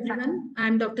afternoon, everyone.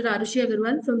 I'm Dr. Arushi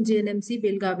Agarwal from JNMC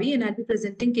Belgavi, and I'll be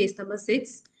presenting case number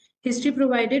 6. History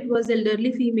provided was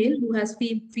elderly female who has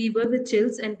fever with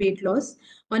chills and weight loss.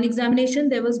 On examination,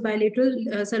 there was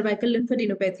bilateral cervical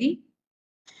lymphadenopathy.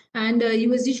 And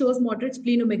USG shows moderate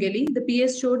splenomegaly. The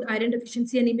PS showed iron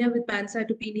deficiency anemia with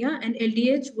pancytopenia, and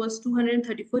LDH was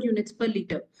 234 units per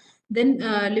liter. Then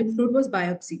lymph node was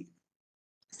biopsied.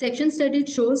 Section study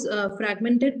shows a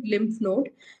fragmented lymph node,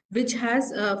 which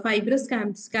has fibrous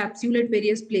capsule at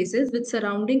various places with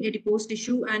surrounding adipose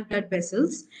tissue and blood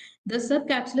vessels. The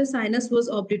subcapsular sinus was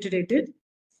obliterated.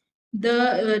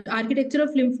 The architecture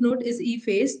of lymph node is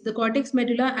E-phase. The cortex,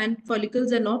 medulla, and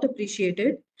follicles are not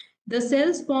appreciated. The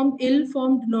cells formed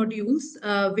ill-formed nodules,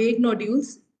 vague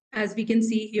nodules, as we can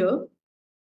see here.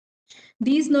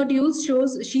 These nodules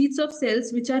shows sheets of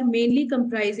cells which are mainly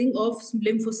comprising of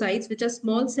lymphocytes, which are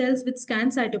small cells with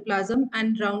scant cytoplasm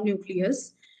and round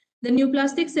nucleus. The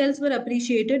neoplastic cells were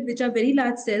appreciated, which are very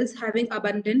large cells having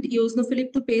abundant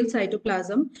eosinophilic to pale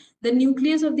cytoplasm. The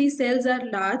nucleus of these cells are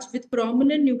large with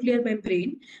prominent nuclear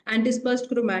membrane and dispersed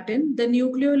chromatin. The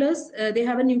nucleolus, they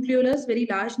have a nucleolus, very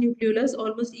large nucleolus,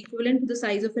 almost equivalent to the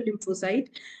size of a lymphocyte,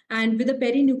 and with a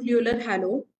perinucleolar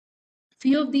halo.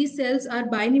 Few of these cells are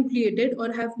binucleated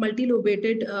or have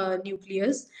multilobated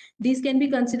nucleus. These can be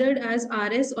considered as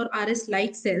RS or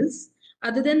RS-like cells.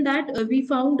 Other than that, we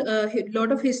found a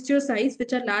lot of histiocytes,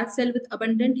 which are large cell with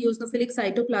abundant eosinophilic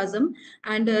cytoplasm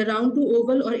and round to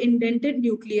oval or indented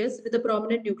nucleus with a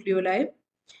prominent nucleoli.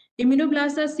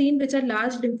 Immunoblasts are seen, which are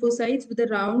large lymphocytes with a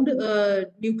round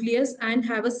nucleus and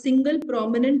have a single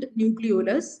prominent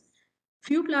nucleolus.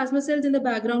 Few plasma cells in the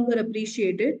background were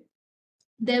appreciated.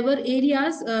 There were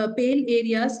areas, pale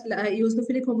areas,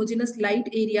 eosinophilic homogeneous light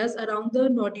areas around the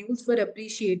nodules were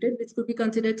appreciated, which could be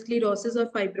considered sclerosis or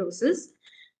fibrosis.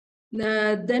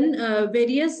 Then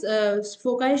various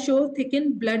foci show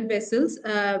thickened blood vessels,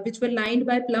 which were lined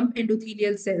by plump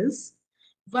endothelial cells.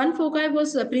 One foci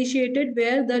was appreciated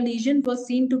where the lesion was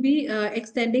seen to be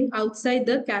extending outside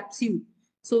the capsule.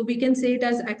 So we can say it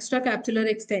as extracapsular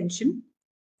extension.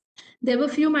 There were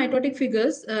few mitotic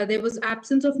figures. There was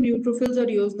absence of neutrophils or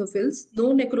eosinophils.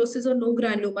 No necrosis or no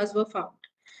granulomas were found.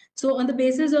 So on the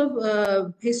basis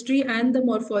of history and the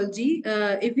morphology,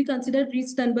 if we consider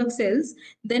Reed-Sternberg cells,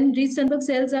 then Reed-Sternberg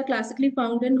cells are classically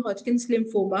found in Hodgkin's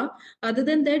lymphoma. Other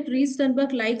than that,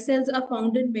 Reed-Sternberg-like cells are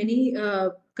found in many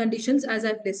conditions as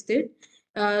I've listed.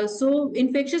 So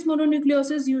infectious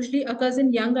mononucleosis usually occurs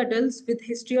in young adults with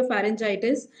history of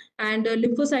pharyngitis, and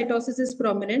lymphocytosis is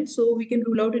prominent, so we can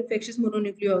rule out infectious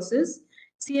mononucleosis.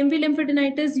 CMV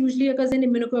lymphadenitis usually occurs in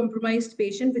immunocompromised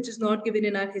patient, which is not given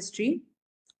in our history.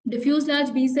 Diffuse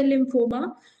large B-cell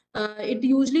lymphoma, it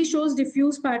usually shows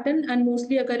diffuse pattern and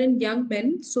mostly occur in young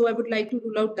men, so I would like to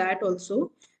rule out that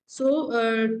also.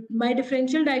 So my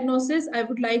differential diagnosis, I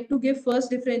would like to give first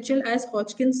differential as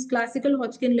Hodgkin's, classical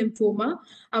Hodgkin lymphoma.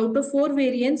 Out of 4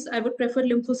 variants, I would prefer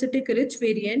lymphocytic rich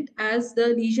variant as the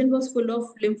lesion was full of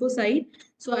lymphocyte.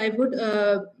 So I would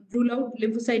rule out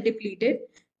lymphocyte depleted.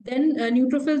 Then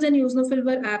neutrophils and eosinophil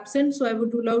were absent, so I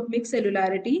would rule out mixed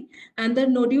cellularity. And the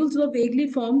nodules were vaguely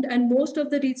formed, and most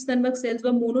of the Reed-Sternberg cells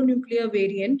were mononuclear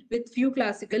variant with few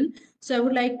classical. So I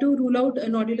would like to rule out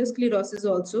nodular sclerosis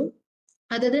also.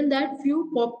 Other than that,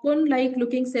 few popcorn-like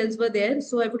looking cells were there.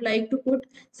 So I would like to put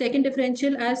second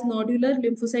differential as nodular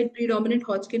lymphocyte predominant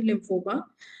Hodgkin lymphoma.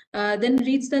 Then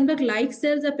Reed-Sternberg-like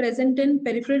cells are present in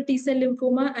peripheral T-cell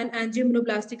lymphoma and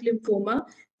angioimmunoblastic lymphoma,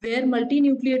 where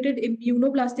multinucleated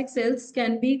immunoblastic cells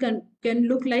can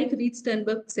look like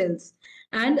Reed-Sternberg cells.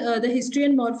 And the history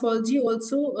and morphology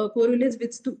also correlates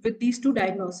with these two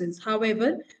diagnoses.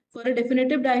 However, for a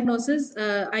definitive diagnosis,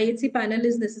 IHC panel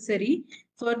is necessary.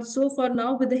 For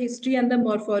now, with the history and the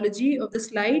morphology of the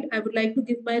slide, I would like to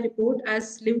give my report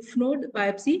as lymph node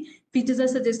biopsy. Features are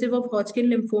suggestive of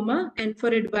Hodgkin lymphoma, and for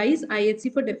advice,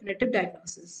 IHC for definitive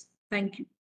diagnosis. Thank you.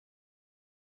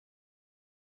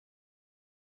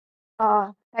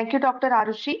 Thank you, Dr.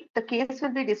 Arushi. The case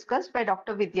will be discussed by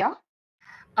Dr. Vidya.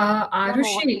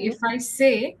 Arushi, if I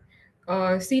say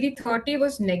CD30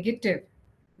 was negative,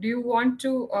 do you want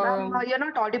to? You're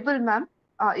not audible, ma'am.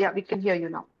 Yeah, we can hear you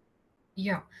now.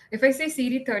 Yeah, if I say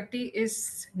CD30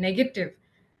 is negative,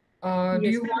 do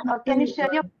you want can to? You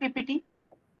share your PPT?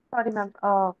 Sorry, ma'am.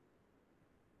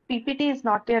 PPT is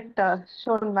not yet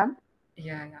shown, ma'am.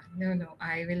 Yeah, no,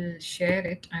 I will share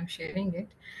it. I'm sharing it.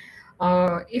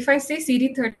 If I say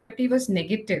CD30 was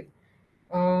negative,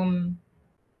 do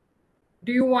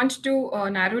you want to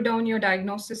narrow down your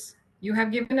diagnosis? You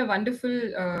have given a wonderful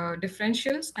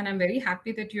differentials, and I'm very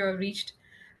happy that you have reached,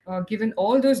 given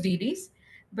all those DDs.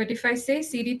 But if I say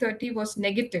CD30 was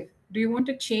negative, do you want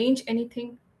to change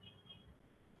anything?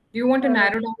 Do you want to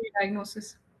narrow down your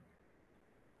diagnosis?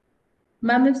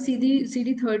 Ma'am, if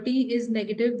CD30 is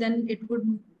negative, then it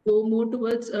would go more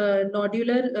towards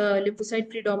nodular lymphocyte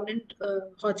predominant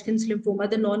Hodgkin's lymphoma,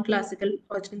 the non-classical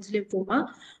Hodgkin's lymphoma,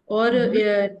 or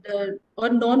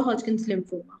non-Hodgkin's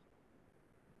lymphoma.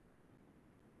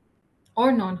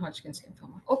 Or non-Hodgkin's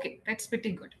lymphoma. Okay, that's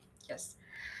pretty good. Yes.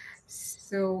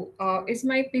 So is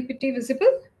my PPT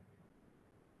visible?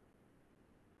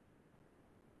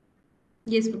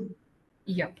 Yes, ma'am.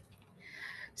 Yeah.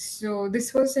 So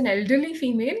this was an elderly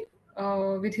female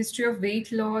with history of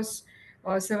weight loss,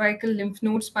 cervical lymph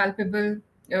nodes palpable,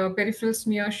 peripheral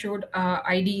smear showed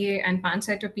IDA and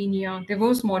pancytopenia. There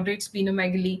was moderate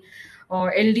splenomegaly,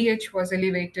 LDH was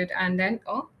elevated, and then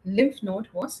a lymph node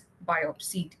was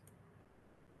biopsied.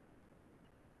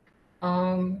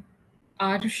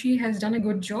 Arushi has done a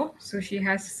good job, so she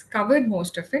has covered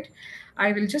most of it.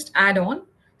 I will just add on.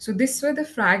 So these were the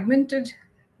fragmented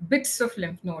bits of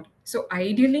lymph node. So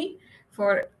ideally,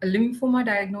 for a lymphoma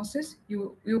diagnosis,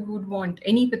 you would want,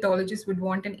 any pathologist would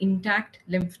want an intact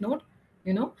lymph node,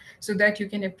 so that you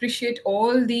can appreciate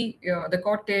all the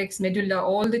cortex, medulla,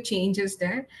 all the changes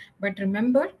there. But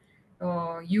remember,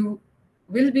 you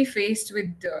will be faced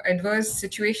with adverse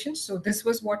situations. So this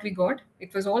was what we got.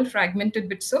 It was all fragmented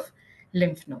bits of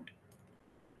lymph node.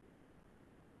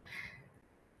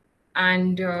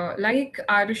 And like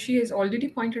Arushi has already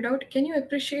pointed out, can you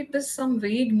appreciate this some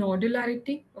vague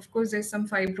nodularity? Of course, there's some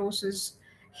fibrosis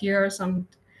here,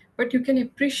 but you can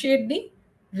appreciate the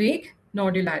vague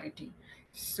nodularity.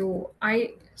 So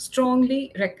I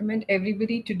strongly recommend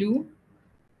everybody to do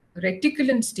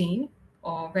reticulin stain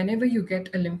whenever you get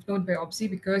a lymph node biopsy,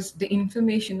 because the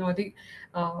information or the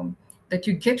that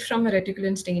you get from a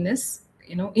reticulin stain is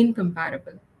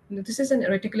incomparable. This is a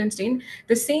reticulin stain.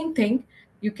 The same thing,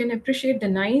 you can appreciate the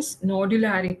nice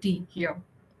nodularity here,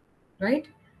 right?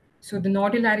 So the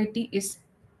nodularity is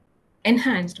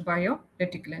enhanced by a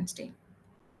reticulin stain.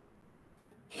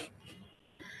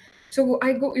 So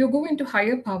you go into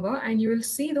higher power and you will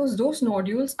see those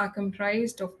nodules are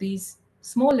comprised of these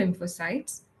small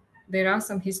lymphocytes. There are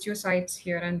some histiocytes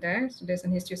here and there. So there's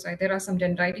an histiocyte. There are some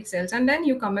dendritic cells. And then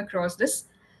you come across this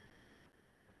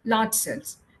large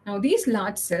cells. Now, these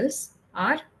large cells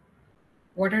are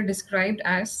what are described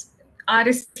as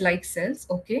RS-like cells,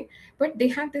 okay? But they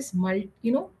have this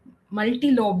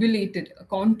multilobulated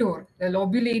contour, the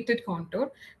lobulated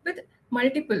contour with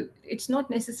multiple. It's not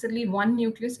necessarily one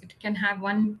nucleus. It can have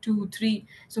 1, 2, 3.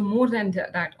 So more than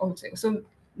that also. So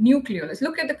nucleolus.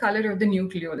 Look at the color of the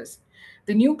nucleolus.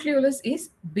 The nucleolus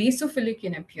is basophilic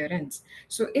in appearance.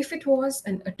 So if it was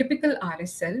a typical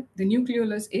RS cell, the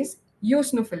nucleolus is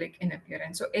eosinophilic in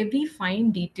appearance. So every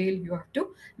fine detail you have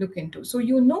to look into. So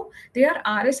they are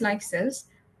RS-like cells.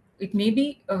 It may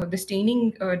be the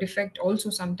staining defect also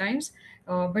sometimes,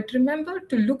 but remember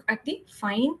to look at the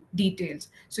fine details.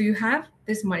 So you have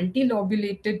this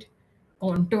multilobulated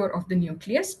contour of the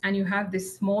nucleus, and you have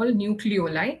this small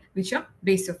nucleoli which are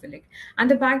basophilic.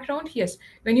 And the background, yes,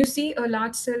 when you see a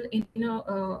large cell in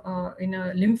a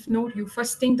lymph node, you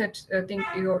first think that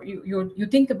you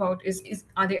think about is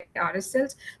are they RS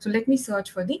cells? So let me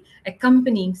search for the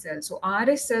accompanying cells. So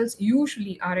RS cells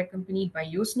usually are accompanied by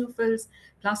eosinophils,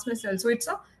 plasma cells. So it's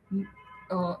a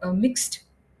mixed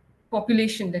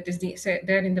population that is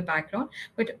there in the background.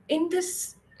 But in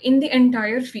the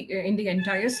entire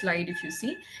slide, if you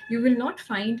see, you will not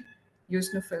find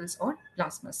eosinophils or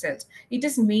plasma cells. It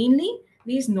is mainly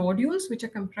these nodules which are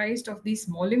comprised of these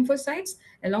small lymphocytes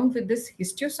along with this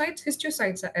histiocytes.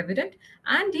 Histiocytes are evident,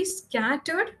 and these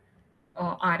scattered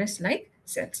RS-like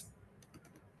cells.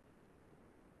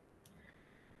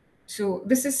 So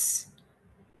this is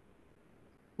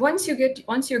once your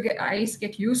eyes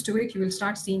get used to it, you will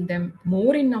start seeing them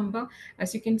more in number.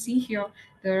 As you can see here,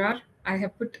 I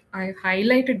have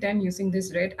highlighted them using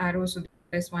this red arrow. So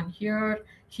there's one here,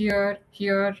 here,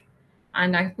 here,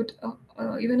 and I put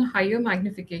even a higher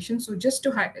magnification. So just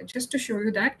to show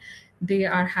you that they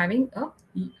are having a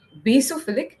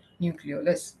basophilic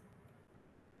nucleolus.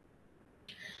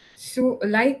 So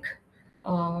like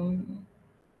Dr.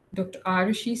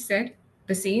 Arushi said,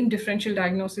 the same differential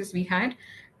diagnosis we had.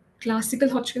 Classical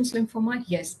Hodgkin's lymphoma,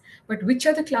 yes. But which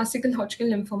are the classical Hodgkin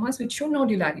lymphomas which show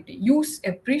nodularity? You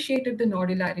appreciated the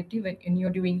nodularity when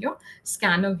you're doing your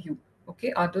scanner view,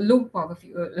 okay, or the low power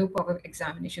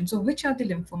examination. So which are the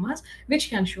lymphomas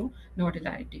which can show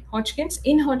nodularity?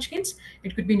 In Hodgkin's,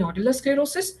 it could be nodular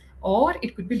sclerosis, or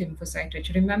it could be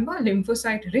lymphocyte-rich. Remember,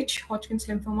 lymphocyte-rich Hodgkin's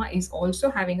lymphoma is also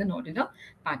having a nodular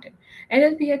pattern.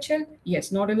 NLPHL,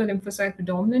 yes, nodular lymphocyte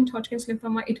predominant Hodgkin's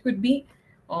lymphoma. It could be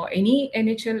any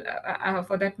NHL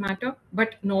for that matter,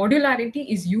 but nodularity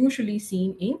is usually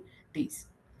seen in these.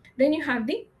 Then you have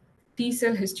the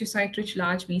T-cell histiocyte-rich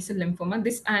large B-cell lymphoma.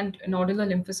 This and nodular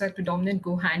lymphocyte predominant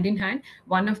go hand in hand.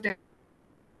 One of them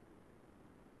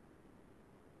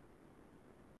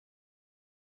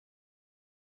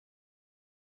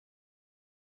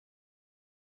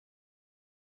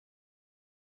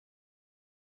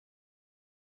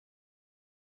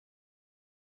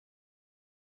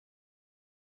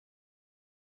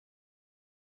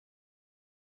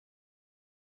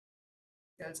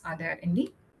cells are there in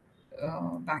the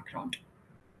background.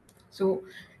 So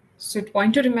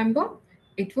point to remember,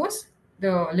 it was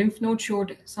the lymph node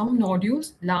showed some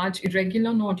nodules, large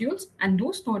irregular nodules, and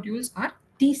those nodules are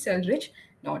T-cell rich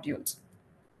nodules.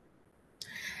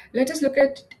 Let us look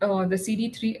at the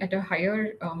CD3 at a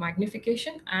higher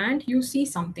magnification, and you see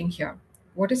something here.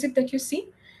 What is it that you see?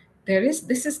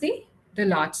 This is the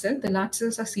large cell. The large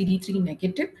cells are CD3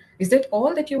 negative. Is that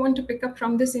all that you want to pick up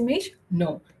from this image?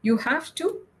 No. You have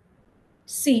to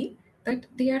see that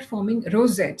they are forming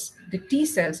rosettes. The T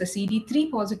cells, the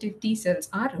CD3 positive T cells,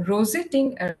 are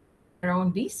rosetting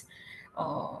around these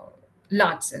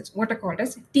large cells, what are called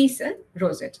as T cell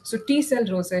rosettes. So T cell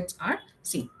rosettes are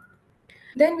seen.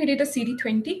 Then we did a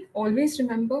CD20. Always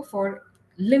remember, for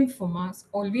lymphomas,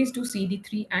 always do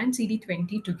CD3 and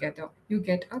CD20 together. You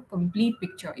get a complete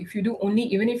picture. If you do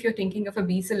even if you're thinking of a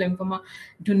B-cell lymphoma,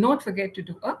 do not forget to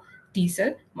do a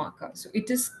T-cell marker. So it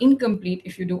is incomplete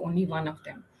if you do only one of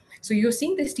them. So you're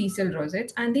seeing these T-cell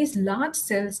rosettes, and these large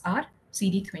cells are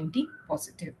CD20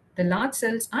 positive. The large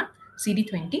cells are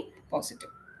CD20 positive.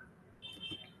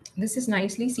 This is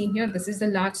nicely seen here. This is the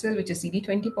large cell which is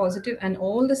CD20 positive, and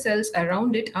all the cells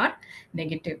around it are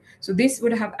negative. So this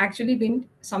would have actually been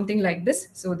something like this.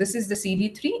 So this is the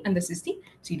CD3 and this is the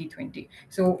CD20.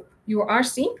 So you are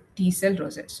seeing T cell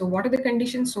rosettes. So what are the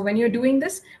conditions? So when you're doing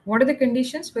this, what are the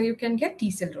conditions where you can get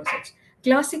T cell rosettes?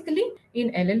 Classically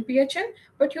in LLPHN,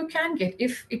 but you can get,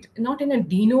 if it not in a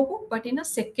de novo, but in a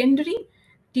secondary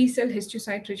T-cell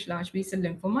histiocyte-rich large B-cell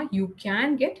lymphoma, you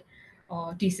can get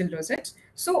T-cell rosettes.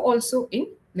 So also in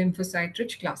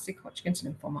lymphocyte-rich classic Hodgkin's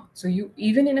lymphoma. So you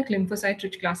even in a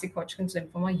lymphocyte-rich classic Hodgkin's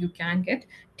lymphoma, you can get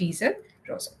T-cell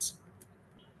rosettes.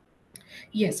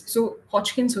 Yes, so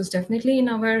Hodgkin's was definitely in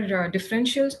our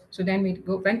differentials. So then we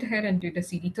went ahead and did the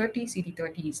CD30.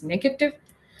 CD30 is negative.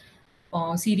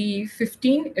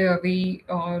 CD15 we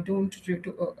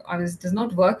does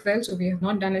not work well, so we have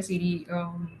not done a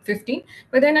CD15.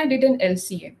 But then I did an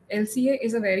LCA. LCA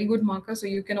is a very good marker, so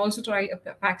you can also try a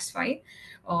PAX5.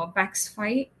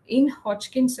 PAX5 in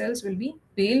Hodgkin cells will be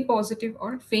pale positive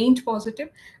or faint positive,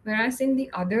 whereas in the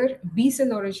other B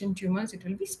cell origin tumors it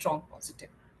will be strong positive.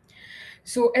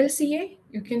 So LCA,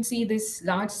 you can see these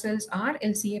large cells are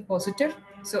LCA positive.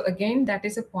 So again, that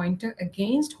is a pointer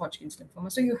against Hodgkin's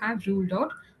lymphoma. So you have ruled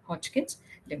out Hodgkin's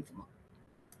lymphoma.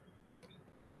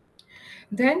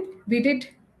 Then we did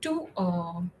two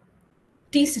more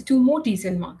T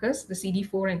cell markers, the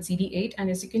CD4 and CD8. And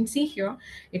as you can see here,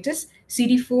 it is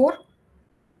CD4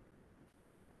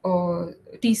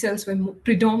 T cells were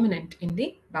predominant in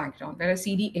the background, whereas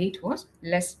CD8 was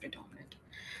less predominant.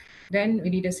 Then we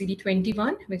did a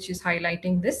CD21, which is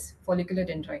highlighting this follicular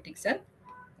dendritic cell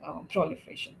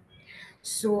proliferation.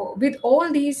 So with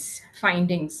all these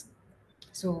findings,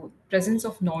 so presence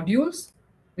of nodules,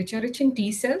 which are rich in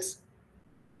T cells,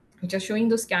 which are showing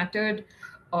those scattered,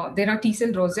 there are T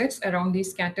cell rosettes around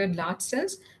these scattered large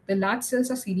cells. The large cells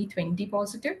are CD20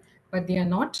 positive, but they are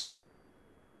not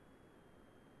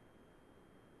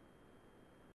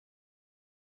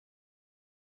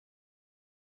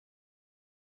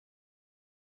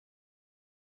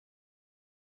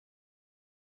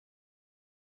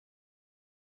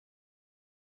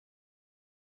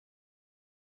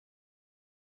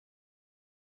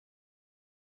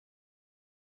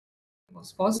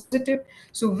was positive.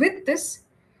 So with this,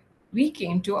 we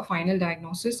came to a final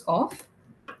diagnosis of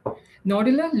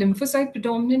nodular lymphocyte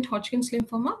predominant Hodgkin's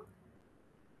lymphoma.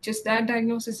 Just that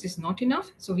diagnosis is not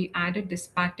enough. So we added this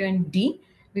pattern D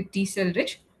with T cell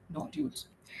rich nodules.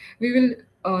 We will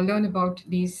learn about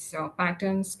these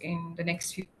patterns in the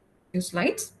next few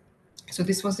slides. So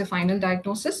this was the final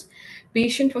diagnosis.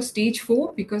 Patient was stage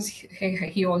 4 because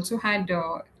he also had,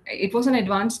 it was an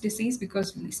advanced disease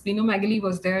because splenomegaly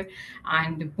was there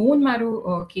and bone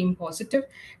marrow came positive.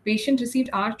 Patient received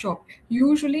R-CHOP.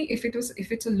 Usually if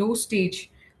it's a low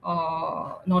stage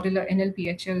nodular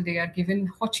NLPHL, they are given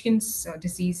Hodgkin's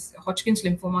disease, Hodgkin's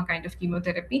lymphoma kind of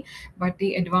chemotherapy, but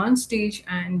the advanced stage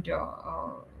and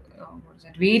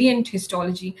variant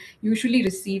histology usually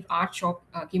receive R-CHOP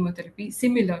chemotherapy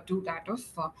similar to that of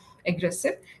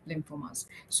aggressive lymphomas.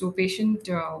 So patient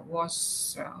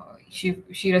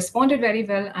she responded very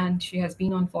well and she has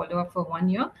been on follow-up for 1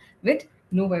 year with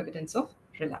no evidence of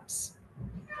relapse.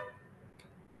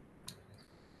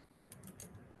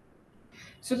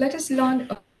 So let us learn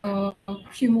a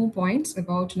few more points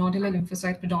about nodular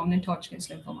lymphocyte predominant Hodgkin's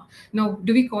lymphoma. Now,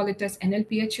 do we call it as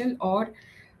NLPHL or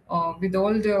with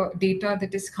all the data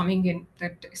that is coming in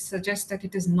that suggests that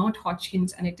it is not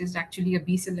Hodgkin's and it is actually a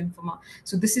B-cell lymphoma.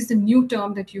 So this is the new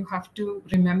term that you have to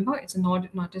remember. It's not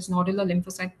as nodular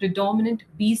lymphocyte predominant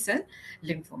B-cell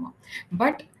lymphoma.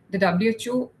 But the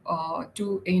WHO,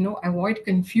 to avoid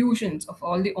confusions of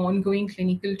all the ongoing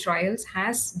clinical trials,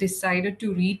 has decided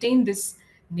to retain this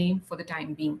name for the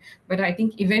time being. But I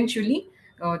think eventually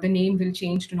the name will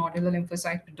change to nodular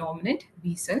lymphocyte predominant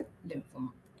B-cell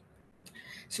lymphoma.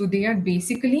 So they are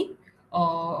basically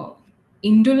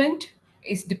indolent,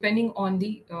 is depending on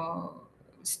the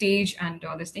stage and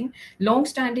this thing.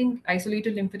 Long-standing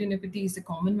isolated lymphadenopathy is the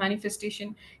common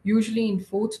manifestation. Usually in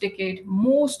 4th decade,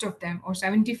 most of them or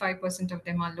 75% of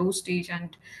them are low stage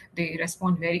and they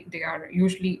respond they are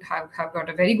usually have got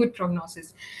a very good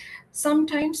prognosis.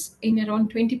 Sometimes in around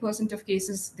 20% of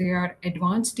cases, they are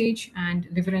advanced stage and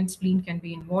liver and spleen can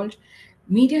be involved.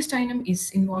 Mediastinum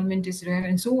involvement is rare,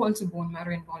 and so also bone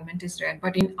marrow involvement is rare.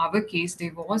 But in our case,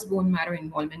 there was bone marrow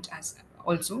involvement as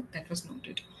also that was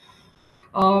noted.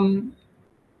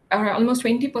 Almost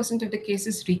 20% of the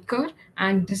cases recur,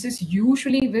 and this is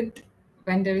usually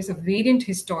when there is a variant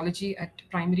histology at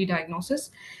primary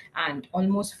diagnosis, and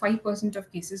almost 5%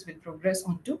 of cases will progress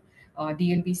onto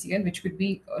DLBCL, which could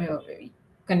be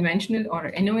conventional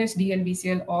or NOS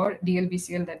DLBCL or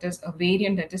DLBCL that is a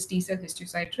variant that is T-cell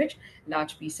histiocyte rich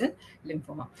large B-cell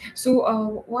lymphoma.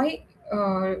 So why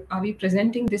are we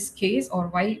presenting this case, or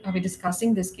why are we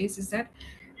discussing this case, is that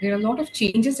there are a lot of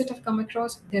changes that have come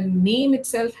across. The name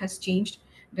itself has changed.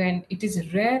 Then it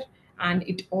is rare, and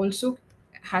it also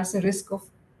has a risk of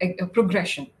a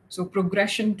progression. So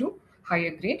progression to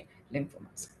higher grade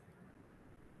lymphomas.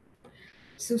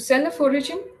 So cell of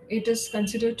origin, it is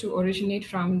considered to originate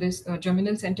from this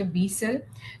germinal center B cell.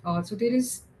 So there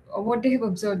is what they have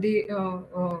observed. They have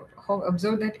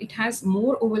observed that it has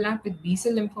more overlap with B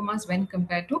cell lymphomas when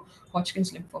compared to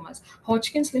Hodgkin's lymphomas.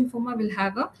 Hodgkin's lymphoma will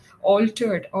have a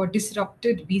altered or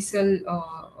disrupted B cell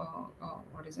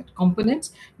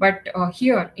components, but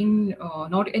here in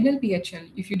not NLPHL,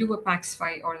 if you do a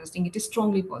PAX5 or this thing, it is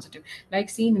strongly positive,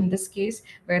 like seen in this case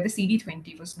where the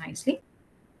CD20 was nicely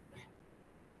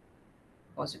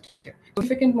positive.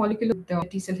 Significant molecular the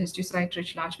T cell histiocyte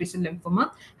rich large B cell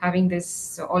lymphoma having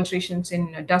this alterations in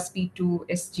DUSP2,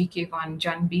 SGK1,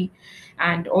 JANB,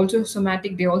 and also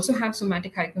somatic. They also have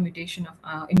somatic hypermutation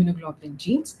of immunoglobulin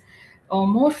genes.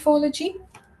 Morphology,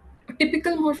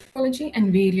 typical morphology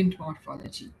and variant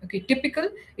morphology. Okay, typical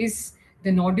is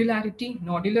the nodularity,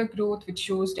 nodular growth, which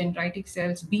shows dendritic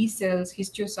cells, B cells,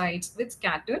 histiocytes with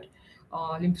scattered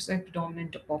lymphocyte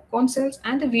predominant popcorn cells,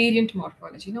 and the variant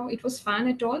morphology. Now, it was Fan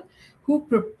et al. Who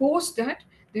proposed that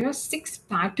there are 6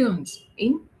 patterns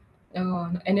in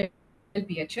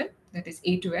NLPHL, that is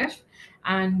A to F,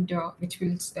 and which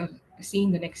we'll see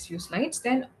in the next few slides.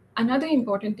 Then another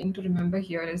important thing to remember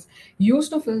here is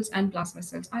eosinophils and plasma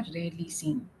cells are rarely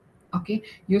seen. Okay,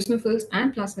 eosinophils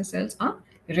and plasma cells are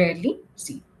rarely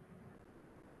seen.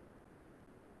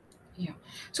 Yeah,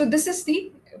 so this is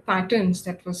the patterns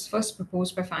that was first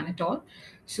proposed by Fan et al.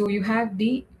 So you have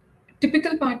the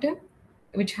typical pattern,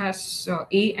 which has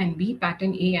A and B,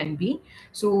 pattern A and B.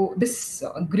 So this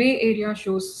gray area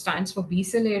stands for B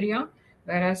cell area,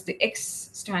 whereas the X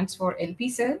stands for LP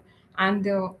cell, and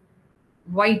the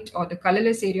white or the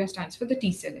colorless area stands for the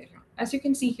T cell area. As you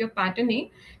can see here, pattern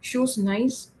A shows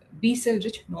nice B cell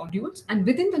rich nodules, and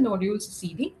within the nodules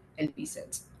see the LP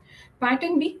cells.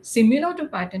 Pattern B, similar to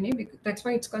pattern A, because that's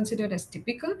why it's considered as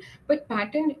typical, but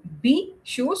pattern B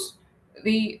shows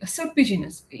the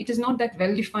serpiginous. It is not that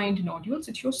well-defined nodules,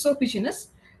 it shows serpiginous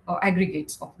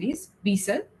aggregates of these B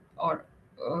cell or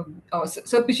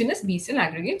serpiginous B cell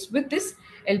aggregates with this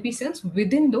LP cells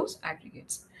within those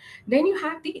aggregates. Then you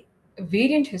have the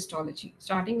variant histology,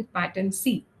 starting with pattern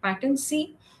C. Pattern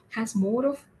C has more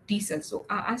of T cells. So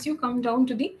as you come down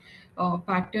to the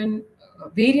pattern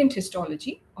variant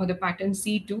histology or the pattern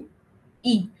C to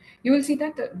E, you will see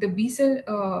that the B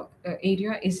cell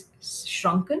area is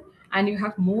shrunken and you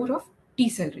have more of T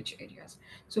cell rich areas.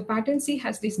 So pattern C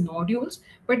has these nodules,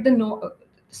 but the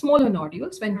smaller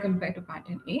nodules when compared to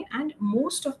pattern A, and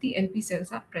most of the LP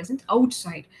cells are present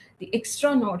outside the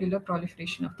extranodular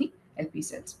proliferation of the LP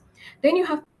cells. Then you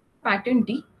have pattern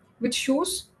D, which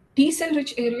shows T cell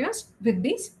rich areas with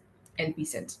these LP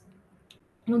cells.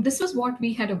 Now, this was what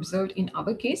we had observed in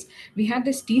our case. We had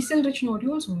these T cell rich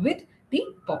nodules with the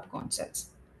popcorn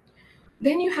cells.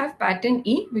 Then you have pattern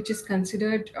E, which is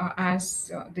considered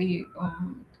as the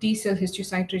T cell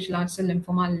histiocyte rich large cell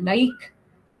lymphoma like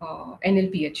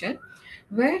NLPHL,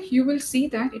 where you will see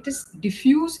that it is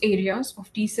diffuse areas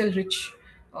of T cell rich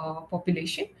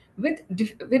population with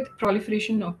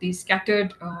proliferation of these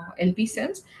scattered LP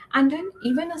cells, and then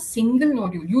even a single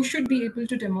nodule. You should be able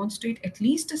to demonstrate at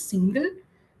least a single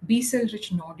B cell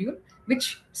rich nodule,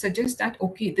 which suggests that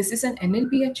okay, this is an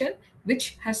NLPHL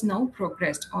which has now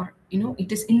progressed, or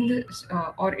it is in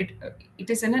the or it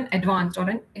is in an advanced, or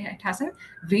it has a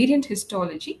variant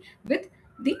histology with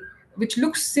the which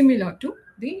looks similar to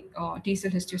the T cell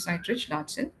histiocyte rich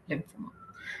large cell lymphoma.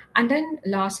 And then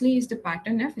lastly is the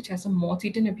pattern F, which has a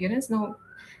moth-eaten appearance. Now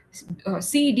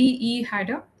C, D, E had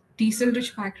a T cell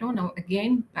rich background. Now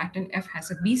again, pattern F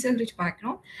has a B cell rich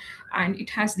background, and it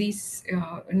has these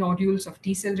nodules of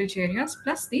T cell rich areas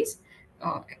plus these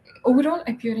overall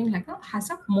appearing like has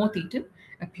a moth-eaten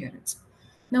appearance.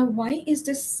 Now, why is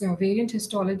this variant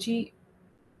histology?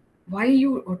 Why are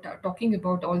you talking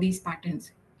about all these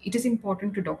patterns? It is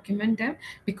important to document them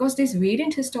because this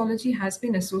variant histology has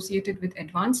been associated with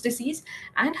advanced disease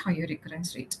and higher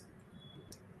recurrence rates.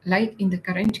 Like in the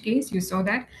current case, you saw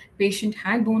that patient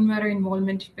had bone marrow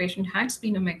involvement, patient had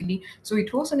splenomegaly. So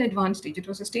it was an advanced stage. It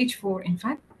was a stage 4, in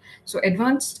fact. So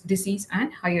advanced disease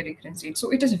and higher recurrence rate.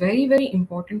 So it is very, very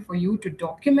important for you to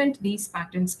document these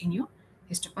patterns in your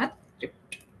histopath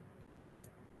report.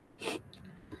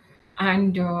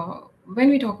 And when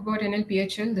we talk about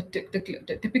NLPHL,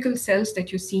 the typical cells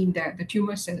that you see in there, the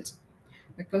tumor cells,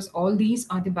 because all these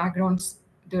are the backgrounds,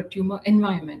 the tumor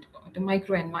environment, the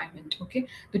microenvironment. Okay,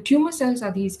 the tumor cells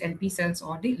are these LP cells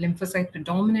or the lymphocyte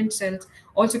predominant cells,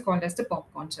 also called as the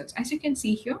popcorn cells. As you can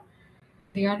see here,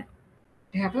 they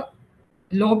have a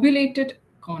lobulated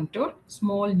contour,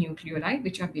 small nucleoli,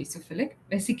 which are basophilic,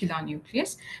 vesicular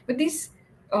nucleus, but these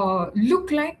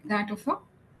look like that of a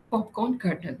popcorn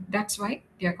kernel. That's why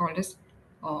they are called as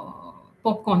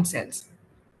popcorn cells.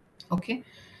 Okay,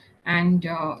 and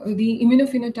the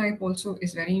immunophenotype also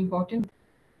is very important.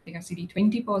 They are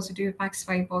CD20 positive,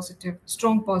 PAX5 positive,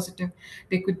 strong positive.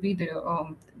 They could be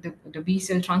the B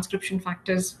cell transcription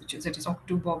factors, which is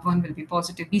OCT2, BOB1 will be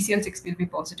positive, BCL6 will be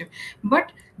positive,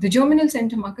 but the germinal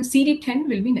center marker CD10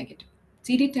 will be negative.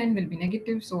 CD10 will be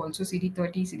negative, so also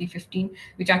CD30, CD15,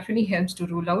 which actually helps to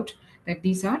rule out that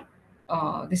these are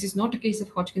this is not a case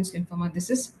of Hodgkin's lymphoma. This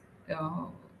is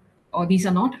or these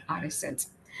are not RS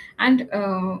cells. And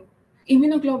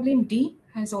immunoglobulin D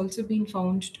has also been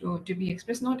found to be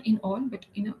expressed, not in all, but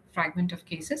in a fragment of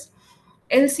cases.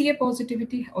 LCA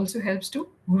positivity also helps to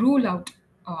rule out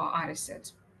RS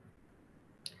cells.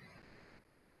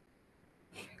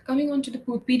 Coming on to the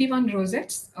PD1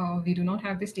 rosettes, we do not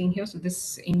have this stain here, so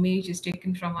this image is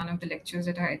taken from one of the lectures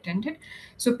that I attended.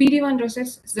 So PD1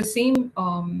 rosettes is the same,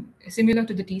 similar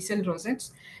to the T cell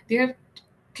rosettes. They are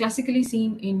classically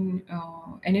seen in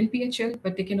NLPHL,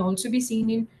 but they can also be seen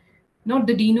in not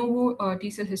the de novo T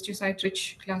cell histiocyte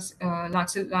rich class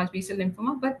large B cell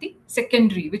lymphoma, but the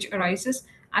secondary, which arises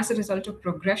as a result of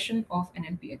progression of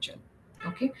NLPHL.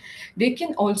 Okay, they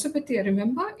can also, but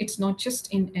remember, it's not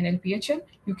just in NLPHL.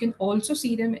 You can also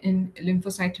see them in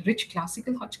lymphocyte rich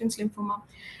classical Hodgkin's lymphoma,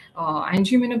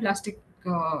 angioimmunoblastic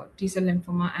T cell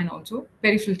lymphoma, and also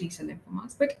peripheral T cell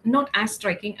lymphomas, but not as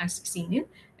striking as seen in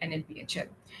NLPHL.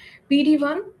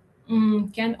 PD1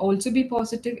 can also be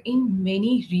positive in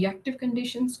many reactive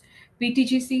conditions.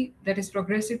 PTGC, that is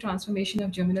progressive transformation of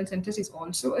germinal centers, is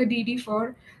also a DD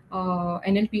for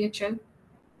NLPHL.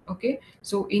 Okay,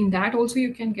 so in that also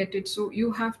you can get it. So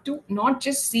you have to not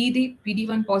just see the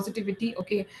PD1 positivity,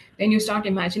 okay, then you start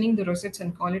imagining the rosettes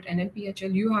and call it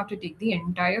NLPHL. You have to take the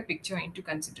entire picture into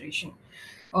consideration.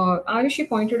 Ayushi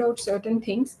pointed out certain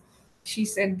things. She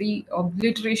said the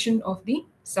obliteration of the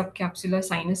subcapsular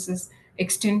sinuses,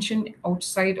 extension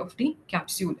outside of the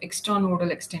capsule,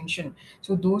 extranodal extension.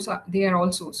 So they are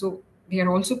also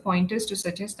pointers to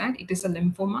suggest that it is a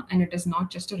lymphoma and it is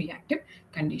not just a reactive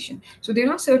condition. So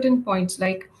there are certain points,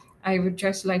 like I would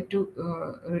just like to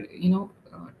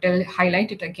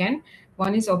highlight it again.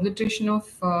 One is obliteration of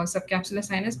subcapsular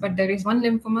sinus, but there is one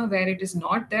lymphoma where it is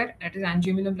not there. That is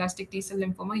angioimmunoblastic T cell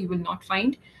lymphoma. You will not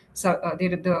find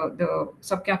the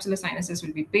subcapsular sinuses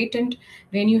will be patent.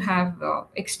 Then you have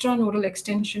extranodal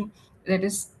extension. That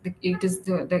is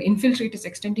the infiltrate is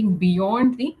extending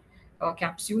beyond the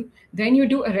capsule. Then you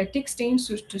do a retic stain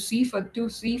to see for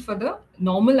the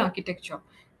normal architecture.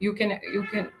 You can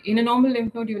in a normal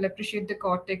lymph node you will appreciate the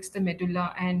cortex, the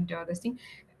medulla, and this thing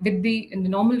in the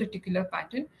normal reticular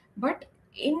pattern. But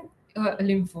in a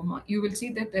lymphoma, you will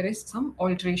see that there is some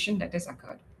alteration that has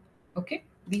occurred. Okay,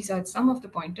 these are some of the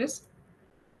pointers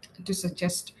to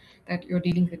suggest that you're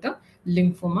dealing with a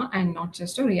lymphoma and not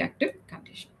just a reactive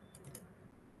condition.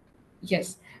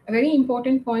 Yes, a very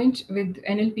important point with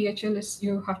NLPHL is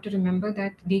you have to remember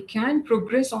that they can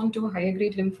progress on to a higher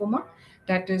grade lymphoma,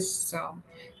 that is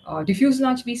diffuse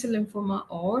large B cell lymphoma,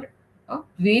 or a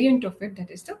variant of it,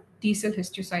 that is the T cell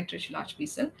histiocyte rich large B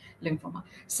cell lymphoma.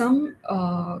 Some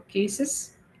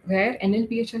cases where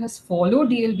NLPHL has followed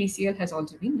DLBCL has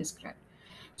also been described.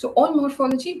 So on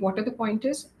morphology, what are the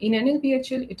pointers? In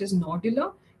NLPHL, it is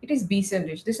nodular, it is B cell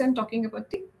rich. This I'm talking about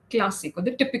the classic or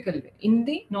the typical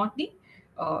way, not the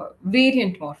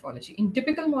variant morphology. In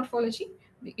typical morphology,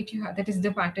 you have, that is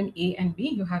the pattern A and B,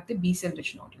 you have the B cell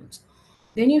rich nodules.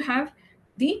 Then you have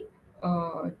the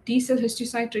T cell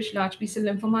histiocyte rich large B cell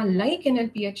lymphoma like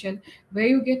NLPHL, where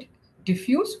you get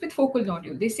diffuse with focal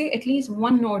nodule. They say at least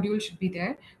one nodule should be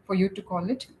there for you to call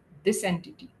it this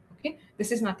entity. Okay,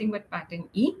 this is nothing but pattern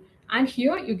E, and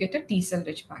here you get a T cell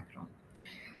rich background.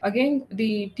 Again,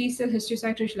 the T cell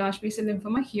histiocyte rich large B cell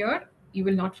lymphoma, here you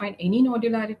will not find any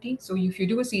nodularity. So if you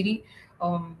do a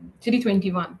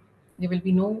CD21, there will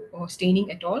be no staining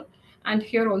at all. And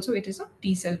here also it is a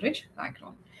T cell rich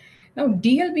background. Now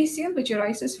DLBCL, which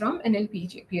arises from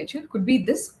NLPHL, could be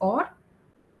this or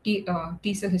T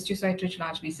cell histiocyte rich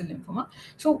large B cell lymphoma.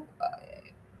 So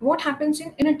what happens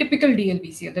in a typical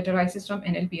DLBCL that arises from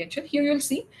NLPHL? Here you'll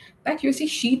see that you see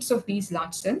sheets of these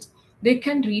large cells. They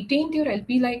can retain their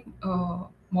LP-like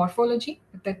morphology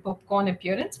with that popcorn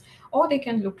appearance, or they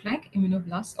can look like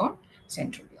immunoblasts or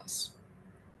centroblasts.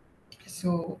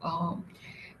 So,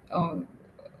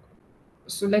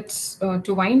 so let's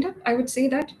to wind up, I would say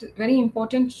that it's very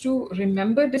important to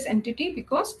remember this entity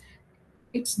because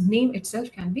its name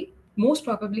itself can be, most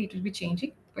probably it will be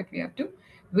changing, but we have to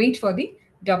wait for the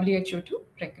WHO to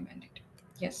recommend it.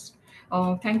 Yes.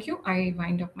 Thank you. I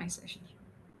wind up my session.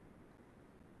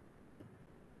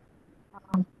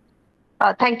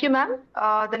 Thank you, ma'am.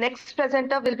 The next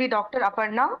presenter will be Dr.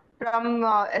 Aparna. from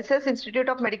SS Institute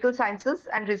of Medical Sciences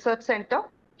and Research Center,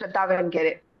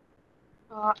 Davangere.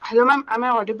 Hello, ma'am. Am I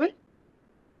audible?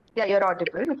 Yeah, you're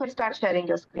audible. You can start sharing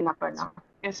your screen up and now.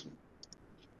 Yes.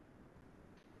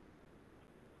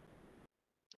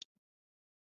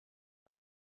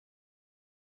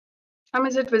 Ma'am,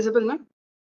 is it visible now?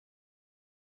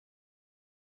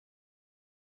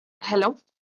 Hello.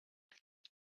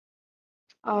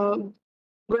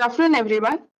 Good afternoon,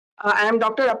 everyone. I am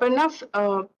Dr.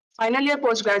 Aparna, final year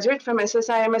postgraduate from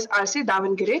SSIMS-RC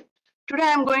Davangere. Today,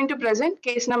 I am going to present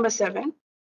case number 7.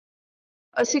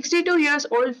 A 62 years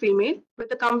old female with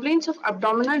the complaints of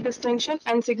abdominal distension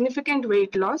and significant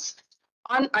weight loss.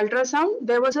 On ultrasound,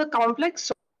 there was a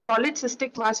complex solid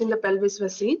cystic mass in the pelvis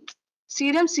was seen.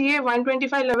 Serum CA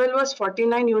 125 level was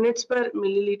 49 units per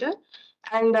milliliter,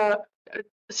 and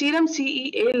serum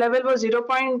CEA level was 0.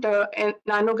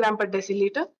 Nanogram per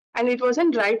deciliter, and it was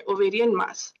in right ovarian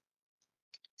mass.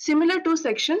 Similar two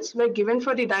sections were given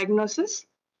for the diagnosis.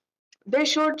 They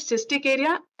showed cystic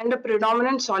area and a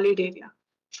predominant solid area.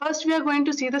 First, we are going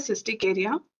to see the cystic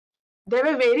area. There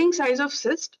were varying size of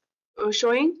cyst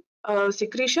showing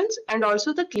secretions and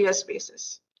also the clear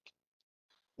spaces.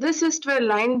 These cysts were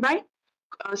lined by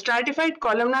stratified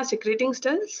columnar secreting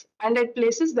cells, and at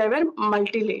places they were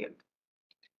multi-layered.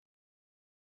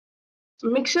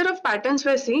 Mixture of patterns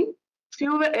were seen.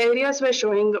 Few areas were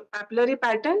showing papillary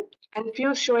pattern and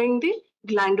few showing the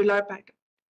glandular pattern.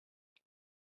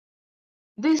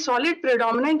 The solid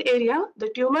predominant area, the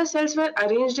tumor cells were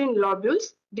arranged in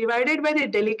lobules divided by the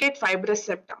delicate fibrous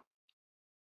septa.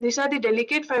 These are the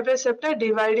delicate fibrous septa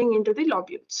dividing into the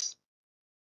lobules.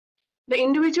 The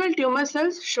individual tumor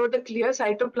cells show the clear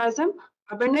cytoplasm,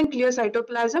 abundant clear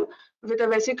cytoplasm with a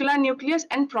vesicular nucleus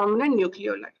and prominent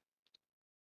nucleoli.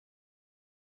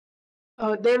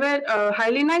 There were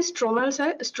hyalinized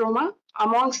stroma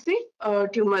amongst the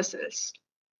tumor cells.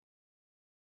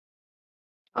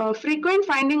 Frequent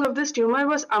finding of this tumor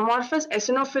was amorphous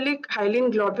eosinophilic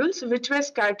hyaline globules, which were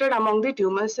scattered among the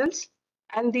tumor cells,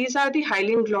 and these are the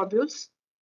hyaline globules.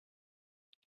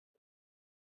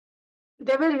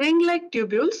 They were ring-like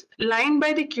tubules lined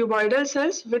by the cuboidal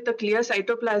cells with a clear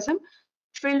cytoplasm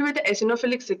filled with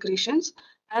eosinophilic secretions,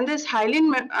 and this hyaline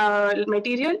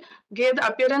material gave the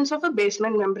appearance of a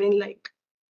basement membrane-like.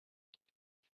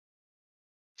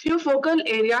 Few focal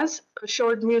areas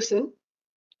showed mucin,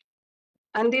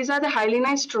 and these are the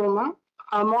hyalinized stroma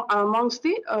amongst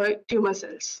the tumor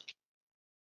cells.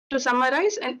 To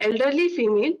summarize, an elderly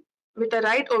female with a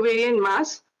right ovarian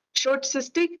mass showed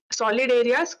cystic solid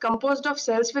areas composed of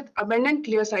cells with abundant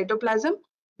clear cytoplasm,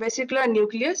 vesicular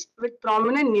nucleus with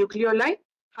prominent nucleoli,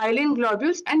 hyaline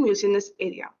globules, and mucinous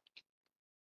area.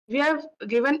 We have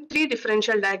given 3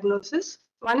 differential diagnoses.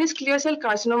 One is clear cell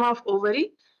carcinoma of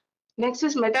ovary. Next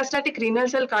is metastatic renal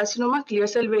cell carcinoma, clear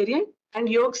cell variant, and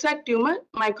yolk sac tumor,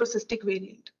 microcystic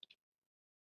variant.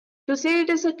 To say it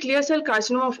is a clear cell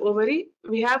carcinoma of ovary,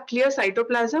 we have clear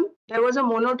cytoplasm. There was a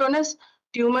monotonous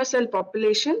tumor cell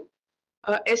population,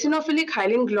 eosinophilic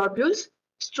hyaline globules,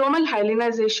 stromal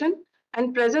hyalinization,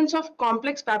 and presence of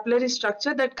complex papillary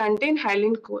structure that contain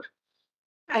hyaline core.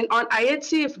 And on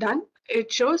IHC, if done,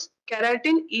 it shows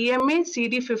keratin, EMA,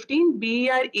 CD15,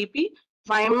 BER-EP,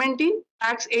 vimentin,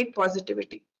 PAX8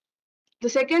 positivity. The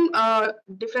second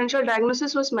differential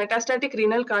diagnosis was metastatic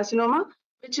renal carcinoma,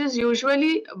 which is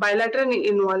usually bilateral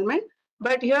involvement,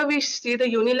 but here we see the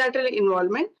unilateral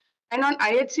involvement. And on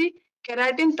IHC,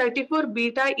 keratin 34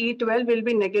 beta E12 will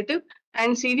be negative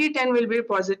and CD10 will be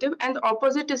positive, and the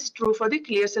opposite is true for the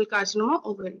clear cell carcinoma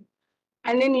ovary.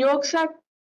 And in yolk sac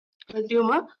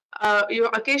tumor,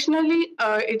 occasionally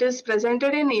it is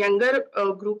presented in a younger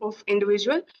group of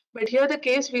individual, but here the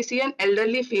case we see an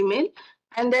elderly female,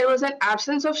 and there was an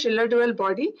absence of Schiller-Duval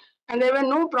body, and there were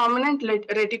no prominent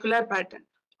reticular pattern.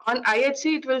 On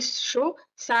IHC, it will show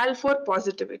SAL4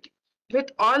 positivity. With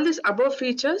all these above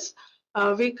features,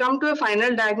 we come to a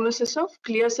final diagnosis of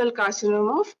clear cell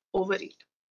carcinoma of ovary.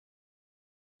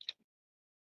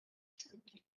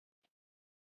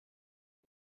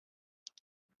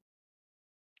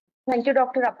 Thank you,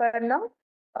 Dr. Aparna.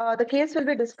 The case will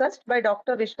be discussed by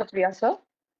Dr. Vishwath Vyasa.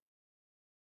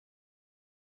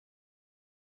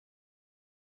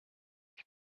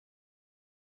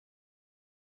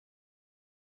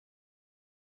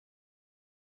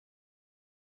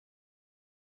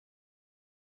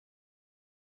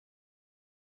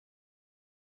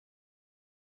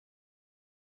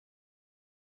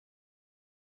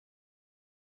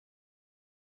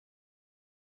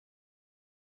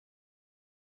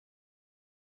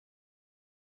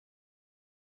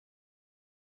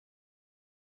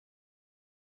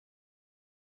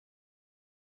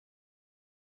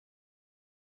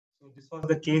 So this was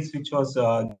the case which was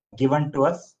given to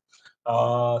us.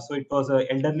 So it was an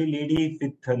elderly lady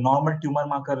with normal tumor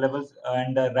marker levels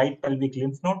and right pelvic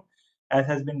lymph node, as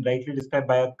has been rightly described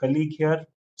by a colleague here.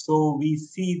 So we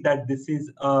see that this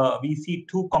is, we see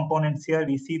two components here.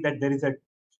 We see that there is a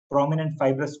prominent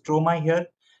fibrous stroma here,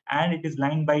 and it is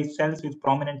lined by cells with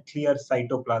prominent clear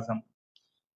cytoplasm.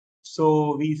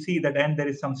 So we see that, and there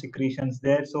is some secretions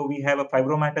there. So we have a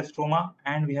fibromatous stroma,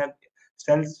 and we have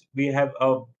cells. We have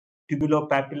a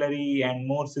tubulopapillary and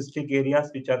more cystic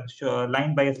areas, which are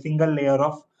lined by a single layer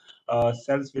of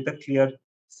cells with a clear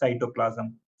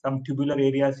cytoplasm. Some tubular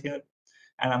areas here,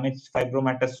 and amidst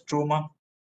fibromatous stroma,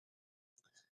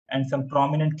 and some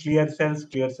prominent clear cells.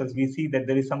 Clear cells, we see that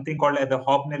there is something called as the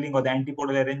hobnelling or the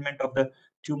antipodal arrangement of the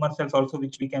tumor cells also,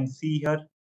 which we can see here.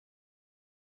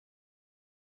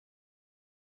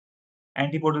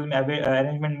 Antipodal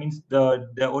arrangement means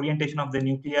the orientation of the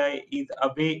nuclei is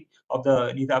away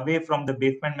from the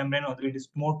basement membrane, or it is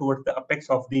more towards the apex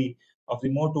of the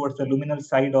more towards the luminal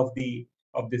side of the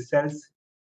cells.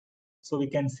 So we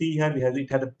can see here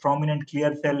it has a prominent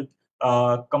clear cell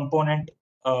component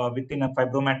within a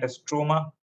fibromatous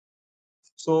stroma.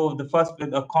 So the first,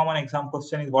 a common exam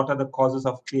question is, what are the causes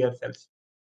of clear cells?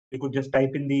 You could just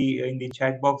type in the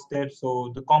chat box there.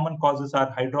 So the common causes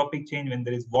are hydropic change when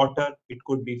there is water. It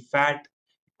could be fat,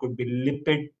 it could be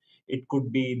lipid, it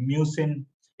could be mucin,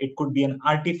 it could be an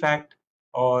artifact,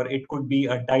 or it could be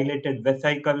a dilated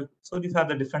vesicle. So these are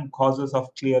the different causes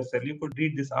of clear cell. You could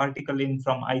read this article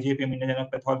from IJPM Indian Journal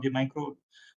of Pathology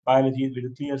Microbiology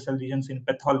with clear cell lesions in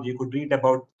pathology. You could read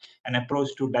about an approach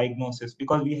to diagnosis,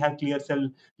 because we have clear cell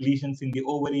lesions in the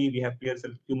ovary, we have clear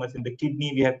cell tumors in the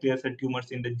kidney, we have clear cell tumors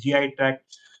in the GI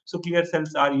tract. So clear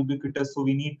cells are ubiquitous. So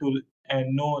we need to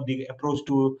know the approach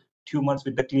to tumors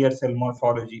with the clear cell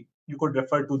morphology. You could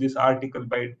refer to this article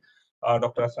by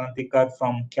Dr. Asantikar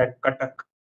from Cuttack.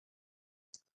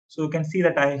 So you can see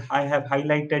that I have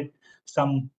highlighted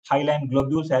some hyaline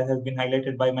globules, as has been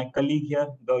highlighted by my colleague here.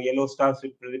 The yellow stars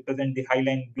represent the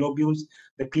hyaline globules.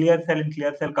 The clear cell in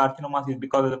clear cell carcinomas is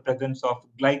because of the presence of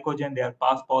glycogen. They are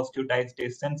pass positive,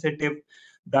 diastase sensitive.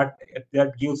 That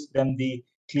gives them the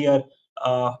clear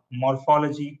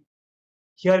morphology.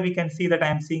 Here we can see that I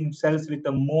am seeing cells with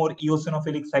a more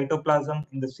eosinophilic cytoplasm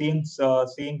in the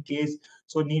same case.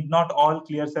 So need not all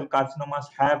clear cell carcinomas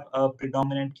have a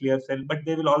predominant clear cell, but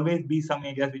there will always be some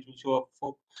areas which will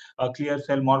show a clear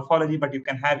cell morphology, but you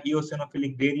can have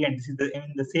eosinophilic variant. This is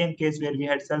in the same case where we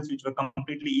had cells which were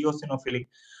completely eosinophilic.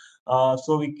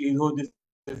 So this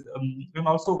is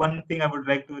also one thing I would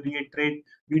like to reiterate.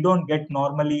 We don't get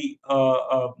normally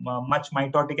much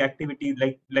mitotic activity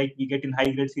like we get in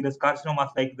high-grade serous carcinomas.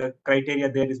 Like the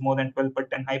criteria there is more than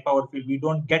 12% high power field. We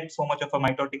don't get so much of a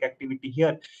mitotic activity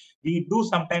here. We do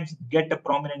sometimes get a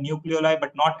prominent nucleoli,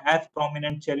 but not as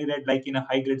prominent cherry red like in a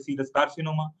high-grade serous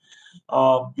carcinoma.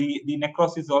 The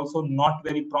necrosis is also not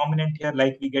very prominent here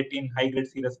like we get in high-grade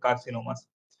serous carcinomas.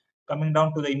 Coming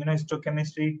down to the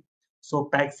immunohistochemistry,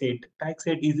 so Paxate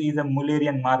is a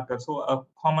Mullerian marker. So a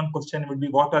common question would be,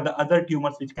 what are the other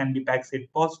tumors which can be Paxate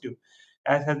positive?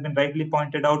 As has been rightly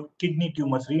pointed out, kidney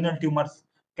tumors, renal tumors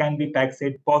can be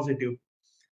Paxate positive.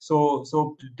 So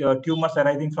the tumors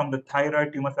arising from the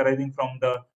thyroid, tumors arising from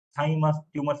the thymus,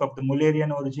 tumors of the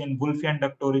Mullerian origin, Wolffian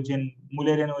duct origin.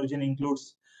 Mullerian origin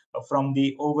includes from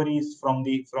the ovaries, from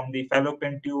the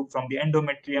fallopian tube, from the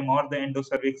endometrium or the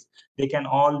endocervix. They can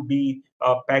all be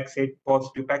Paxate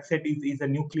positive. Paxate is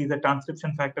a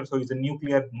transcription factor, so it's a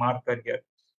nuclear marker here.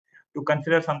 To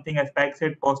consider something as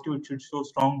Paxate positive, it should show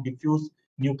strong diffuse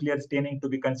nuclear staining to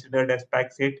be considered as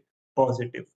Paxate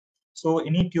positive. So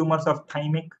any tumors of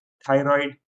thymic,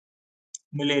 thyroid,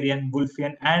 Mullerian,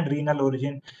 Wolffian, and renal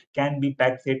origin can be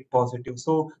Paxate positive.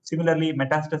 So similarly,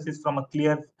 metastasis from a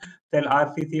clear cell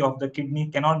RCC of the kidney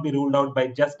cannot be ruled out by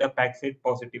just a Paxate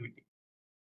positivity.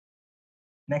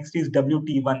 Next is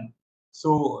WT1.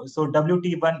 So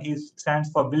WT1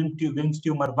 stands for Wilms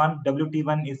tumor 1.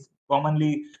 WT1 is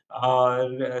commonly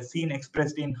seen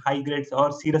expressed in high grades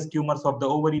or serous tumors of the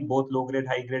ovary, both low grade,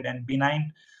 high grade, and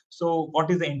benign. So what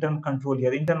is the internal control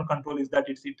here? Internal control is that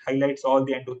it highlights all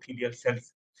the endothelial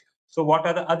cells. So what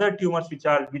are the other tumors which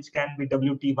can be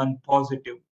WT1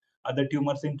 positive? Other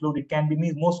tumors include, it can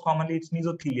be most commonly it's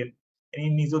mesothelial, any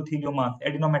mesotheliomas,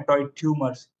 adenomatoid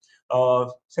tumors,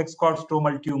 sex cord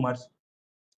stromal tumors,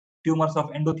 tumors of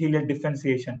endothelial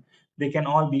differentiation. They can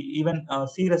all be even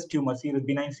serous tumors,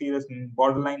 benign serous,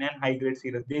 borderline and high grade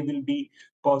serous. They will be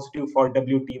positive for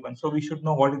WT1. So we should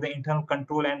know what is the internal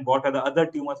control and what are the other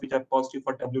tumors which are positive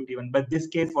for WT1. But this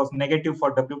case was negative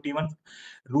for WT1,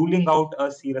 ruling out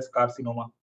a serous carcinoma.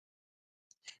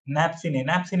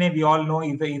 Napsine, we all know,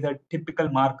 is a typical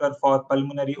marker for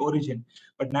pulmonary origin,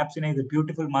 but napsine is a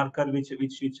beautiful marker which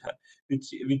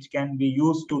can be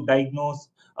used to diagnose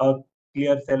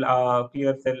clear cell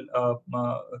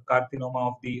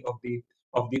carcinoma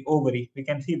of the ovary. We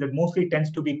can see that mostly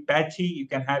tends to be patchy. You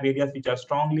can have areas which are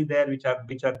strongly there, which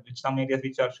some areas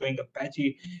which are showing a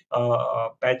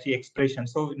patchy expression.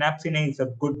 So napsine is a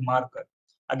good marker.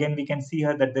 Again, we can see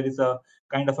here that there is a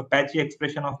kind of a patchy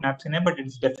expression of napsine, but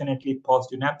it's definitely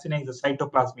positive. Napsine is a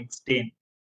cytoplasmic stain.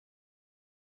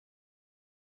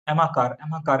 MACAR.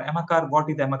 What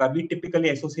is MACAR? We typically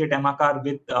associate MACAR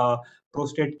with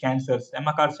prostate cancers.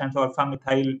 MACAR stands for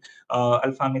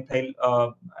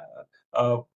alpha-methyl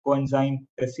coenzyme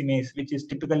racemase, which is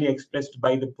typically expressed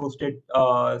by the prostate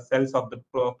cells of the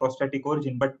prostatic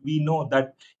origin. But we know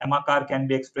that MACAR can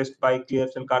be expressed by clear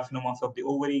cell carcinomas of the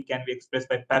ovary, can be expressed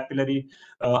by papillary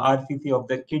RCC of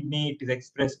the kidney. It is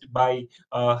expressed by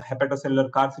hepatocellular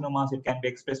carcinomas. It can be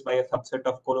expressed by a subset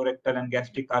of colorectal and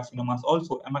gastric carcinomas.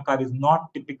 Also, MACAR is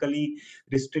not typically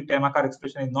restricted. MACAR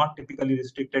expression is not typically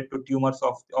restricted to tumors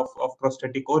of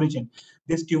prostatic origin.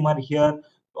 This tumor here,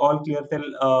 all clear cell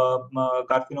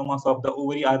carcinomas of the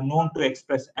ovary, are known to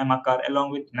express MACAR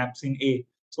along with napsin A.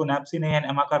 So napsin A and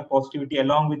MACAR positivity,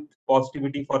 along with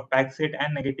positivity for PAXate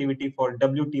and negativity for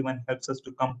WT1, helps us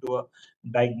to come to a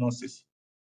diagnosis.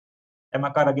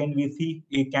 MACAR, again, we see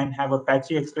it can have a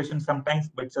patchy expression sometimes,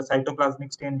 but it's a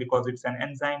cytoplasmic stain because it's an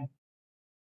enzyme.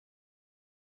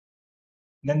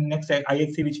 Then next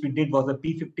IHC which we did was a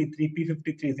P53.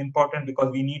 P53 is important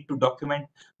because we need to document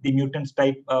the mutants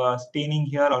type staining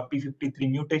here, or P53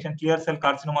 mutation. Clear cell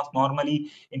carcinomas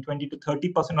normally in 20 to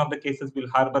 30% of the cases will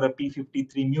harbor a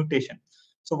P53 mutation.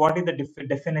 So what is the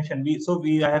definition?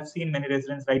 I have seen many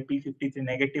residents write P53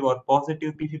 negative or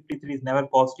positive. P53 is never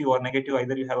positive or negative.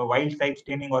 Either you have a wild type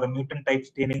staining or a mutant type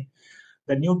staining.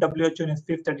 The new WHO in its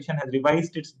 5th edition has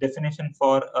revised its definition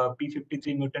for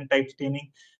P53 mutant type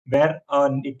staining, where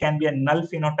it can be a null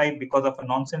phenotype because of a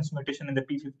nonsense mutation in the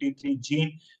P53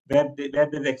 gene, where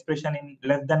there's expression in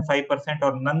less than 5%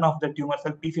 or none of the tumor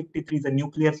cell. P53 is a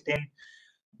nuclear stain.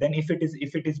 Then if it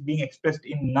is being expressed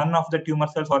in none of the tumor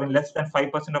cells or in less than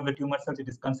 5% of the tumor cells, it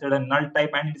is considered a null type,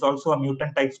 and it is also a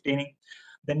mutant type staining.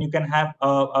 Then you can have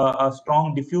a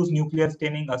strong diffuse nuclear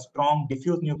staining. A strong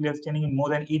diffuse nuclear staining in more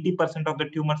than 80% of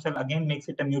the tumor cell again makes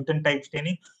it a mutant type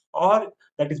staining, or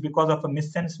that is because of a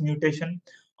missense mutation.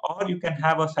 Or you can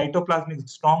have a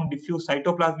strong diffuse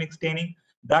cytoplasmic staining.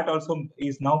 That also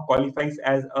is now qualifies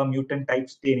as a mutant type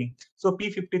staining. So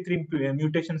P53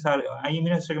 mutations are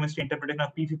immunohistochemistry interpretation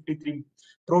of P53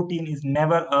 protein is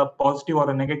never a positive or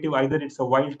a negative. Either it's a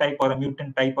wild type or a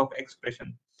mutant type of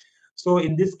expression. So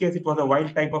in this case, it was a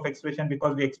wild type of expression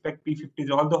because we expect P53.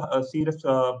 Although serious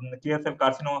clear cell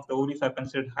carcinoma of the ovaries are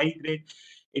considered high grade,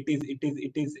 it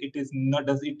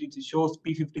shows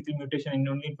P53 mutation in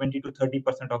only 20 to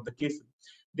 30% of the cases.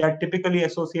 They are typically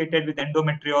associated with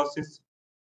endometriosis.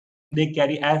 They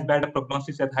carry as bad a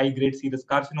prognosis as high grade serous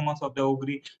carcinomas of the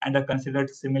ovary and are considered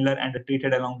similar and are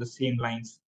treated along the same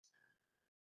lines.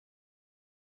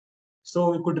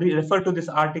 So we could refer to this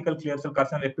article, Clear Cell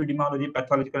Carcinoma Epidemiology,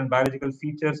 Pathological and Biological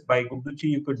Features by Gupduchi.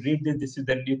 You could read this.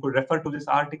 Then you could refer to this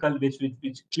article,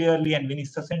 which clearly and very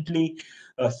succinctly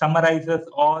summarizes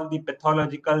all the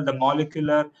pathological, the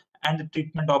molecular, and the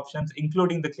treatment options,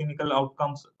 including the clinical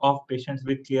outcomes of patients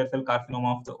with clear cell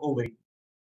carcinoma of the ovary.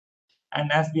 And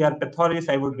as we are pathologists,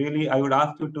 I would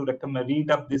ask you to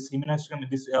read up this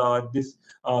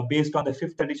immunohistochemistry, based on the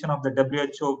 5th edition of the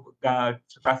WHO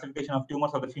classification of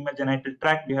tumors of the female genital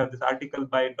tract. We have this article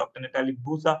by Dr. Natalie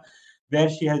Busa, where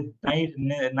she has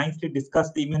nicely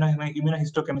discussed the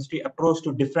immunohistochemistry approach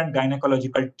to different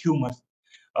gynecological tumors.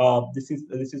 This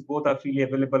is both are freely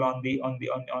available on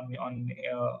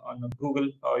Google.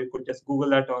 You could just Google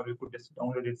that, or you could just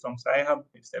download it from Sci-Hub.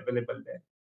 It's available there.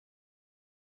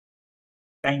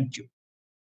 Thank you.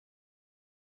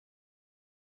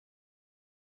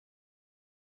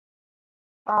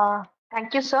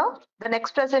 Thank you, sir. The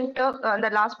next presenter, the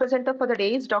last presenter for the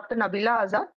day is Dr. Nabila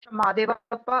Azad from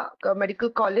Mahadevappa Medical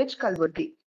College,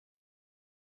 Kalburgi.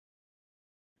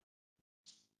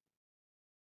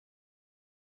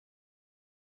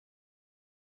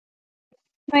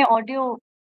 My audio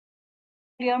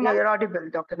clear, ma'am? Yeah, you're audible,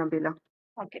 Dr. Nabila.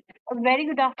 Okay. A very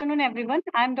good afternoon, everyone.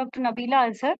 I'm Dr. Nabila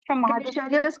Azhar from Can you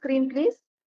share your screen, please?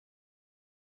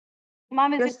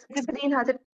 Ma'am, Your is it visible? screen has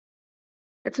it?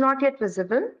 It's not yet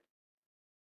visible.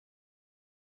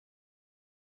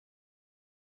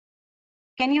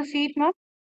 Can you see it, ma'am?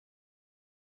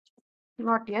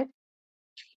 Not yet.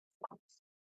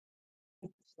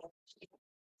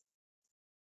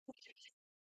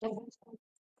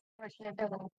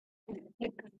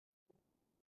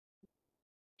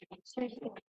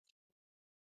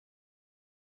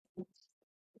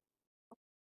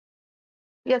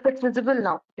 Yes, it's visible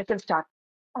now. You can start.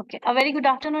 Okay, a very good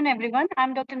afternoon, everyone.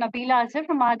 I'm Dr. Nabila Azhar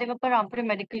from Mahadevapura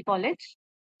Medical College.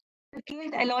 The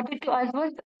case allotted to us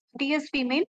was TS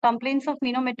female, complaints of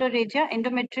menometrorrhagia,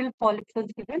 endometrial polyps was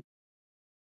given.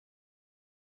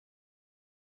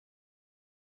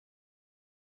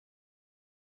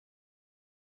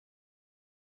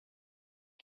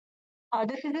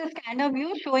 This is a scanner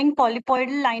view showing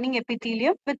polypoidal lining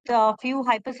epithelium with a few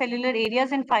hypercellular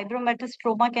areas and fibromatous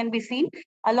stroma can be seen,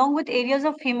 along with areas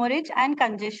of hemorrhage and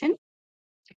congestion.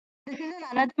 This is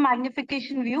another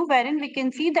magnification view wherein we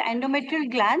can see the endometrial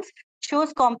glands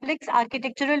shows complex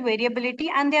architectural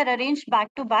variability and they are arranged back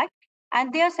to back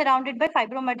and they are surrounded by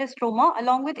fibromatous stroma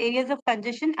along with areas of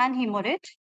congestion and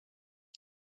hemorrhage.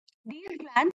 These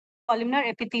glands columnar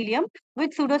epithelium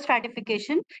with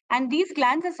pseudostratification and these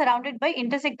glands are surrounded by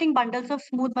intersecting bundles of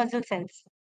smooth muscle cells.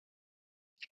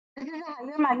 This is a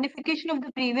higher magnification of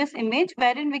the previous image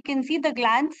wherein we can see the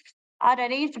glands are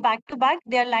arranged back to back.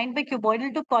 They are lined by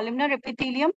cuboidal to columnar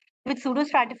epithelium with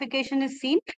pseudostratification is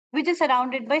seen, which is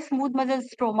surrounded by smooth muscle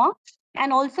stroma.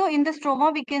 And also in the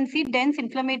stroma, we can see dense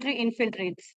inflammatory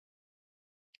infiltrates.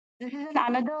 This is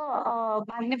another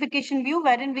magnification view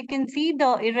wherein we can see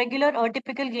the irregular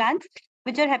atypical glands,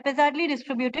 which are haphazardly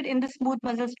distributed in the smooth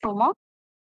muscle stroma.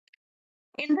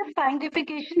 In this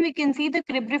magnification, we can see the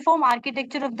cribriform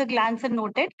architecture of the glands are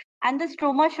noted, and the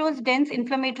stroma shows dense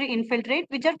inflammatory infiltrate,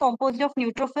 which are composed of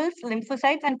neutrophils,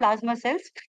 lymphocytes, and plasma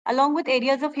cells, along with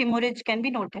areas of hemorrhage can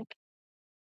be noted.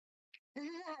 This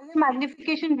is a higher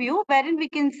magnification view wherein we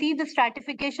can see the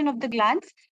stratification of the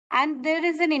glands, and there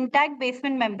is an intact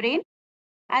basement membrane,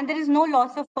 and there is no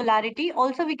loss of polarity.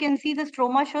 Also, we can see the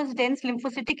stroma shows dense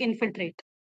lymphocytic infiltrate.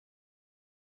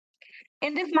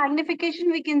 In this magnification,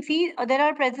 we can see there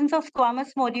are presence of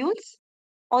squamous modules.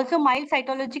 Also, mild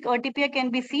cytologic urticaria can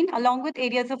be seen along with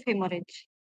areas of hemorrhage.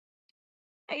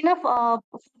 In a focal,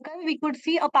 we could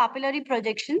see a papillary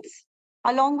projections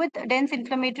along with dense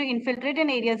inflammatory infiltrate and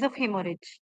areas of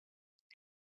hemorrhage.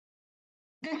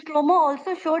 The stroma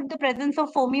also showed the presence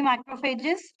of foamy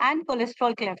macrophages and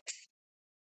cholesterol clefts.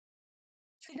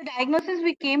 So the diagnosis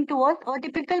we came to was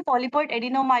atypical polypoid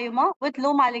adenomyoma with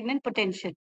low malignant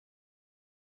potential.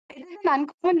 It is an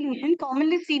uncommon lesion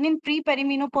commonly seen in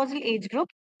pre-perimenopausal age group,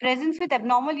 presence with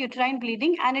abnormal uterine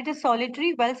bleeding, and it is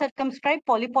solitary, well-circumscribed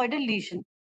polypoidal lesion.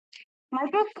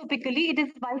 Microscopically, it is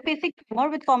a biphasic tumor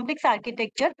with complex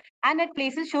architecture and at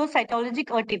places shows cytologic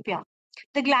urticaria.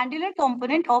 The glandular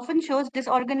component often shows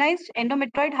disorganized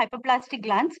endometrioid hyperplastic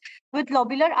glands with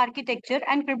lobular architecture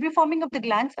and cribriforming of the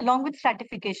glands along with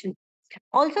stratification.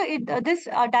 Also, this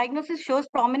diagnosis shows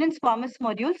prominent squamous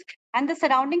nodules and the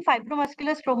surrounding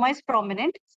fibromuscular stroma is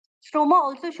prominent. Stroma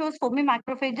also shows foamy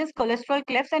macrophages, cholesterol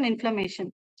clefts, and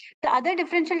inflammation. The other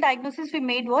differential diagnosis we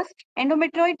made was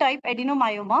endometrioid type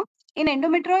adenomyoma. In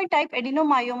endometrioid type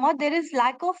adenomyoma, there is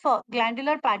lack of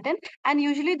glandular pattern and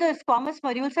usually the squamous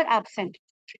nodules are absent.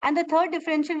 And the third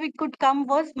differential we could come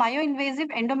was myoinvasive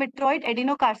endometrioid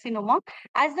adenocarcinoma.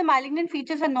 As the malignant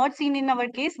features are not seen in our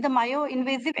case, the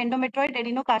myoinvasive endometrioid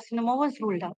adenocarcinoma was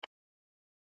ruled out.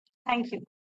 Thank you.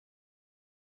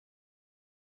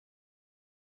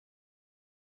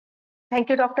 Thank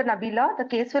you, Dr. Nabila. The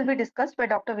case will be discussed by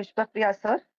Dr. Vishwapriya,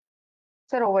 sir.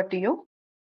 Sir, over to you.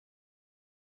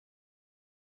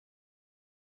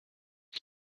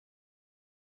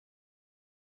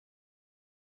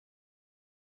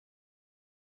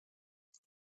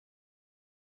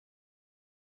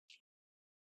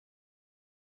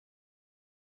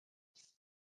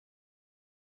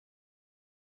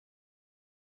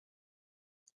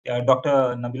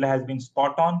 Dr. Nabila has been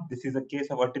spot on. This is a case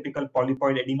of atypical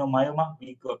polypoid adenomyoma.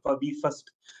 We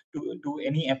first to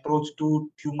any approach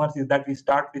to tumors is that we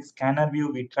start with scanner view.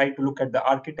 We try to look at the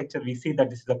architecture. We see that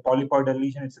this is a polypoidal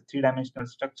lesion. It's a three-dimensional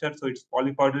structure. So it's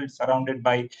polypoidal. It's surrounded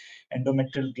by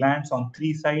endometrial glands on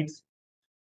three sides.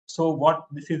 So what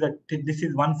this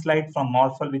is one slide from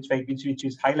Morphal, which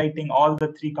is highlighting all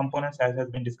the three components as has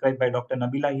been described by Dr.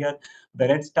 Nabila here. The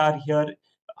red star here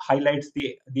highlights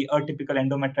the atypical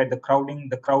endometrioid,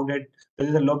 the crowded. There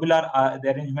is a lobular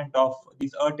the arrangement of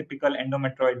these atypical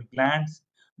endometrioid glands.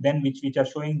 Then which are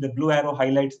showing the blue arrow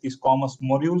highlights the squamous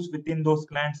modules within those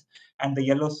glands, and the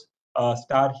yellow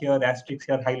star here, asterisk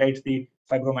here, highlights the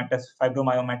fibromyomatous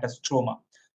stroma.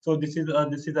 So this is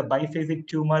a biphasic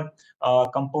tumor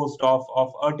composed of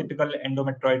atypical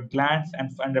endometrioid glands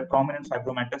and a prominent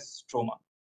fibromatous stroma.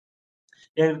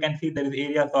 Here you can see there is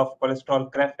areas of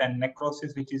cholesterol cleft and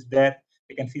necrosis which is there.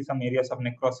 We can see some areas of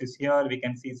necrosis here. We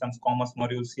can see some squamous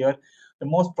modules here. The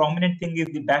most prominent thing is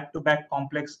the back-to-back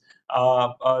complex,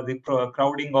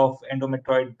 crowding of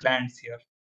endometrioid glands here.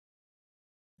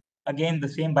 Again, the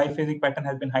same biphasic pattern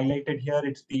has been highlighted here.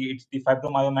 It's the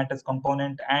fibromyomatous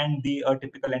component and the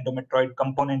typical endometrioid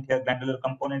component here, glandular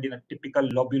component in a typical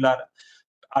lobular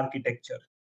architecture.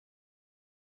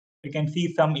 We can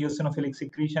see some eosinophilic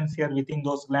secretions here within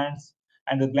those glands,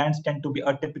 and the glands tend to be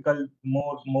atypical,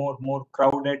 more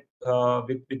crowded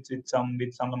with some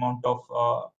amount of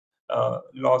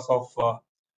loss of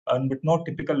but no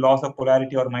typical loss of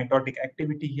polarity or mitotic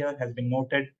activity here has been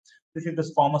noted. This is the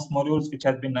squamous modules, which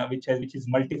has been which is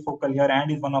multifocal here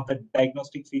and is one of the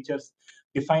diagnostic features,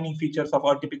 defining features of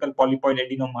atypical polypoid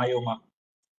adenomyoma.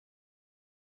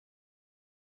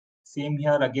 Same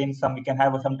here again.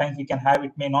 Sometimes we can have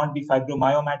it may not be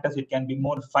fibromyomatous, it can be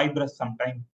more fibrous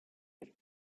sometimes.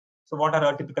 So what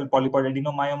are atypical polypoid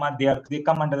adenomyoma? They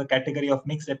come under the category of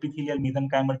mixed epithelial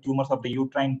mesenchymal tumors of the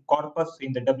uterine corpus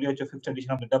in the WHO 5th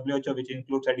edition of the WHO, which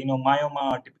includes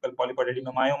adenomyoma, atypical polypoid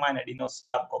adenomyoma, and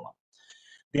adenosarcoma.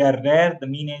 They are rare. The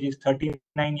mean age is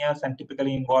 39 years and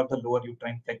typically involve the lower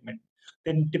uterine segment.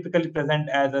 They typically present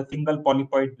as a single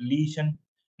polypoid lesion.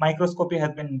 Microscopy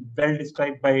has been well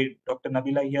described by Dr.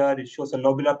 Nabila here. It shows a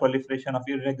lobular proliferation of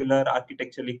irregular,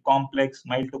 architecturally complex,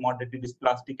 mild to moderately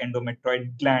dysplastic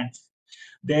endometrioid glands.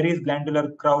 There is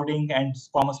glandular crowding, and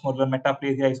squamous modular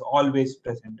metaplasia is always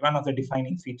present. One of the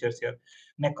defining features here.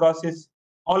 Necrosis,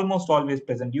 almost always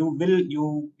present. As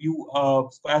squamous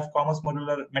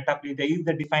modular metaplasia is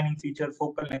the defining feature,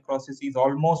 focal necrosis is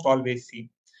almost always seen.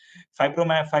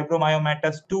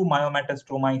 Fibromyomatous to myomatous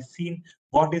trauma is seen.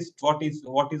 What is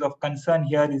of concern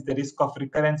here is the risk of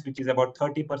recurrence, which is about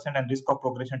 30%, and risk of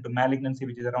progression to malignancy,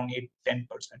 which is around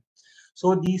 8-10%.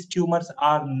 So these tumors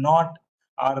are not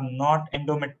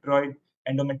endometrioid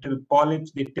endometrial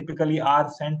polyps. They typically are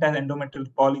sent as endometrial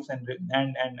polyps, and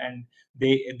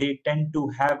they tend to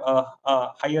have a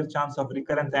higher chance of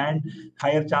recurrence and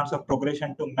higher chance of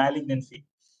progression to malignancy.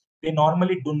 They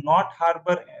normally do not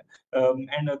harbor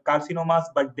carcinomas,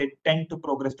 but they tend to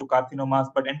progress to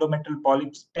carcinomas. But endometrial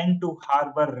polyps tend to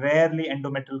harbor rarely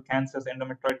endometrial cancers,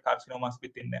 endometrioid carcinomas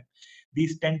within them.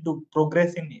 These tend to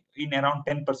progress in around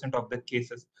 10% of the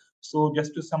cases. So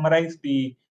just to summarize,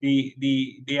 they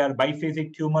are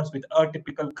biphasic tumors with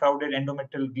atypical crowded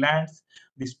endometrial glands,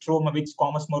 the stroma with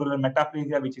squamous modular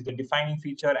metaplasia, which is the defining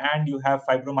feature, and you have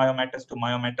fibromyomatous to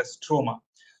myomatous stroma.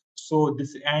 So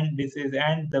it's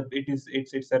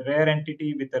a rare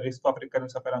entity with a risk of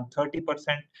recurrence of around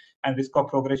 30% and risk of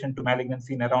progression to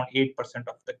malignancy in around 8%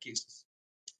 of the cases.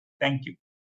 Thank you.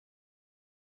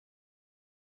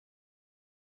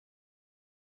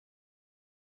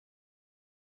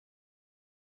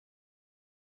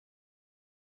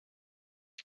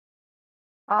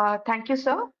 Thank you,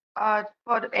 sir.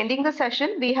 For ending the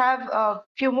session, we have a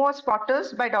few more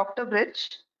spotters by Dr.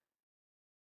 Bridge.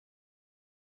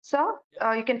 Sir,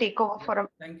 you can take over for a.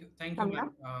 Thank you,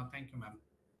 ma'am. Thank you, ma'am.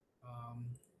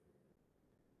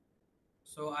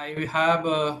 So I have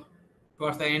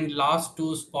towards the end last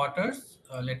two spotters.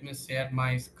 Let me share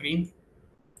my screen.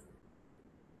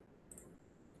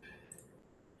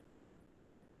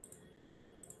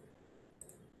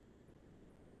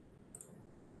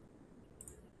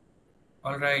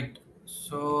 All right.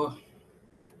 So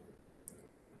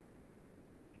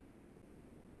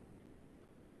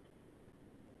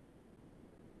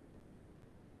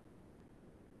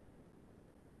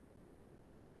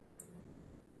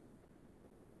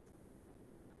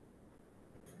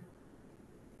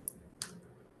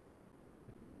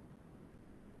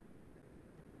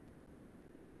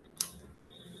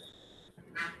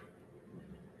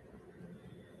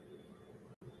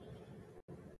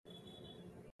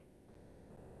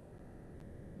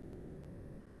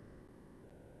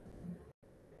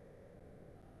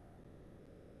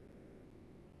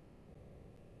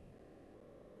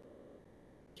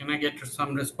can I get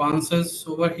some responses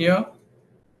over here?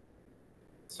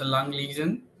 It's a lung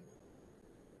lesion.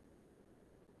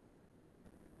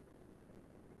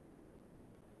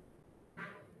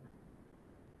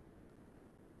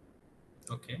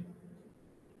 Okay.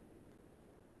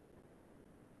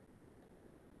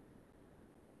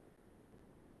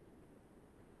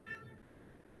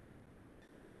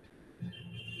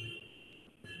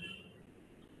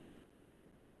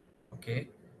 Okay.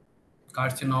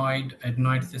 Carcinoid,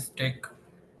 adenoid cystic.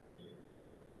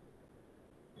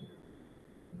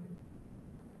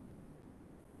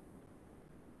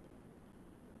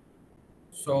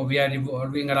 So we are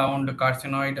revolving around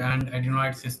carcinoid and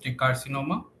adenoid cystic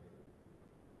carcinoma.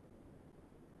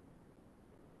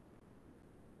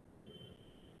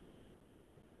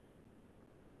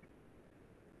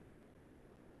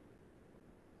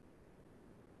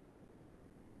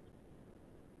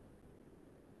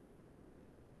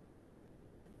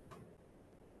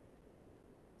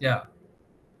 Yeah,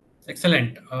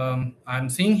 excellent. I'm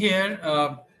seeing here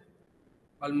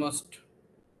almost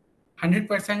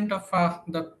 100% of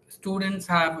the students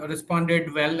have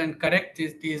responded well and correct.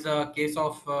 It is a case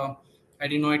of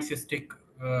adenoid cystic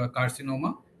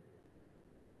carcinoma.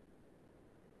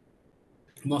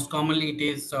 Most commonly, it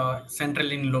is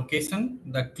central in location.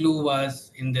 The clue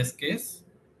was in this case.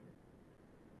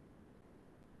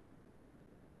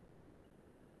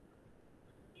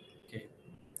 Okay.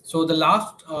 So the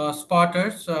last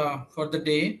spotters for the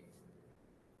day.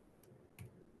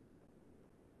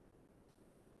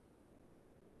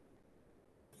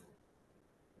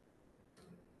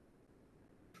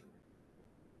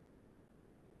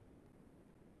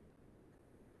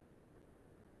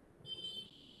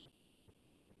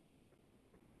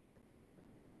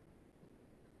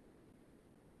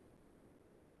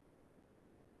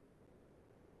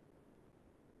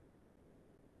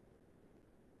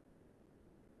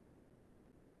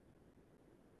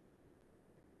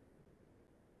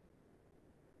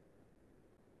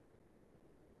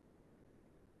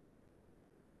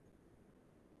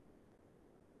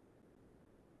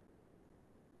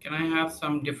 Can I have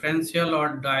some differential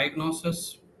or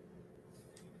diagnosis?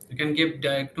 You can give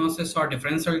diagnosis or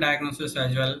differential diagnosis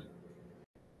as well.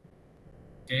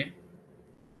 Okay.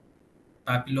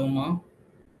 Papilloma.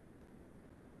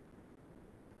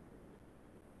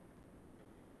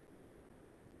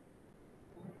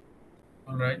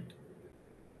 All right.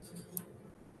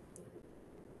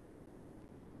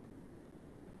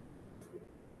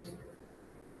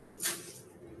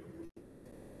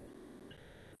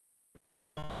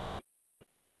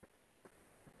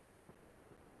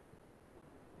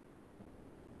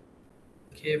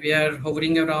 Okay, we are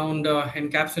hovering around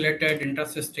encapsulated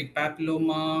intracystic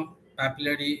papilloma,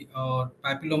 papillary or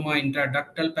papilloma,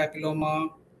 intraductal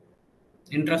papilloma,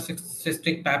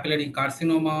 intracystic papillary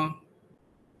carcinoma,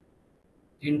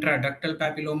 intraductal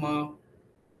papilloma.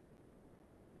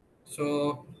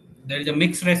 So there is a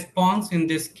mixed response in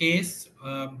this case.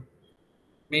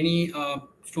 Many of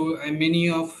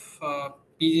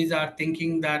PGs are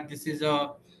thinking that this is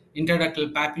a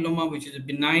intraductal papilloma, which is a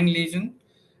benign lesion,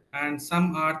 and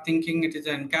some are thinking it is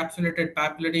an encapsulated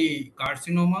papillary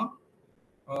carcinoma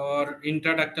or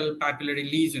intraductal papillary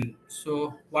lesion.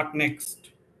 So what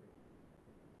next?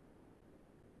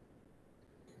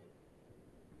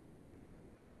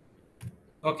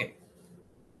 Okay.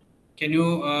 Can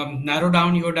you narrow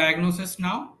down your diagnosis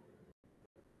now?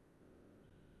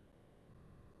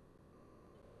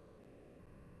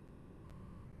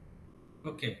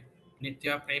 Okay.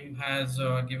 Nitya Prem has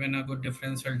given a good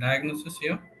differential diagnosis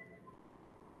here.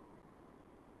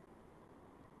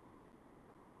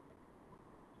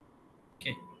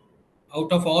 Okay.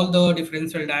 Out of all the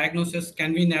differential diagnosis,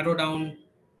 can we narrow down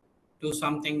to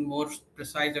something more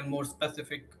precise and more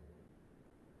specific?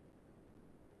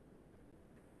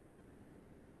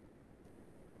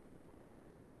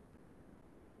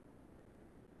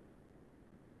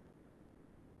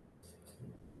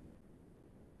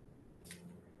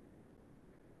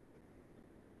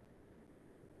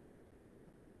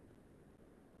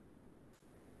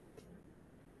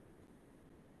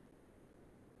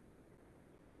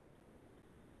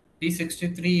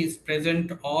 P63 is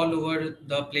present all over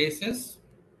the places.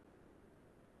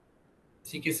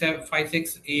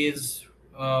 CK56 is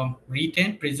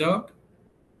retained, preserved.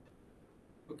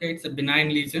 Okay, it's a benign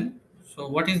lesion. So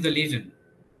what is the lesion?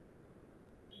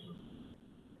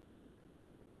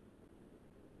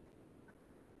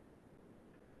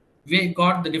 We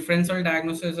got the differential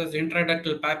diagnosis as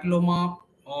intraductal papilloma,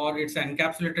 or it's an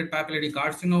encapsulated papillary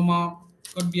carcinoma,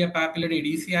 could be a papillary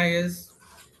DCIS.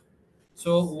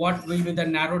 So what will be the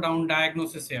narrow down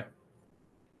diagnosis here?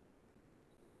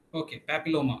 Okay,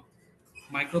 papilloma,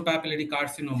 micropapillary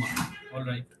carcinoma. All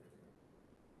right.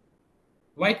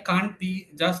 Why it can't be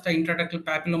just an intraductal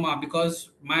papilloma?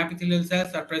 Because myepithelial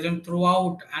cells are present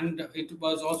throughout, and it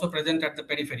was also present at the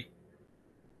periphery.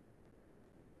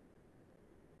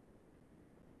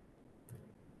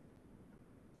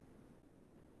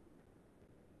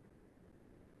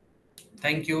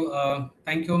 Thank you,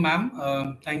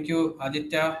 ma'am. Thank you,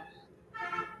 Aditya.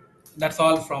 That's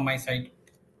all from my side.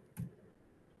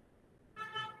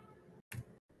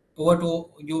 Over to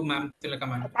you, ma'am. Tilaka,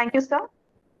 ma'am. Thank you, sir.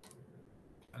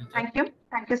 Thank you.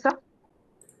 Thank you, sir.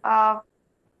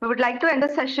 We would like to end the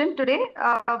session today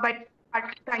by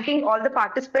thanking all the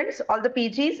participants, all the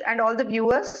PGs, and all the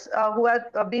viewers who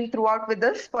have been throughout with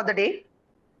us for the day.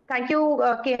 Thank you,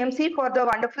 KMC, for the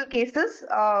wonderful cases.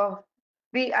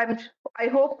 I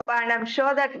hope and I'm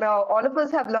sure that all of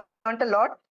us have learned a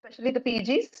lot, especially the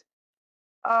PGs.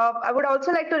 I would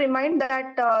also like to remind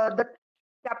that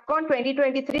the CAPCON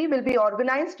 2023 will be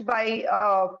organized by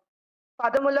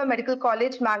Father Muller Medical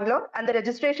College, Mangalore, and the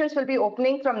registrations will be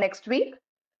opening from next week.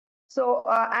 So,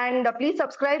 please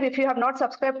subscribe if you have not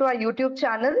subscribed to our YouTube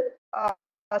channel.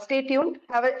 Stay tuned.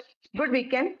 Have a good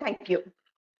weekend. Thank you.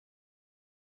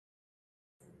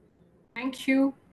 Thank you.